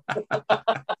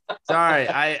 Sorry,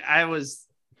 I was.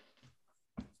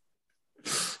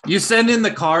 You send in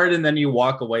the card and then you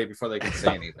walk away before they can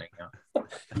say anything.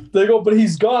 They go, but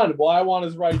he's gone. Well, I want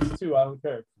his rights too. I don't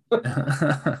care. All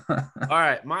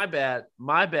right, my bad.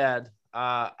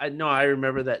 I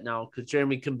remember that now because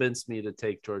Jeremy convinced me to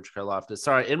take George Karlaftis.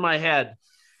 Sorry, in my head,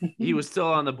 he was still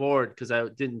on the board because I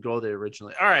didn't go there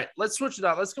originally. All right, let's switch it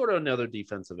out. Let's go to another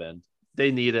defensive end.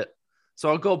 They need it. So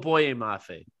I'll go Boye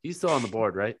Mafe. He's still on the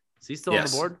board, right? Is he still on the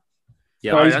board?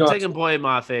 Yeah. All right, I'm taking Boye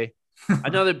Mafe.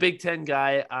 Another Big Ten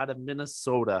guy out of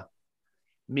Minnesota.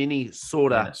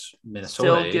 Minnesota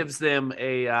still gives them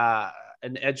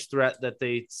an edge threat that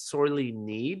they sorely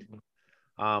need.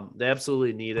 They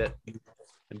absolutely need it.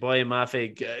 And Boye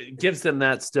Mafe gives them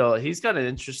that still. He's got an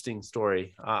interesting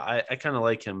story. I kind of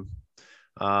like him.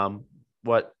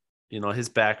 His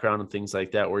background and things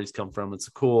like that, where he's come from. It's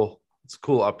a cool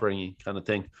upbringing kind of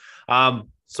thing.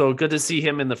 So good to see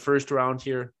him in the first round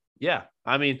here. Yeah.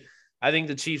 I mean, I think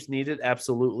the Chiefs need it.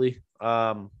 Absolutely.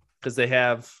 Because they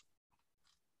have,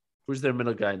 who's their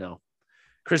middle guy now?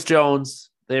 Chris Jones.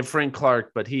 They have Frank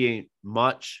Clark, but he ain't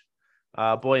much.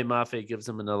 Boye Mafe gives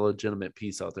them another legitimate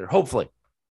piece out there, hopefully.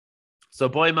 So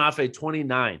Boye Mafe,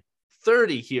 29,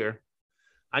 30 here.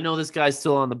 I know this guy's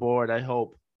still on the board. I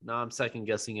hope. No, I'm second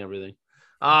guessing everything.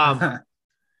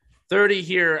 30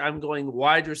 here. I'm going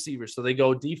wide receiver. So they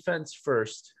go defense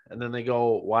first, and then they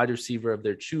go wide receiver of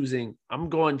their choosing. I'm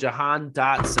going Jahan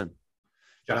Dotson.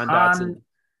 Jahan Dotson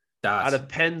out of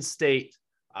Penn State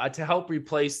to help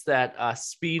replace that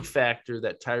speed factor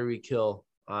that Tyreek Hill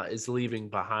is leaving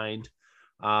behind.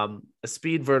 A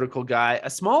speed vertical guy, a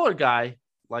smaller guy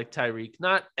like Tyreek,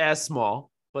 not as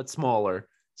small, but smaller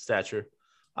stature,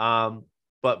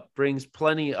 but brings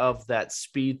plenty of that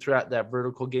speed threat, that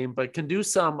vertical game, but can do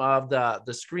some of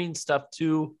the screen stuff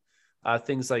too,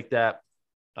 things like that.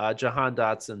 Jahan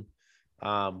Dotson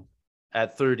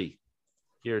at 30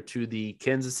 here to the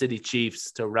Kansas City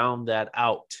Chiefs to round that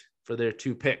out for their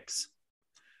 2 picks.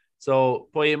 So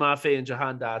Boye Mafe and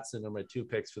Jahan Dotson are my 2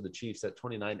 picks for the Chiefs at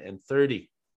 29 and 30.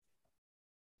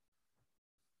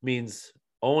 Means,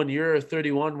 Owen, you're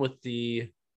 31 with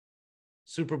the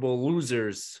Super Bowl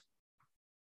losers,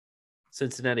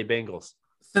 Cincinnati Bengals.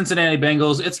 Cincinnati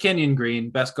Bengals. It's Kenyon Green,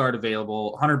 best guard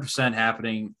available, 100%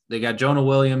 happening. They got Jonah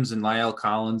Williams and La'el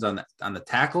Collins on the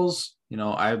tackles. You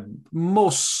know, I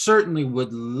most certainly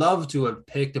would love to have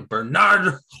picked a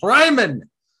Bernhard Raimann,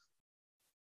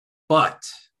 but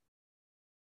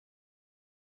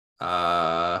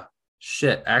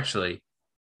actually,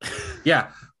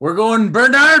 yeah, we're going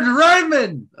Bernhard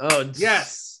Raimann. Oh,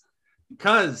 yes,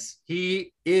 because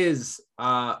he is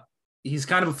he's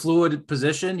kind of a fluid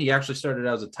position. He actually started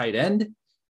out as a tight end,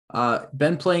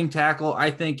 been playing tackle.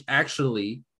 I think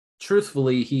actually,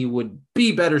 truthfully, he would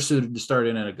be better suited to start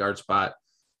in a guard spot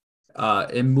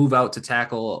and move out to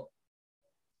tackle,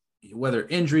 whether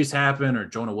injuries happen or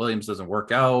Jonah Williams doesn't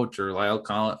work out or La'el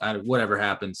Collins, whatever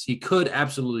happens. He could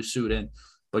absolutely suit in,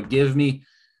 but give me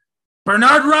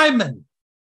Bernhard Raimann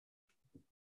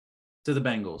to the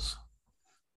Bengals.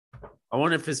 I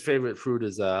wonder if his favorite fruit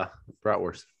is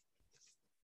bratwurst.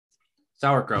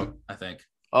 Sauerkraut, I think.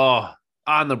 Oh,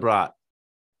 on the brat.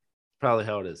 Probably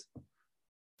how it is.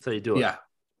 That's how you do it. Yeah,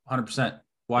 100%.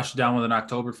 Wash it down with an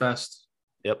Oktoberfest.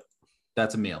 Yep.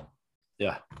 That's a meal.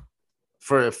 Yeah.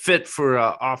 For a fit for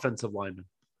offensive lineman.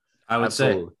 I would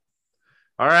say. All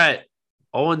right.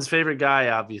 Owen's favorite guy,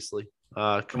 obviously.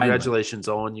 Congratulations,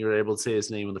 Owen. You were able to say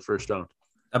his name in the first round.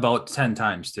 About 10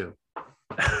 times, too.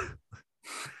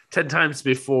 10 times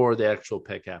before the actual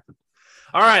pick happened.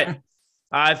 All right.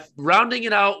 Rounding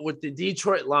it out with the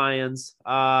Detroit Lions.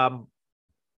 Already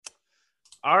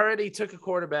took a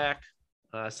quarterback,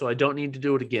 so I don't need to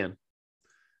do it again.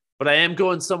 But I am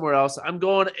going somewhere else. I'm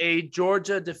going a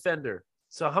Georgia defender.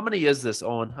 So how many is this,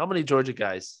 Owen? How many Georgia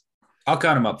guys? I'll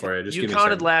count them up for you. You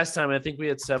counted last time. I think we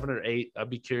had 7 or 8. I'd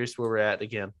be curious where we're at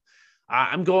again.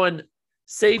 I'm going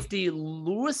safety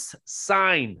Lewis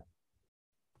Cine.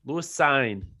 Lewis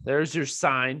Cine. There's your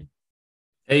sign.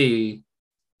 Hey.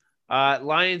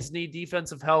 Lions need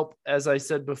defensive help, as I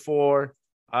said before.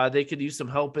 They could use some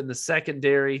help in the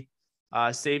secondary,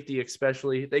 safety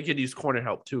especially. They could use corner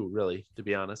help too, really, to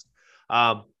be honest.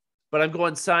 But I'm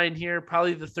going Cine here,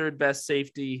 probably the 3rd best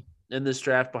safety in this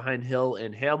draft behind Hill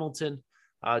and Hamilton.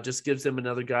 Just gives them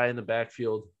another guy in the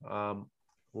backfield.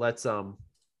 Lets them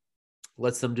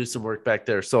do some work back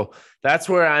there. So that's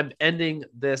where I'm ending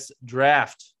this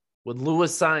draft with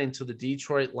Lewis Cine to the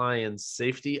Detroit Lions,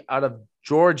 safety out of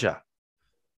Georgia.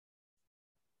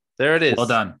 There it is.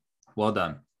 Well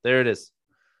done. There it is.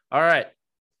 All right.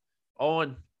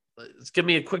 Owen, let's give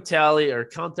me a quick tally or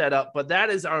count that up. But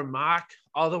that is our mock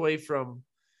all the way from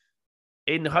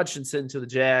Aiden Hutchinson to the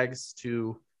Jags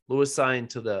to Lewis Cine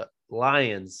to the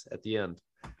Lions at the end.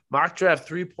 Mock draft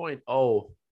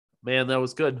 3.0. Man, that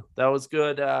was good. That was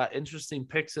good. Interesting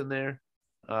picks in there.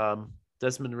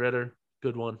 Desmond Ridder,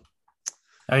 good one.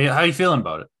 How you feeling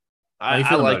about it?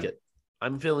 I like it.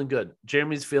 I'm feeling good.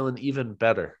 Jeremy's feeling even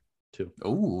better too.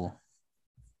 Ooh.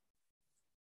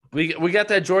 We got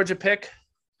that Georgia pick.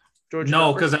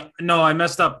 No, because I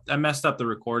messed up the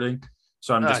recording,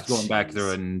 so I'm just going back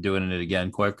through it and doing it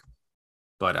again quick.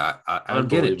 But I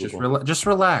get it. Just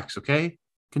relax, okay?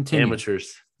 Continue.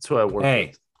 Amateurs. That's who I work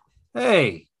with.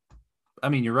 Hey. I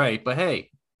mean, you're right, but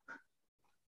hey.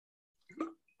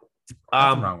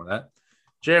 Nothing wrong with that.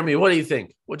 Jeremy, what do you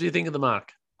think? What do you think of the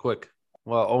mock? Quick.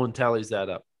 Well, Owen tallies that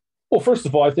up. Well, first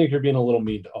of all, I think you're being a little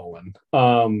mean to Owen.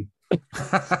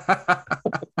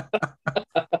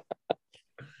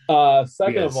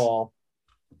 Second of all,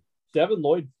 Devin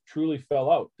Lloyd truly fell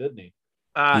out, didn't he?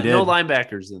 He did. No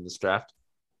linebackers in this draft.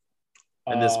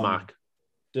 In this mock.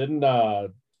 Did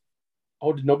nobody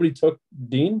took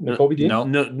Dean? Nakobe Dean? No,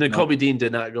 Nakobe Dean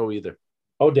did not go either.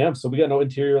 Oh, damn. So we got no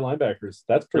interior linebackers.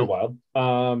 That's pretty wild.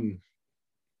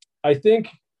 I think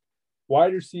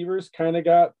wide receivers kind of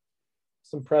got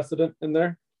some precedent in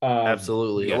there.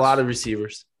 Absolutely. Yes. A lot of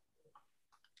receivers.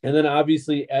 And then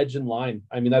obviously edge and line.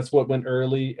 I mean, that's what went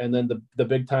early. And then the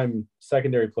big time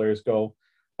secondary players go.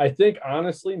 I think,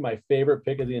 honestly, my favorite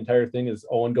pick of the entire thing is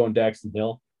Owen going Daxton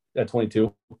Hill at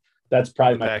 22. That's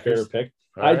probably my favorite pick.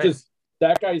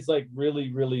 That guy's like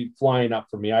really, really flying up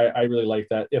for me. I really like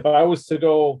that. If I was to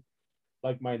go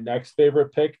like my next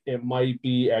favorite pick, it might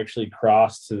be actually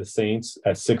Cross to the Saints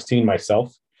at 16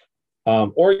 myself.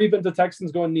 Or even the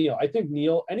Texans going Neal. I think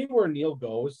Neal, anywhere Neal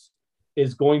goes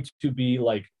is going to be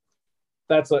like,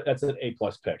 that's an A+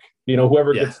 pick. You know,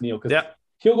 whoever gets Neal, because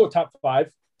he'll go top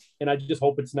 5, and I just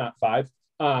hope it's not 5.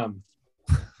 But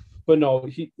no,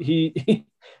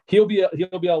 he'll be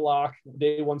a lock,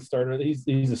 day one starter.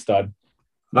 He's a stud.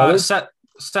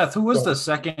 Seth, who was the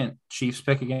second Chiefs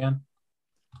pick again?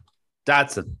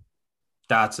 Dotson,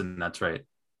 that's right.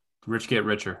 Rich get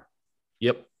richer.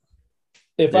 Yep.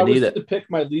 If I was to pick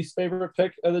my least favorite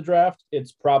pick of the draft,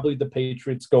 it's probably the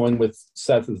Patriots going with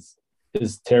Seth's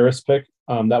his terrorist pick.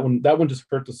 That one just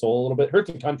hurt the soul a little bit. Hurt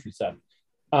the country, Seth.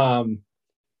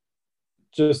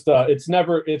 It's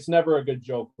never a good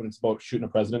joke when it's about shooting a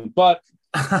president, but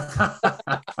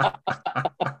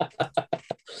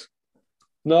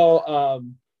no,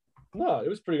 it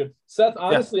was pretty good. Seth,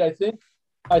 honestly, I think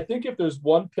if there's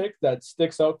one pick that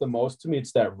sticks out the most to me,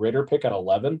 it's that Ridder pick at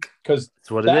 11, because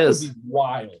that's what it is. Would be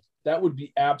wild. That would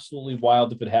be absolutely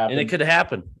wild if it happened. And it could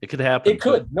happen. It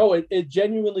could. No, it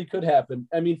genuinely could happen.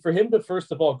 I mean, for him to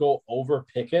first of all go over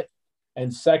Pickett,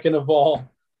 and second of all,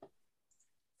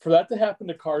 for that to happen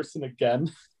to Carson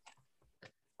again.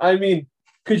 I mean,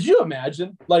 could you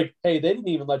imagine? Like, hey, they didn't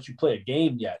even let you play a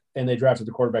game yet, and they drafted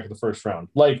the quarterback in the first round.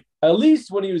 Like, at least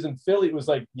when he was in Philly, it was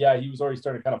like, yeah, he was already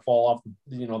starting to kind of fall off,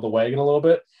 the wagon a little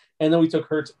bit. And then we took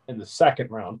Hurts in the second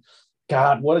round.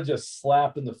 God, what a just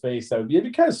slap in the face that would be.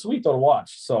 It'd be kind of sweet though to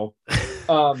watch. So,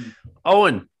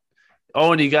 Owen,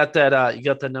 you got that? You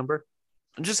got that number?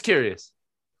 I'm just curious.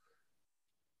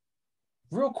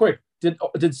 Real quick,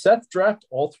 did Seth draft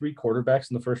all 3 quarterbacks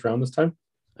in the first round this time?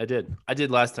 I did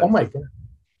last time. Oh my God,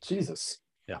 Jesus!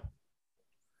 Yeah.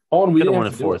 Owen, we could have won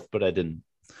a 4th, but I didn't.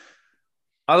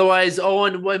 Otherwise,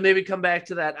 Owen, we'll maybe come back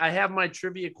to that. I have my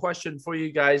trivia question for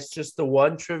you guys. Just the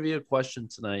one trivia question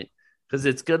tonight, because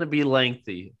it's going to be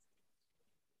lengthy.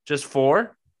 Just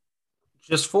 4?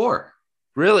 Just 4.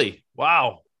 Really?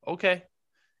 Wow. Okay.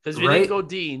 Because we didn't go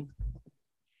Dean.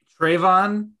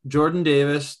 Trayvon, Jordan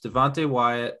Davis, Devontae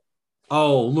Wyatt.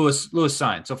 Oh, Lewis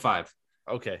Cine. So 5.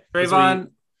 Okay. Trayvon,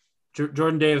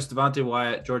 Jordan Davis, Devontae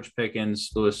Wyatt, George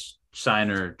Pickens, Lewis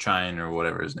Chine or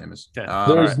whatever his name is. Okay.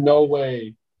 There's no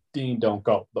way Dean don't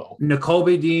go though.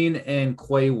 Nakobe Dean and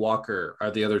Quay Walker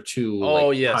are the other 2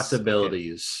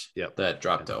 possibilities that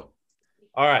dropped out.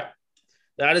 All right.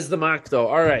 That is the mock though.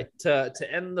 All right. To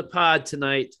end the pod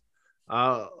tonight,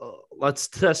 let's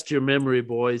test your memory,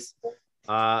 boys.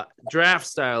 Draft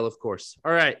style, of course.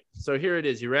 All right. So here it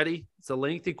is. You ready? It's a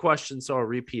lengthy question, so I'll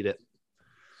repeat it.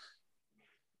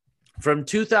 From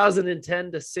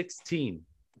 2010 to 16,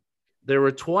 there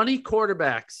were 20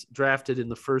 quarterbacks drafted in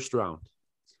the first round.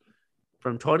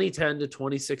 From 2010 to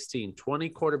 2016, 20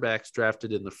 quarterbacks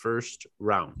drafted in the first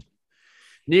round.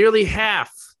 Nearly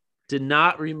half did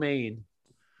not remain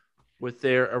with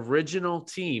their original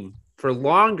team for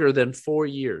longer than 4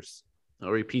 years.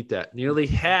 I'll repeat that. Nearly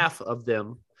half of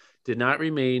them did not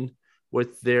remain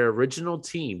with their original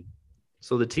team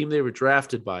So the team they were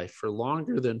drafted by for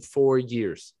longer than 4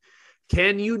 years.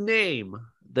 Can you name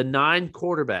the 9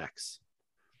 quarterbacks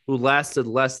who lasted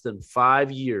less than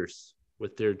 5 years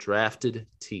with their drafted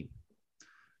team?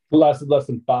 Who lasted less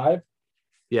than 5?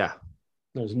 Yeah.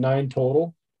 There's 9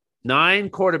 total. 9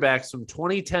 quarterbacks from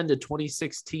 2010 to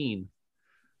 2016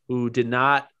 who did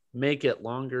not make it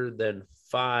longer than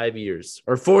 5 years,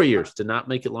 or 4 years, did not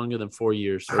make it longer than 4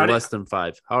 years, or less than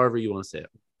 5, however you want to say it.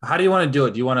 How do you want to do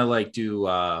it? Do you want to like do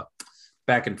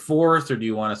back and forth, or do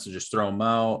you want us to just throw them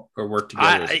out or work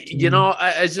together?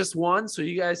 I just one, so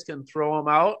you guys can throw them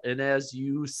out, and as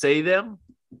you say them,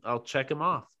 I'll check them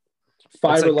off.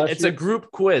 5 or less. It's a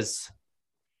group quiz.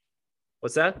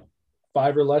 What's that?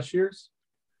 5 or less years.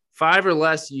 5 or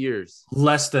less years.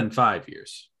 Less than 5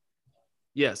 years.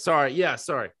 Yeah. Sorry.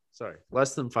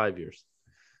 Less than 5 years.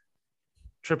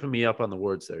 Tripping me up on the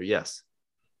words there. Yes.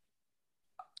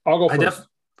 I'll go first.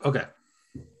 Okay.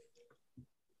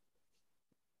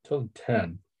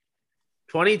 2010.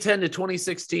 2010 to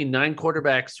 2016, 9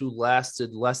 quarterbacks who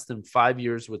lasted less than 5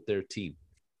 years with their team.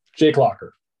 Jake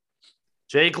Locker.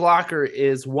 Jake Locker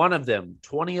is one of them.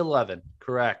 2011.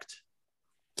 Correct.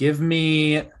 Give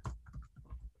me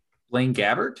Blaine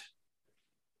Gabbert.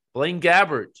 Blaine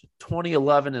Gabbert,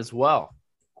 2011 as well.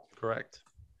 Correct.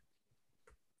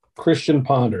 Christian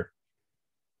Ponder.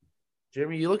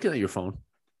 Jeremy, you looking at your phone?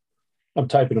 I'm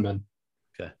typing them in.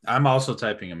 Okay. I'm also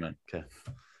typing them in. Okay.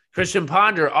 Christian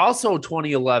Ponder, also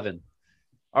 2011.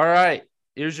 All right.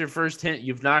 Here's your first hint.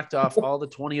 You've knocked off all the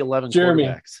 2011 Jeremy,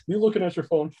 quarterbacks. you looking at your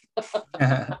phone?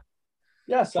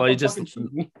 Yes. Well, you just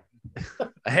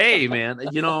hey, man.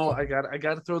 I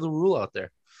got to throw the rule out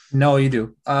there. No, you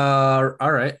do. All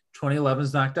right.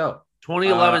 2011's knocked out.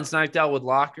 2011's knocked out with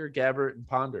Locker, Gabbert, and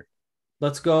Ponder.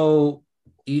 Let's go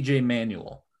EJ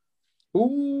Manuel.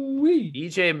 Ooh-wee.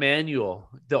 EJ Manuel,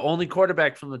 the only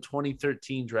quarterback from the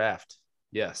 2013 draft.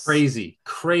 Yes. Crazy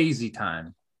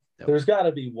time. There's got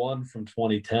to be one from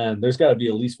 2010. There's got to be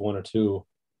at least 1 or 2.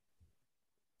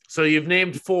 So you've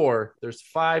named 4. There's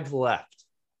 5 left.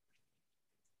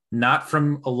 Not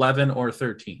from 11 or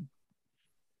 13.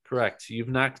 Correct. You've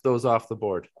knocked those off the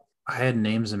board. I had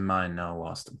names in mind. Now I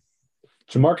lost them.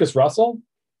 Jamarcus Russell?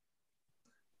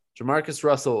 Jamarcus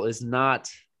Russell is not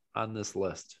on this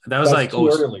list. That was That's too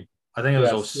early. I think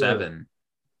it was 07,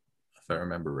 if I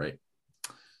remember right.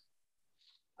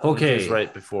 Okay. Okay. It was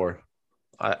right before.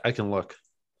 I can look.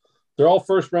 They're all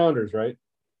first rounders, right?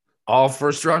 All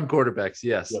first round quarterbacks,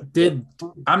 yes.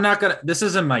 This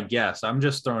isn't my guess. I'm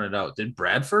just throwing it out. Did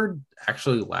Bradford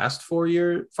actually last 5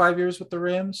 years with the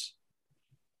Rams?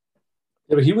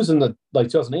 Yeah, but he was in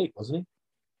 2008, wasn't he?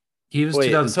 He was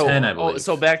 2010, I believe.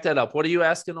 So back that up. What are you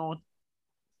asking, Owen?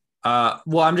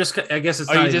 Well, I guess it's.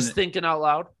 Are you just thinking out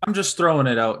loud? I'm just throwing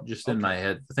it out in my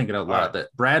head, thinking out loud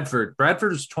that Bradford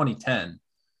was 2010,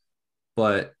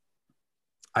 but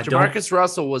Jamarcus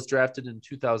Russell was drafted in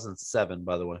 2007,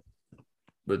 by the way.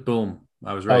 But boom,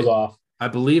 I was right. I was off. I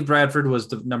believe Bradford was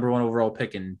the number 1 overall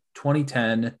pick in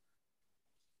 2010,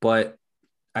 but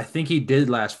I think he did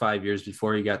last 5 years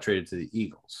before he got traded to the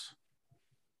Eagles.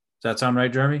 Does that sound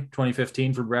right, Jeremy?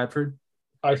 2015 for Bradford?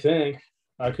 I think.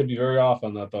 I could be very off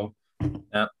on that though.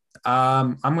 Yeah.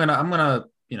 I'm gonna, I'm not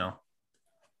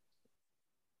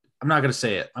gonna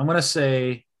say it. I'm gonna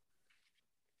say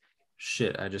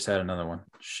shit. I just had another one.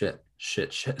 Shit.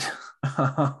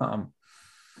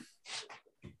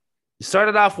 You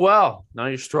started off well. Now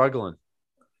you're struggling.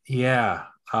 Yeah.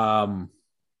 Those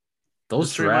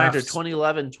Just a reminder, drafts,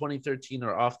 2011, 2013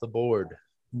 are off the board.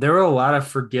 there were a lot of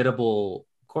forgettable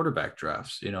quarterback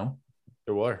drafts, There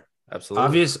were.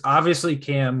 Absolutely. Obviously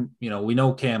Cam, we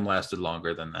know Cam lasted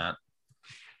longer than that.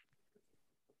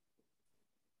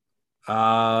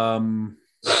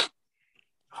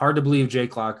 Hard to believe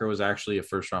Jake Locker was actually a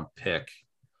first round pick.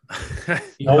 I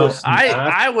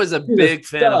was a big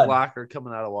fan of Locker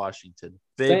coming out of Washington.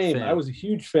 Big fan. I was a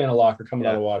huge fan of Locker coming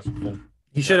out of Washington.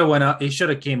 He should have went out. He should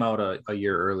have came out a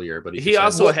year earlier, but he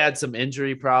also had some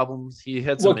injury problems. He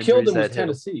had some what killed injuries him was that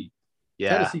Tennessee.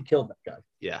 Yeah, Tennessee killed that guy.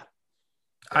 Yeah,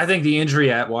 I think the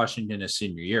injury at Washington his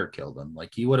senior year killed him.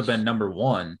 Like he would have been number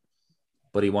 1,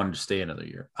 but he wanted to stay another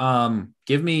year. Let's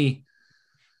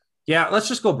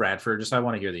just go Bradford. I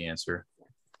want to hear the answer.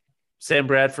 Sam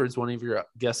Bradford's one of your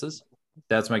guesses?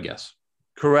 That's my guess.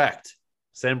 Correct.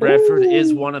 Sam Bradford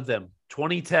is one of them.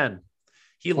 2010.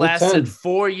 He lasted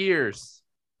 4 years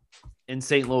in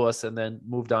St. Louis and then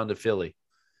moved on to Philly.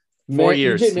 4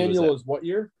 years. EJ Manuel was what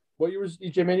year? What year was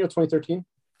EJ Manuel? 2013?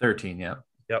 13, yeah.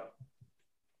 Yep.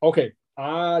 Okay.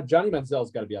 Johnny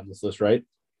Manziel's got to be on this list, right?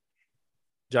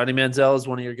 Johnny Manziel is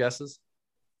one of your guesses?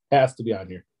 Has to be on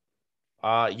here.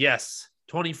 Yes.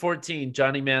 2014,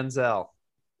 Johnny Manziel.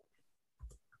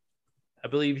 I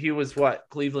believe he was what?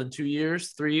 Cleveland 2 years,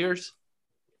 3 years?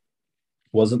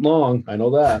 Wasn't long. I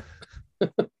know that.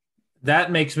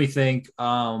 That makes me think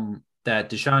that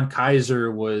DeShone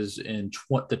Kizer was in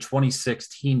the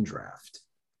 2016 draft.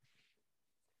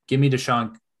 Give me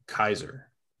DeShone Kizer.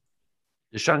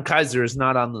 DeShone Kizer is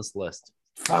not on this list.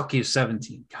 Fuck you,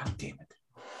 17. God damn it.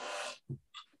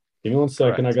 Give me 1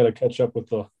 second. Correct. I got to catch up with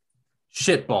the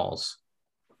shitballs.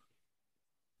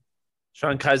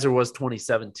 Sean Kizer was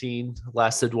 2017,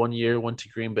 lasted 1 year, went to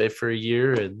Green Bay for a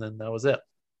year, and then that was it.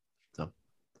 So,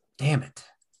 damn it.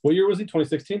 What year was he?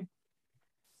 2016?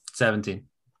 17.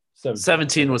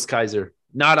 17 was Kizer.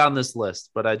 Not on this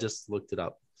list, but I just looked it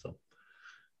up.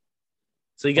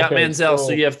 So you got Manziel.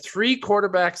 So you have 3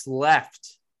 quarterbacks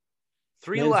left.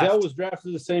 Manziel left. Was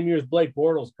drafted the same year as Blake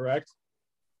Bortles, correct?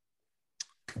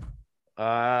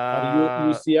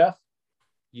 UCF?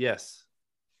 Yes.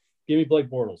 Give me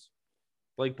Blake Bortles.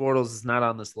 Blake Bortles is not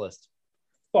on this list.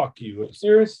 Fuck you. Are you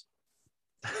serious?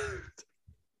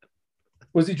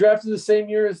 Was he drafted the same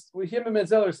year as him and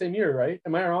Manziel are the same year, right?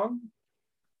 Am I wrong?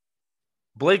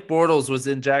 Blake Bortles was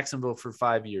in Jacksonville for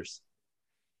 5 years.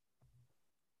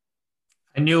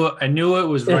 I knew it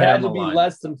was right. It had on the to be line.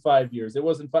 less than 5 years. It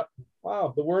wasn't 5.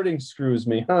 Wow, the wording screws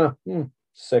me, huh?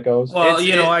 Sickos.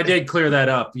 Well, I did clear that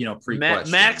up, pre-question.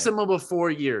 Maximum of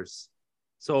 4 years.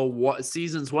 So what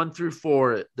seasons 1 through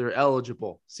 4, they're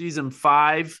eligible. Season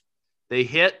 5, they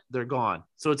hit, they're gone.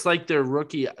 So it's like their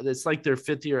rookie. It's like their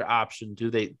 5th-year option.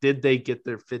 Did they get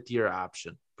their 5th-year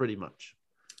option? Pretty much.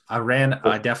 I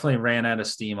definitely ran out of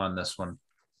steam on this one.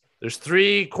 There's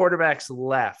 3 quarterbacks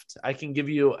left. I can give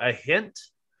you a hint.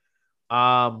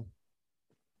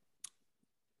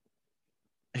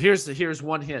 Here's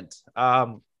one hint.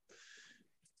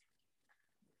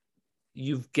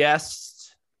 You've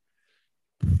guessed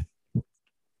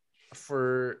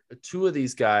for 2 of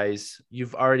these guys,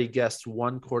 you've already guessed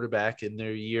 1 quarterback in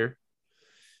their year.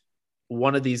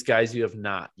 One of these guys you have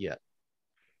not yet.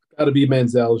 Got to be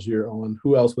Manziel's year, Owen.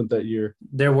 Who else went that year?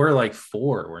 There were like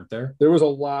 4, weren't there? There was a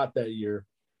lot that year.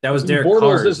 That was Derek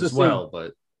Carr's as well,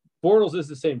 but Bortles is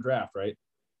the same draft, right?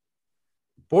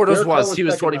 Bortles was. He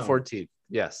was 2014. Round.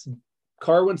 Yes.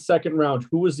 Carr went 2nd round.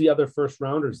 Who was the other first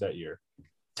rounders that year?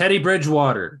 Teddy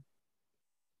Bridgewater.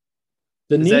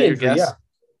 The knee injury, yeah.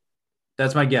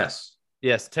 That's my guess.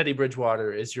 Yes, Teddy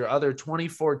Bridgewater is your other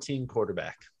 2014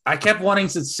 quarterback. I kept wanting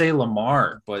to say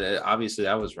Lamar, but obviously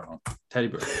I was wrong. Teddy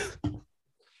Bridgewater.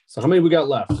 So how many we got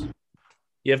left?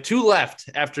 You have 2 left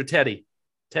after Teddy.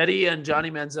 Teddy and Johnny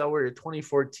Manziel were your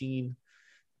 2014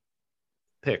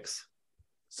 picks.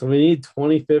 So we need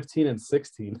 2015 and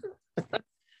 16.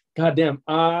 God damn.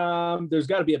 There's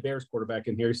got to be a Bears quarterback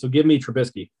in here. So give me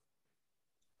Trubisky.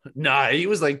 Nah, he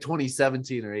was like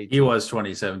 2017 or 18. He was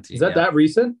 2017. Is that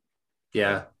recent?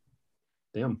 Yeah.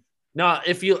 Damn. No,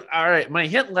 all right, my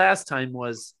hint last time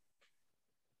was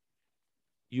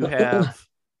you had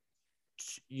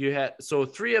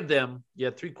 3 of them, you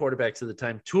had 3 quarterbacks at the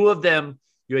time. 2 of them,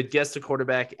 you had guessed a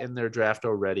quarterback in their draft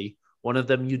already. 1 of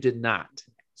them you did not.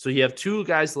 So you have 2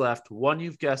 guys left. 1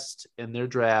 you've guessed in their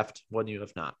draft, 1 you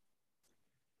have not.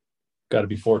 Got to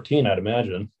be 14, I'd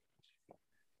imagine.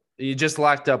 You just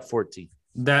locked up 14.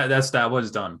 That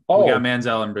was done. Oh. We got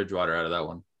Manziel and Bridgewater out of that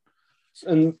one.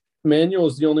 And Manuel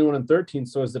is the only one in 13.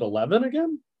 So is it 11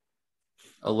 again?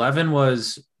 11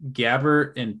 was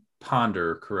Gabbert and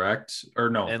Ponder, correct?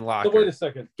 Or no? And Locker. So wait a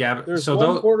second. Gabbert. There's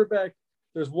one quarterback.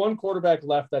 There's 1 quarterback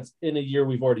left that's in a year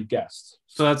we've already guessed.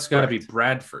 So that's got to be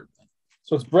Bradford.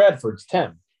 So it's Bradford's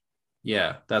 10.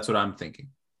 Yeah, that's what I'm thinking.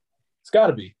 It's got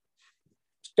to be.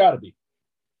 It's got to be.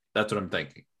 That's what I'm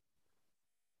thinking.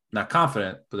 Not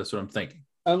confident, but that's what I'm thinking.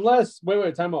 Unless,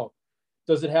 wait, time out.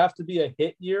 Does it have to be a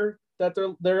hit year that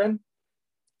they're in?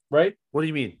 Right? What do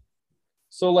you mean?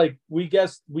 So like we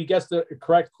guessed the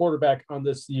correct quarterback on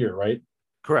this year, right?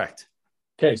 Correct.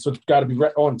 Okay, so it's got to be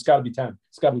it's got to be 10.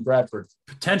 It's got to be Bradford.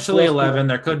 Potentially 11.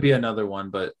 There could be another one,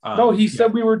 but no, he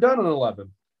said we were done in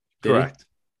 11. Correct.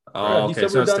 Oh, okay.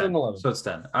 So it's 10. 11. So it's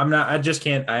 10. I just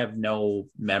can't. I have no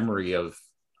memory of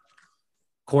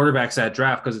quarterbacks at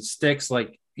draft because it sticks.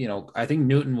 Like I think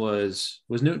Newton was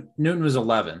 11.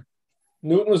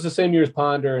 Newton was the same year as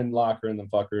Ponder and Locker and them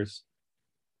fuckers.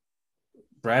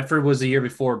 Bradford was the year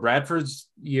before. Bradford's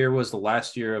year was the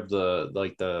last year of the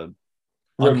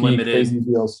Rookie unlimited crazy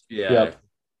deals. Yeah. Yep.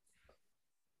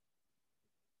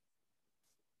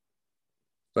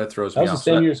 That throws me off. That was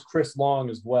the same year as Chris Long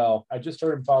as well. I just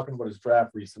heard him talking about his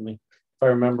draft recently, if I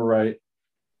remember right.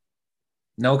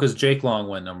 No, because Jake Long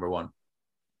went number 1.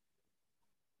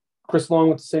 Chris Long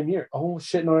went the same year. Oh,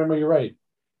 shit. No, I remember you're right.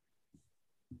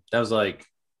 That was like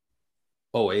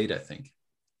 08, I think.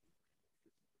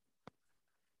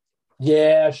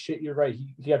 Yeah, shit, you're right.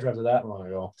 He got drafted that long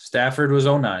ago. Stafford was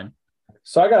 09.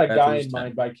 So I got a Stafford guy was in 10.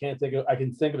 mind, but I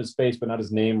can think of his face, but not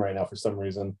his name right now for some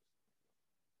reason.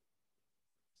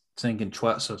 Thinking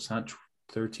 12, so it's not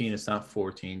 13, it's not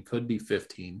 14. Could be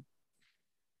 15.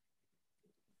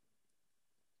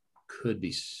 Could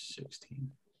be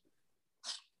 16.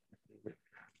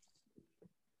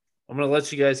 I'm going to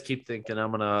let you guys keep thinking.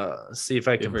 I'm going to see if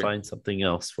I can find something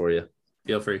else for you.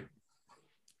 Feel free.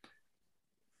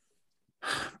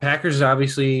 Packers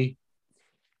obviously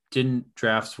didn't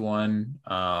draft one.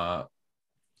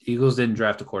 Eagles didn't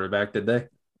draft a quarterback, did they?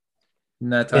 In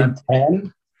that time? In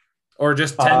 10? Or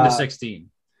just 10 to 16?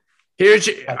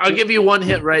 I'll give you one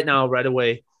hit right now, right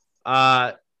away.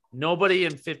 Nobody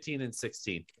in 15 and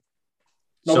 16.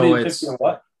 Nobody in 15 and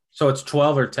what? So it's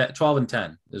 12 or 10, 12 and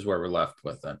 10 is where we're left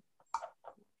with then.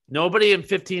 Nobody in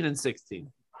 15 and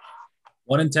 16.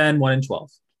 1 and 10, 1 and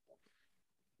 12.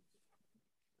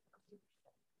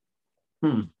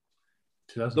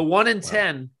 The 1 and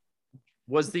 10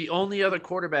 was the only other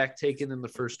quarterback taken in the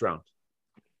first round.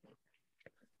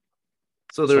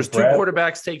 So there's two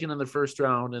quarterbacks taken in the first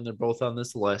round, and they're both on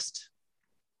this list.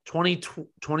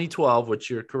 2012, which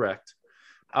you're correct.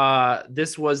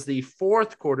 This was the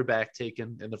fourth quarterback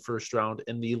taken in the first round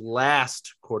and the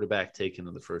last quarterback taken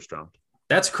in the first round.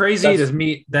 That's crazy to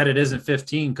me that it isn't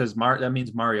 15 because that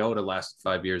means Mariota lasted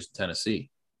 5 years in Tennessee.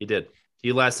 He did.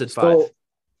 He lasted 5.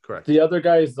 Correct. The other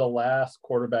guy is the last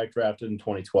quarterback drafted in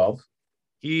 2012.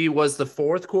 He was the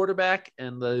fourth quarterback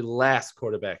and the last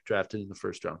quarterback drafted in the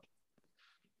first round.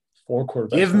 4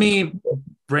 quarterbacks. Give me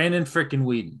Brandon frickin'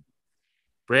 Weeden.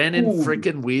 Brandon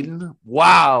frickin' Weeden.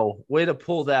 Wow. Way to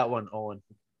pull that one, Owen.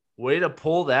 Way to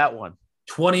pull that one.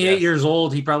 28 years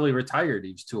old. He probably retired.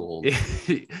 He was too old. That's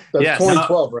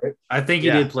 2012, right? I think he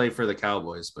did play for the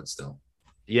Cowboys, but still.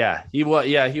 Yeah, he was.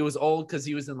 Yeah, he was old because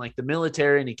he was in like the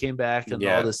military and he came back and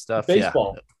all this stuff.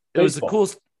 Baseball. It was a cool.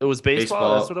 It was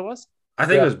baseball. That's what it was. I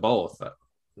think it was both.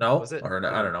 No, was it? Or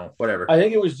I don't know. Whatever. I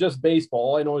think it was just baseball.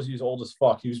 All I know is he was old as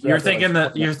fuck. He was. You're thinking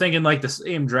like the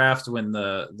same draft when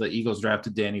the Eagles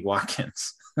drafted Danny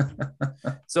Watkins.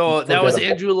 So that was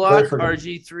Andrew Luck,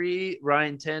 RG3,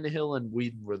 Ryan Tannehill, and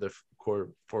Weeden were the 4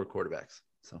 quarterbacks.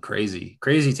 So crazy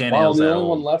Tannehill. Wow, the only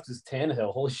one left is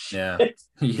Tannehill. Holy shit.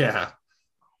 Yeah.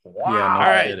 Wow. Yeah, all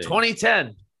right,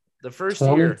 2010, the first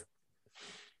year.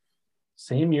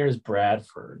 Same year as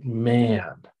Bradford.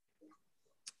 Man.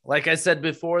 Like I said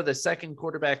before, the second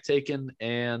quarterback taken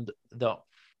and the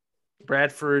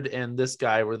Bradford and this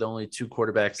guy were the only 2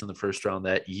 quarterbacks in the first round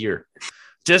that year.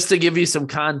 Just to give you some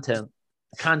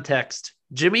context,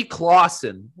 Jimmy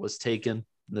Clausen was taken in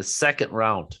the second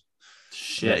round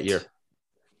that year.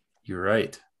 You're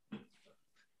right.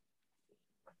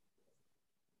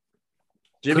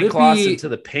 Jimmy Clausen to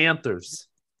the Panthers.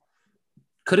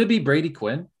 Could it be Brady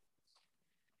Quinn?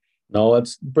 No,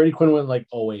 it's Brady Quinn went like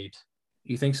 08.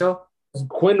 You think so?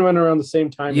 Quinn went around the same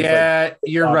time. Yeah,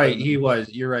 you're right. He was.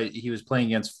 You're right. He was playing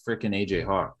against freaking AJ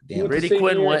Hawk. Damn. Brady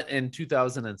Quinn went in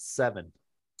 2007.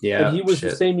 Yeah, and he was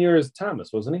the same year as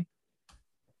Thomas, wasn't he?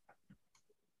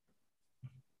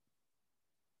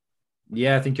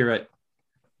 Yeah, I think you're right.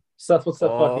 Seth, what's that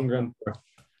fucking grin for?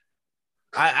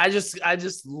 I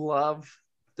just love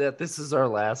that this is our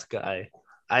last guy.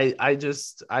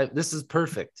 This is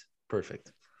perfect.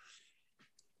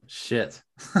 Shit.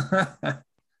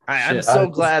 I'm so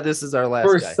glad this is our last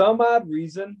guy. For some odd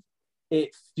reason,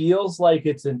 it feels like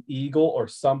it's an Eagle or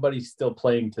somebody still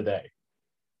playing today.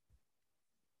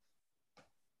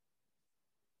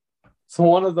 It's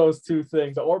one of those two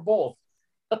things, or both.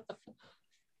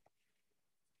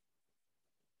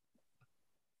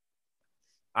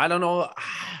 I don't know.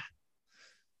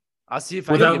 I'll see if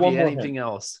I can give you anything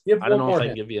else. I don't know if I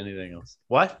can give you anything else.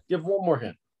 What? Give one more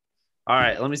hint. All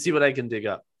right, let me see what I can dig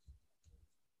up.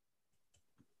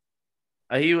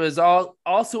 He was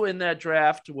also in that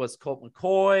draft was Colt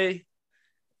McCoy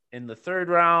in the third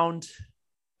round.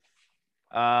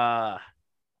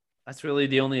 That's really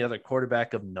the only other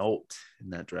quarterback of note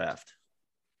in that draft.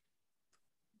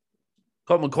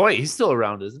 Colt McCoy, he's still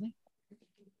around, isn't he?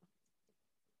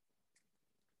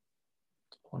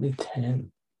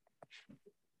 2010.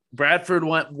 Bradford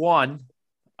went 1.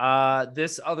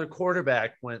 This other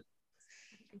quarterback went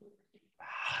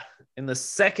in the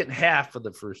second half of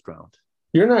the first round.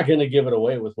 You're not going to give it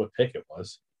away with what pick it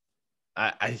was.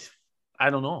 I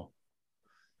don't know.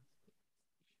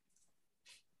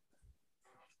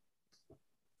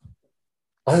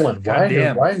 Oh,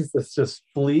 and why is this just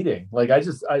fleeting? Like I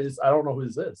don't know who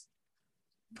this is.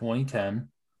 2010.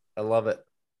 I love it.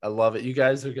 I love it. You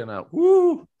guys are gonna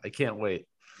woo! I can't wait.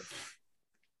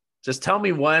 Just tell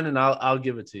me when, and I'll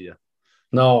give it to you.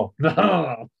 No.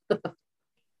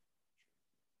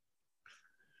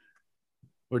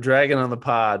 We're dragging on the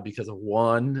pod because of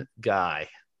one guy.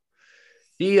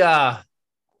 He was.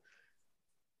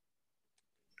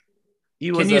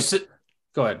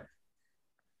 Go ahead.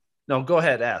 No, go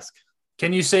ahead. Ask.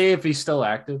 Can you say if he's still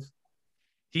active?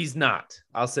 He's not.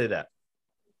 I'll say that.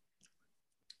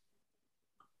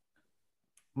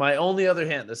 My only other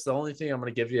hint. This is the only thing I'm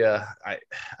going to give you. I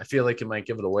feel like it might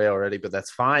give it away already, but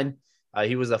that's fine.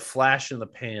 He was a flash in the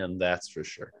pan. That's for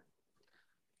sure.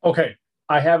 Okay,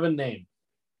 I have a name.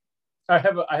 I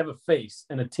have a face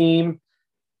and a team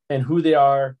and who they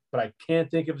are, but I can't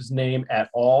think of his name at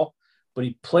all. But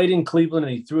he played in Cleveland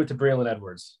and he threw it to Braylon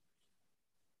Edwards.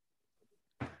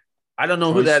 I don't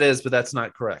know who that is, but that's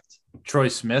not correct. Troy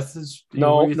Smith is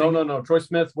no. Troy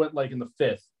Smith went like in the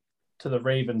 5th to the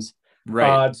Ravens.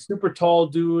 Right. Super tall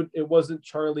dude. It wasn't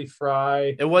Charlie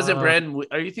Fry. It wasn't Brandon.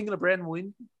 Are you thinking of Brandon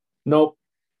Whedon? Nope.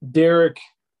 Derek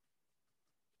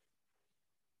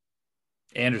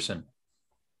Anderson.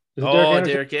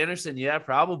 Derek Anderson. Yeah,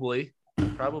 probably.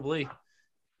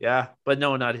 Yeah, but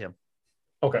no, not him.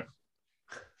 Okay.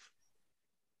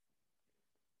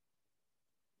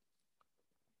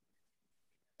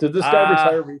 Did this guy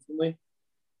retire recently?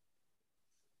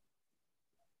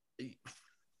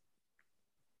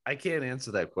 I can't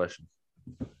answer that question.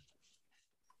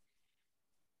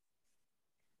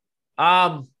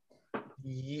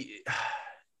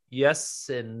 Yes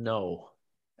and no.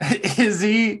 Is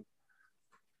he?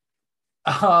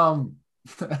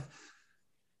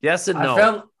 Yes and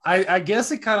no. I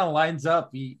guess it kind of lines up.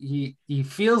 He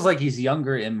feels like he's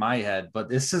younger in my head, but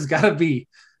this has got to be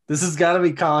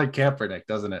Colin Kaepernick,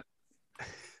 doesn't it?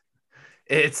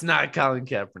 It's not Colin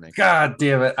Kaepernick. God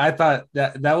damn it! I thought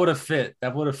that would have fit.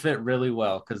 That would have fit really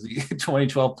well because the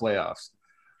 2012 playoffs.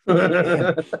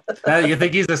 You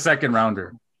think he's a second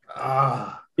rounder?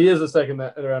 He is a second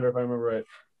rounder, if I remember right.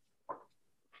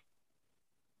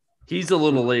 He's a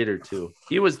little later too.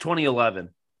 He was 2011.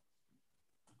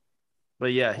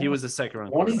 But yeah, he was a second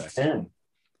round quarterback. 2010.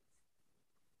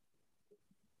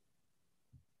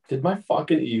 Did my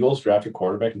fucking Eagles draft a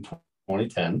quarterback in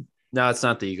 2010? No, it's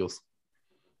not the Eagles.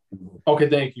 Okay,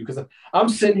 thank you. Because I'm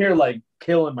sitting here like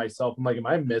killing myself. I'm like, am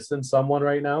I missing someone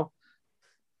right now?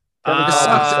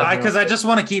 Because I just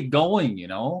want to keep going,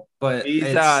 But he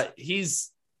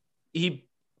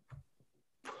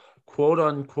quote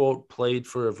unquote played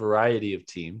for a variety of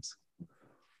teams.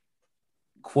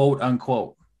 Quote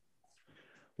unquote.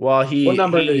 Well, what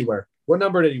number did he wear? What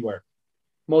number did he wear?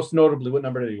 Most notably, what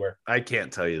number did he wear? I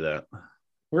can't tell you that.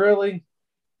 Really?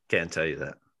 Can't tell you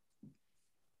that.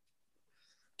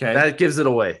 Okay. That gives it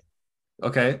away.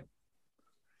 Okay.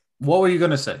 What were you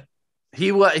gonna say?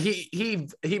 He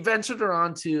ventured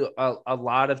around to a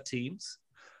lot of teams.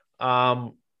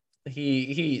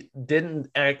 He didn't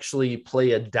actually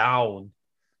play a down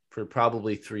for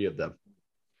probably 3 of them.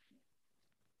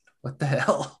 What the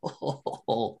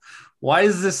hell? Why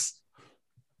is this?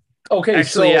 Okay,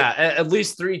 actually, yeah, at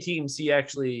least 3 teams.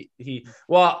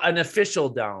 An official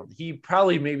down. He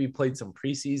probably maybe played some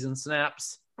preseason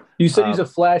snaps. You said he's a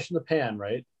flash in the pan,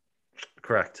 right?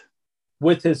 Correct.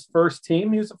 With his first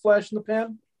team, he was a flash in the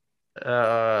pan?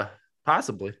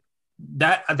 Possibly.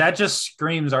 That just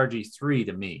screams RG3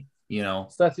 to me,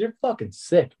 Seth, you're fucking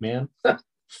sick, man.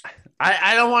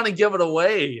 I don't want to give it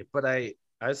away, but I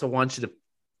also want you to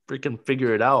freaking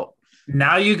figure it out.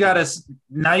 Now you gotta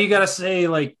say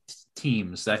like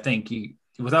teams. I think he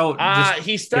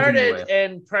started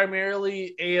in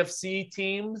primarily AFC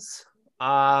teams,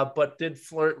 but did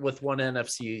flirt with one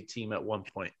NFC team at one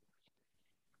point.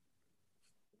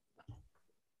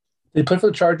 Did he play for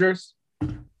the Chargers?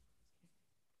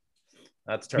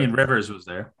 That's Chargers. I mean, Rivers was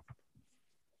there.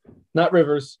 Not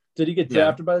Rivers. Did he get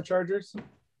drafted by the Chargers?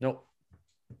 Nope.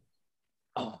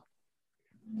 Oh.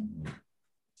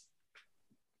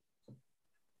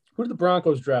 Who did the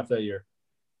Broncos draft that year?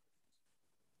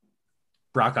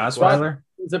 Brock Osweiler?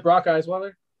 Is it Brock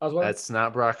Osweiler? That's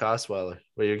not Brock Osweiler.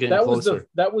 But you're getting closer.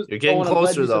 You're getting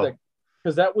closer, though.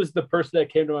 Because that was the person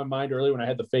that came to my mind earlier when I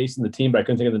had the face and the team, but I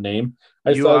couldn't think of the name.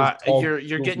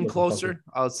 You're getting closer.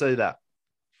 I'll say that.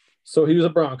 So he was a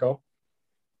Bronco.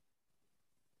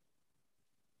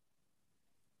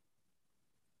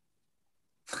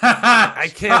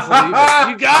 I can't believe it.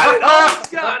 You got it. Oh,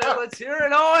 got it. Let's hear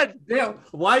it, Owen. Yeah.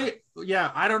 Why?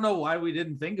 Yeah, I don't know why we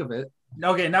didn't think of it.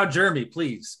 Okay, now Jeremy,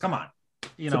 please, come on.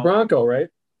 It's a Bronco, right?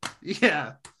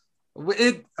 Yeah.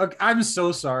 I'm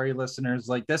so sorry, listeners.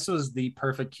 Like, this was the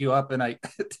perfect cue up, and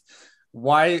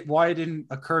why it didn't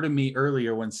occur to me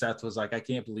earlier when Seth was like, I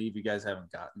can't believe you guys haven't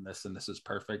gotten this, and this is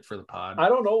perfect for the pod. I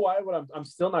don't know why, but I'm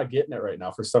still not getting it right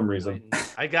now for some reason.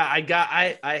 I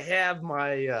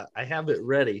have it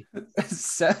ready.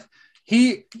 Seth,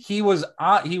 he was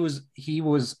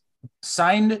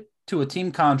signed to a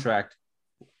team contract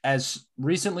as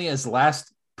recently as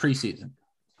last preseason.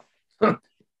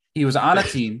 He was on a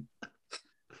team.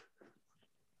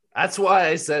 That's why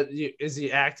I said, is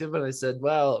he active? And I said,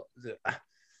 well,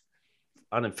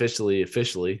 unofficially,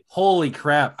 officially. Holy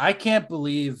crap. I can't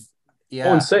believe.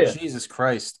 Yeah. Jesus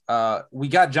Christ. We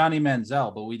got Johnny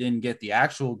Manziel, but we didn't get the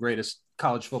actual greatest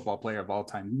college football player of all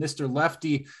time, Mr.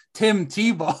 Lefty, Tim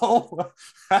Tebow.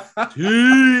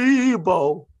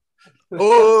 Tebow.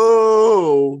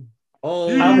 Oh.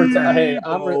 I'm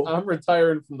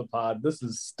retiring from the pod. This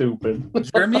is stupid.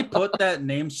 Jeremy put that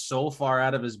name so far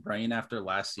out of his brain after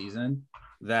last season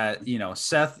that,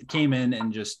 Seth came in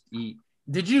and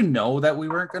did you know that we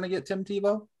weren't going to get Tim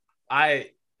Tebow?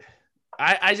 I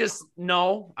just,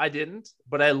 no, I didn't,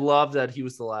 but I love that he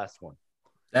was the last one.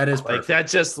 That is perfect. That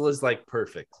just was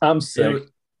perfect. I'm sick.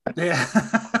 Yeah.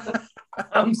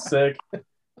 I'm sick.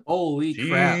 Holy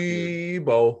crap.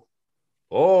 Tebow.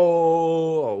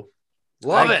 Oh.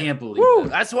 Love it. I can't believe it.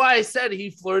 That's why I said he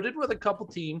flirted with a couple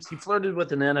teams. He flirted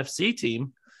with an NFC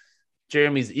team,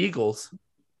 Jeremy's Eagles.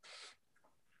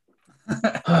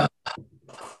 Why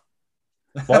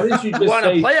did you just won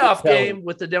a playoff Chip game Kelly?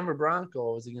 with the Denver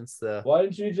Broncos against the. Why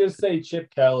didn't you just say Chip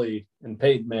Kelly and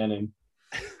Peyton Manning?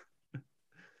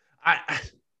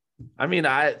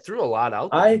 I threw a lot out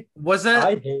there.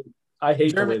 I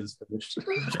hate Jeremy, the way this finished.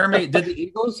 Jeremy, did the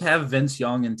Eagles have Vince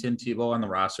Young and Tim Tebow on the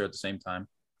roster at the same time?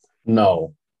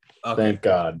 No. Okay. Thank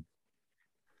God.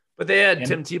 But they had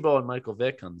Tim Tebow and Michael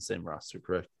Vick on the same roster,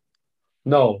 correct?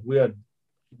 No, we had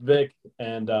Vic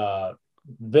and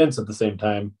Vince at the same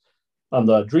time on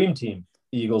the Dream Team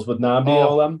Eagles with Nambi and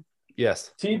all them.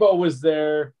 Yes. Tebow was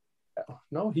there.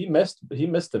 No, he missed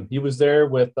him. He was there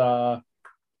with who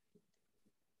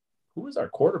was our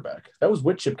quarterback? That was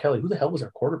with Chip Kelly. Who the hell was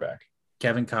our quarterback?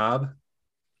 Kevin Cobb?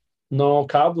 No,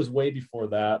 Cobb was way before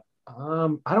that.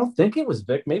 I don't think it was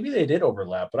Vic. Maybe they did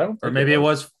overlap, but I don't think Or maybe it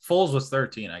was Foles was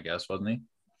 13, I guess, wasn't he?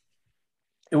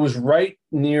 It was right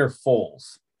near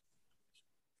Foles.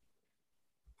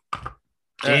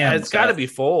 Damn, it's got to be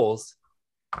Foles.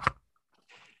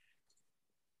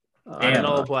 I don't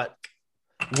know, but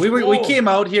we came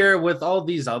out here with all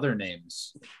these other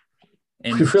names,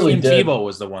 and Tim Tebow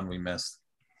was the one we missed.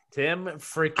 Tim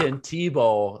freaking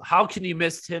Tebow. How can you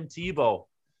miss Tim Tebow?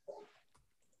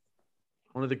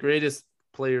 One of the greatest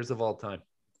players of all time.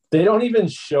 They don't even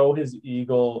show his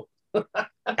Eagle. They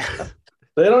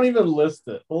don't even list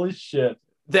it. Holy shit.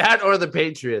 That or the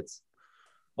Patriots.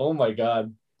 Oh my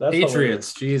God. That's Patriots.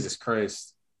 Hilarious. Jesus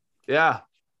Christ. Yeah.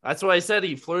 That's why I said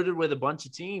he flirted with a bunch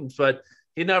of teams, but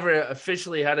he never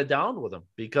officially had it down with them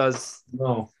because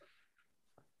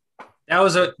that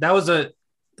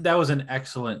was an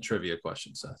excellent trivia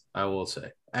question, Seth. I will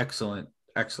say. Excellent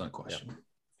question. Yeah.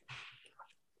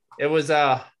 It was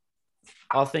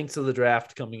all thanks to the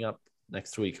draft coming up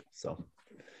next week. So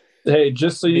hey,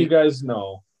 just so you guys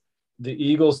know, the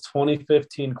Eagles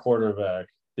 2015 quarterback,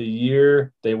 the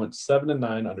year they went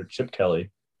 7-9 under Chip Kelly.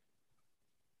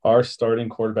 Our starting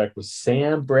quarterback was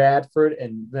Sam Bradford,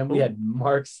 and then we had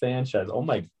Mark Sanchez. Oh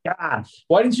my God.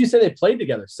 Why didn't you say they played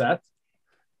together, Seth?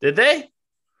 Did they?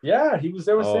 Yeah, he was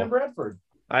there with Sam Bradford.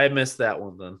 I missed that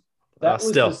one then. That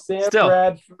was the Sam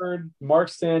Bradford, Mark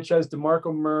Sanchez,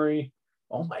 DeMarco Murray.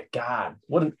 Oh my God.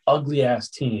 What an ugly ass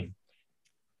team.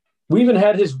 We even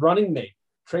had his running mate,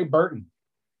 Trey Burton,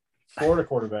 Florida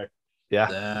quarterback.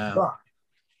 Yeah.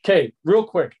 Okay, real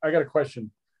quick. I got a question.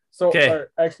 So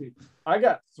actually, I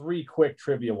got 3 quick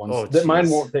trivia ones. Mine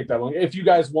won't take that long. If you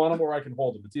guys want them, or I can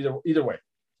hold them. It's either way.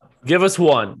 Give us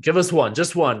one. Just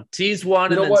one. Tease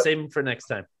one and then save them for next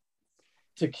time.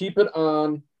 To keep it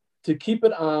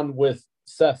on with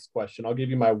Seth's question, I'll give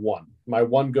you my one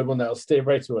good one that'll stay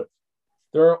right to it.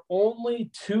 There are only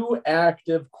 2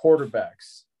 active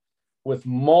quarterbacks with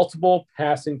multiple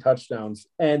passing touchdowns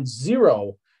and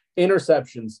 0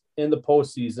 interceptions in the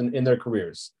postseason in their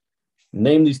careers.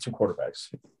 Name these 2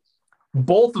 quarterbacks.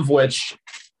 Both of which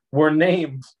were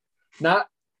named, not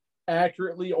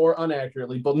accurately or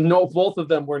unaccurately, but no, both of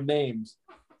them were named.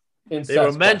 They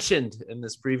were mentioned in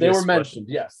this previous. They were mentioned,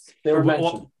 yes. They were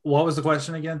mentioned. What was the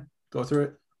question again? Go through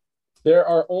it. There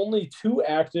are only 2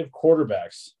 active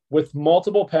quarterbacks with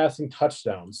multiple passing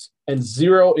touchdowns and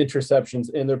 0 interceptions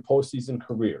in their postseason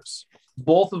careers,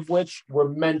 both of which were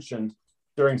mentioned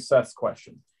during Seth's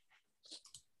question.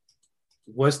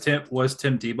 Was Tim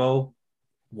Tebow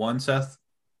one, Seth?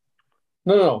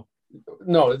 No,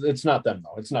 it's not them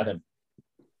though. It's not him.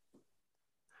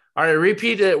 All right,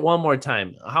 repeat it one more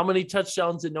time. How many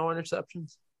touchdowns and no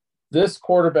interceptions? This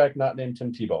quarterback not named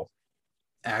Tim Tebow.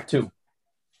 Active. 2.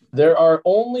 There are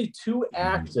only 2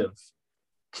 active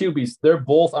QBs. They're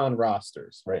both on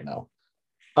rosters right now.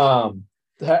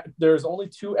 There's only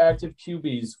 2 active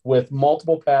QBs with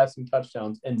multiple passing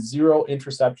touchdowns and 0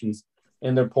 interceptions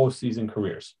in their postseason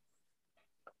careers.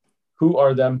 Who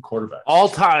are them quarterbacks? All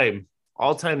time,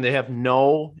 they have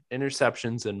no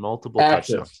interceptions and multiple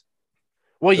touchdowns.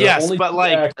 Well, yes, but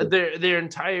like their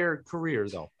entire career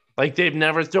though, like they've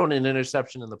never thrown an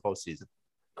interception in the postseason.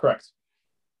 Correct.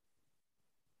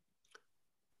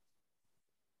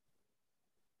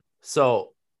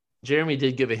 So Jeremy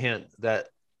did give a hint that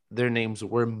their names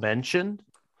were mentioned.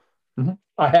 Mm-hmm.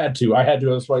 I had to.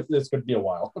 That's why this could be a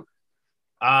while.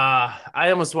 I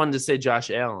almost wanted to say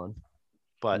Josh Allen,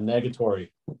 but negatory.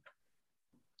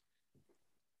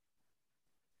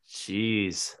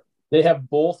 Jeez. They have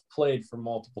both played for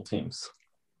multiple teams.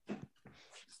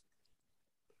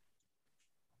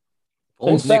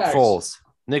 Nick Foles.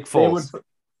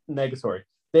 Negatory.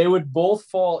 They would both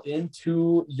fall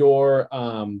into your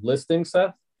listing,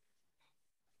 Seth,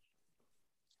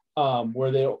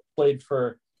 where they played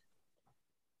for.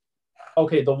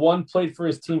 Okay, the one played for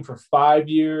his team for 5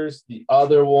 years. The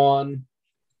other one.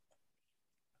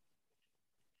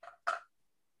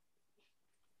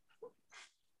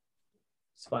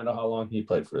 Let's find out how long he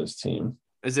played for his team.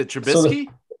 Is it Trubisky?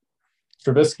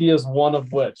 So Trubisky is one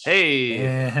of which. Hey.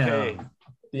 Hey.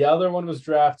 The other one was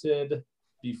drafted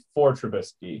before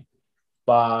Trubisky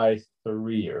by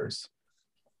 3 years.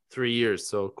 3 years,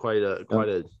 so quite a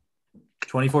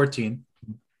 2014.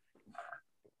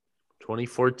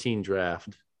 2014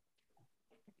 draft.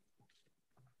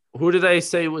 Who did I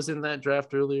say was in that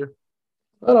draft earlier?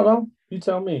 I don't know. You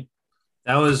tell me.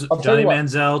 That was Johnny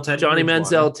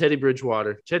Manziel, Teddy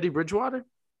Bridgewater. Teddy Bridgewater?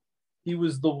 He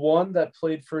was the one that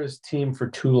played for his team for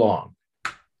too long.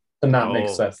 And that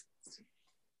makes sense.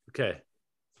 Okay.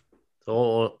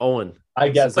 So Owen. I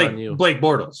guess Blake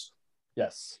Bortles.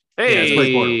 Yes. Hey, yeah,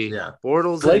 Blake Bortles. Yeah.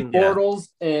 Bortles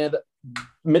and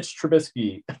Mitch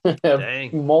Trubisky have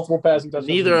Dang. multiple passing touchdowns.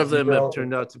 Neither of them have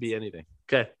turned out to be anything.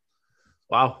 Okay.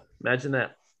 Wow. Imagine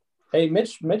that. Hey,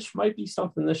 Mitch might be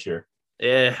something this year.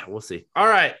 Yeah, we'll see. All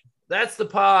right. That's the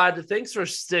pod. Thanks for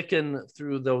sticking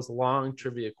through those long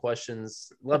trivia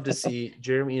questions. Love to see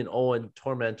Jeremy and Owen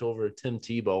torment over Tim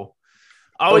Tebow.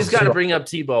 Always got to bring up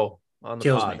Tebow on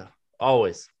the pod. Me.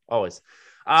 Always.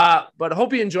 But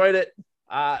hope you enjoyed it.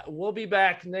 We'll be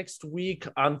back next week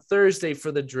on Thursday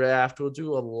for the draft. We'll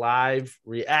do a live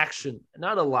reaction,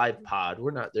 not a live pod.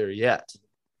 We're not there yet,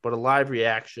 but a live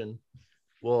reaction.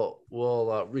 We'll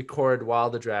record while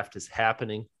the draft is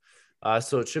happening.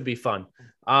 So it should be fun.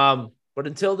 But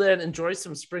until then, enjoy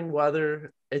some spring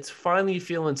weather. It's finally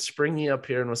feeling springy up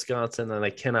here in Wisconsin, and I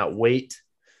cannot wait.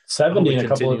 70 in a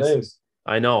couple of days.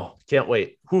 I know. Can't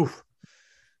wait. Whew.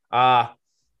 But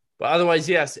otherwise,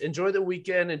 yes, enjoy the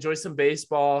weekend. Enjoy some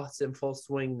baseball. It's in full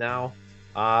swing now.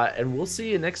 And we'll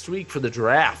see you next week for the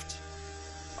draft.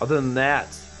 Other than that,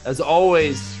 as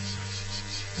always,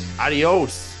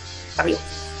 adios.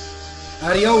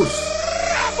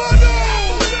 Adios.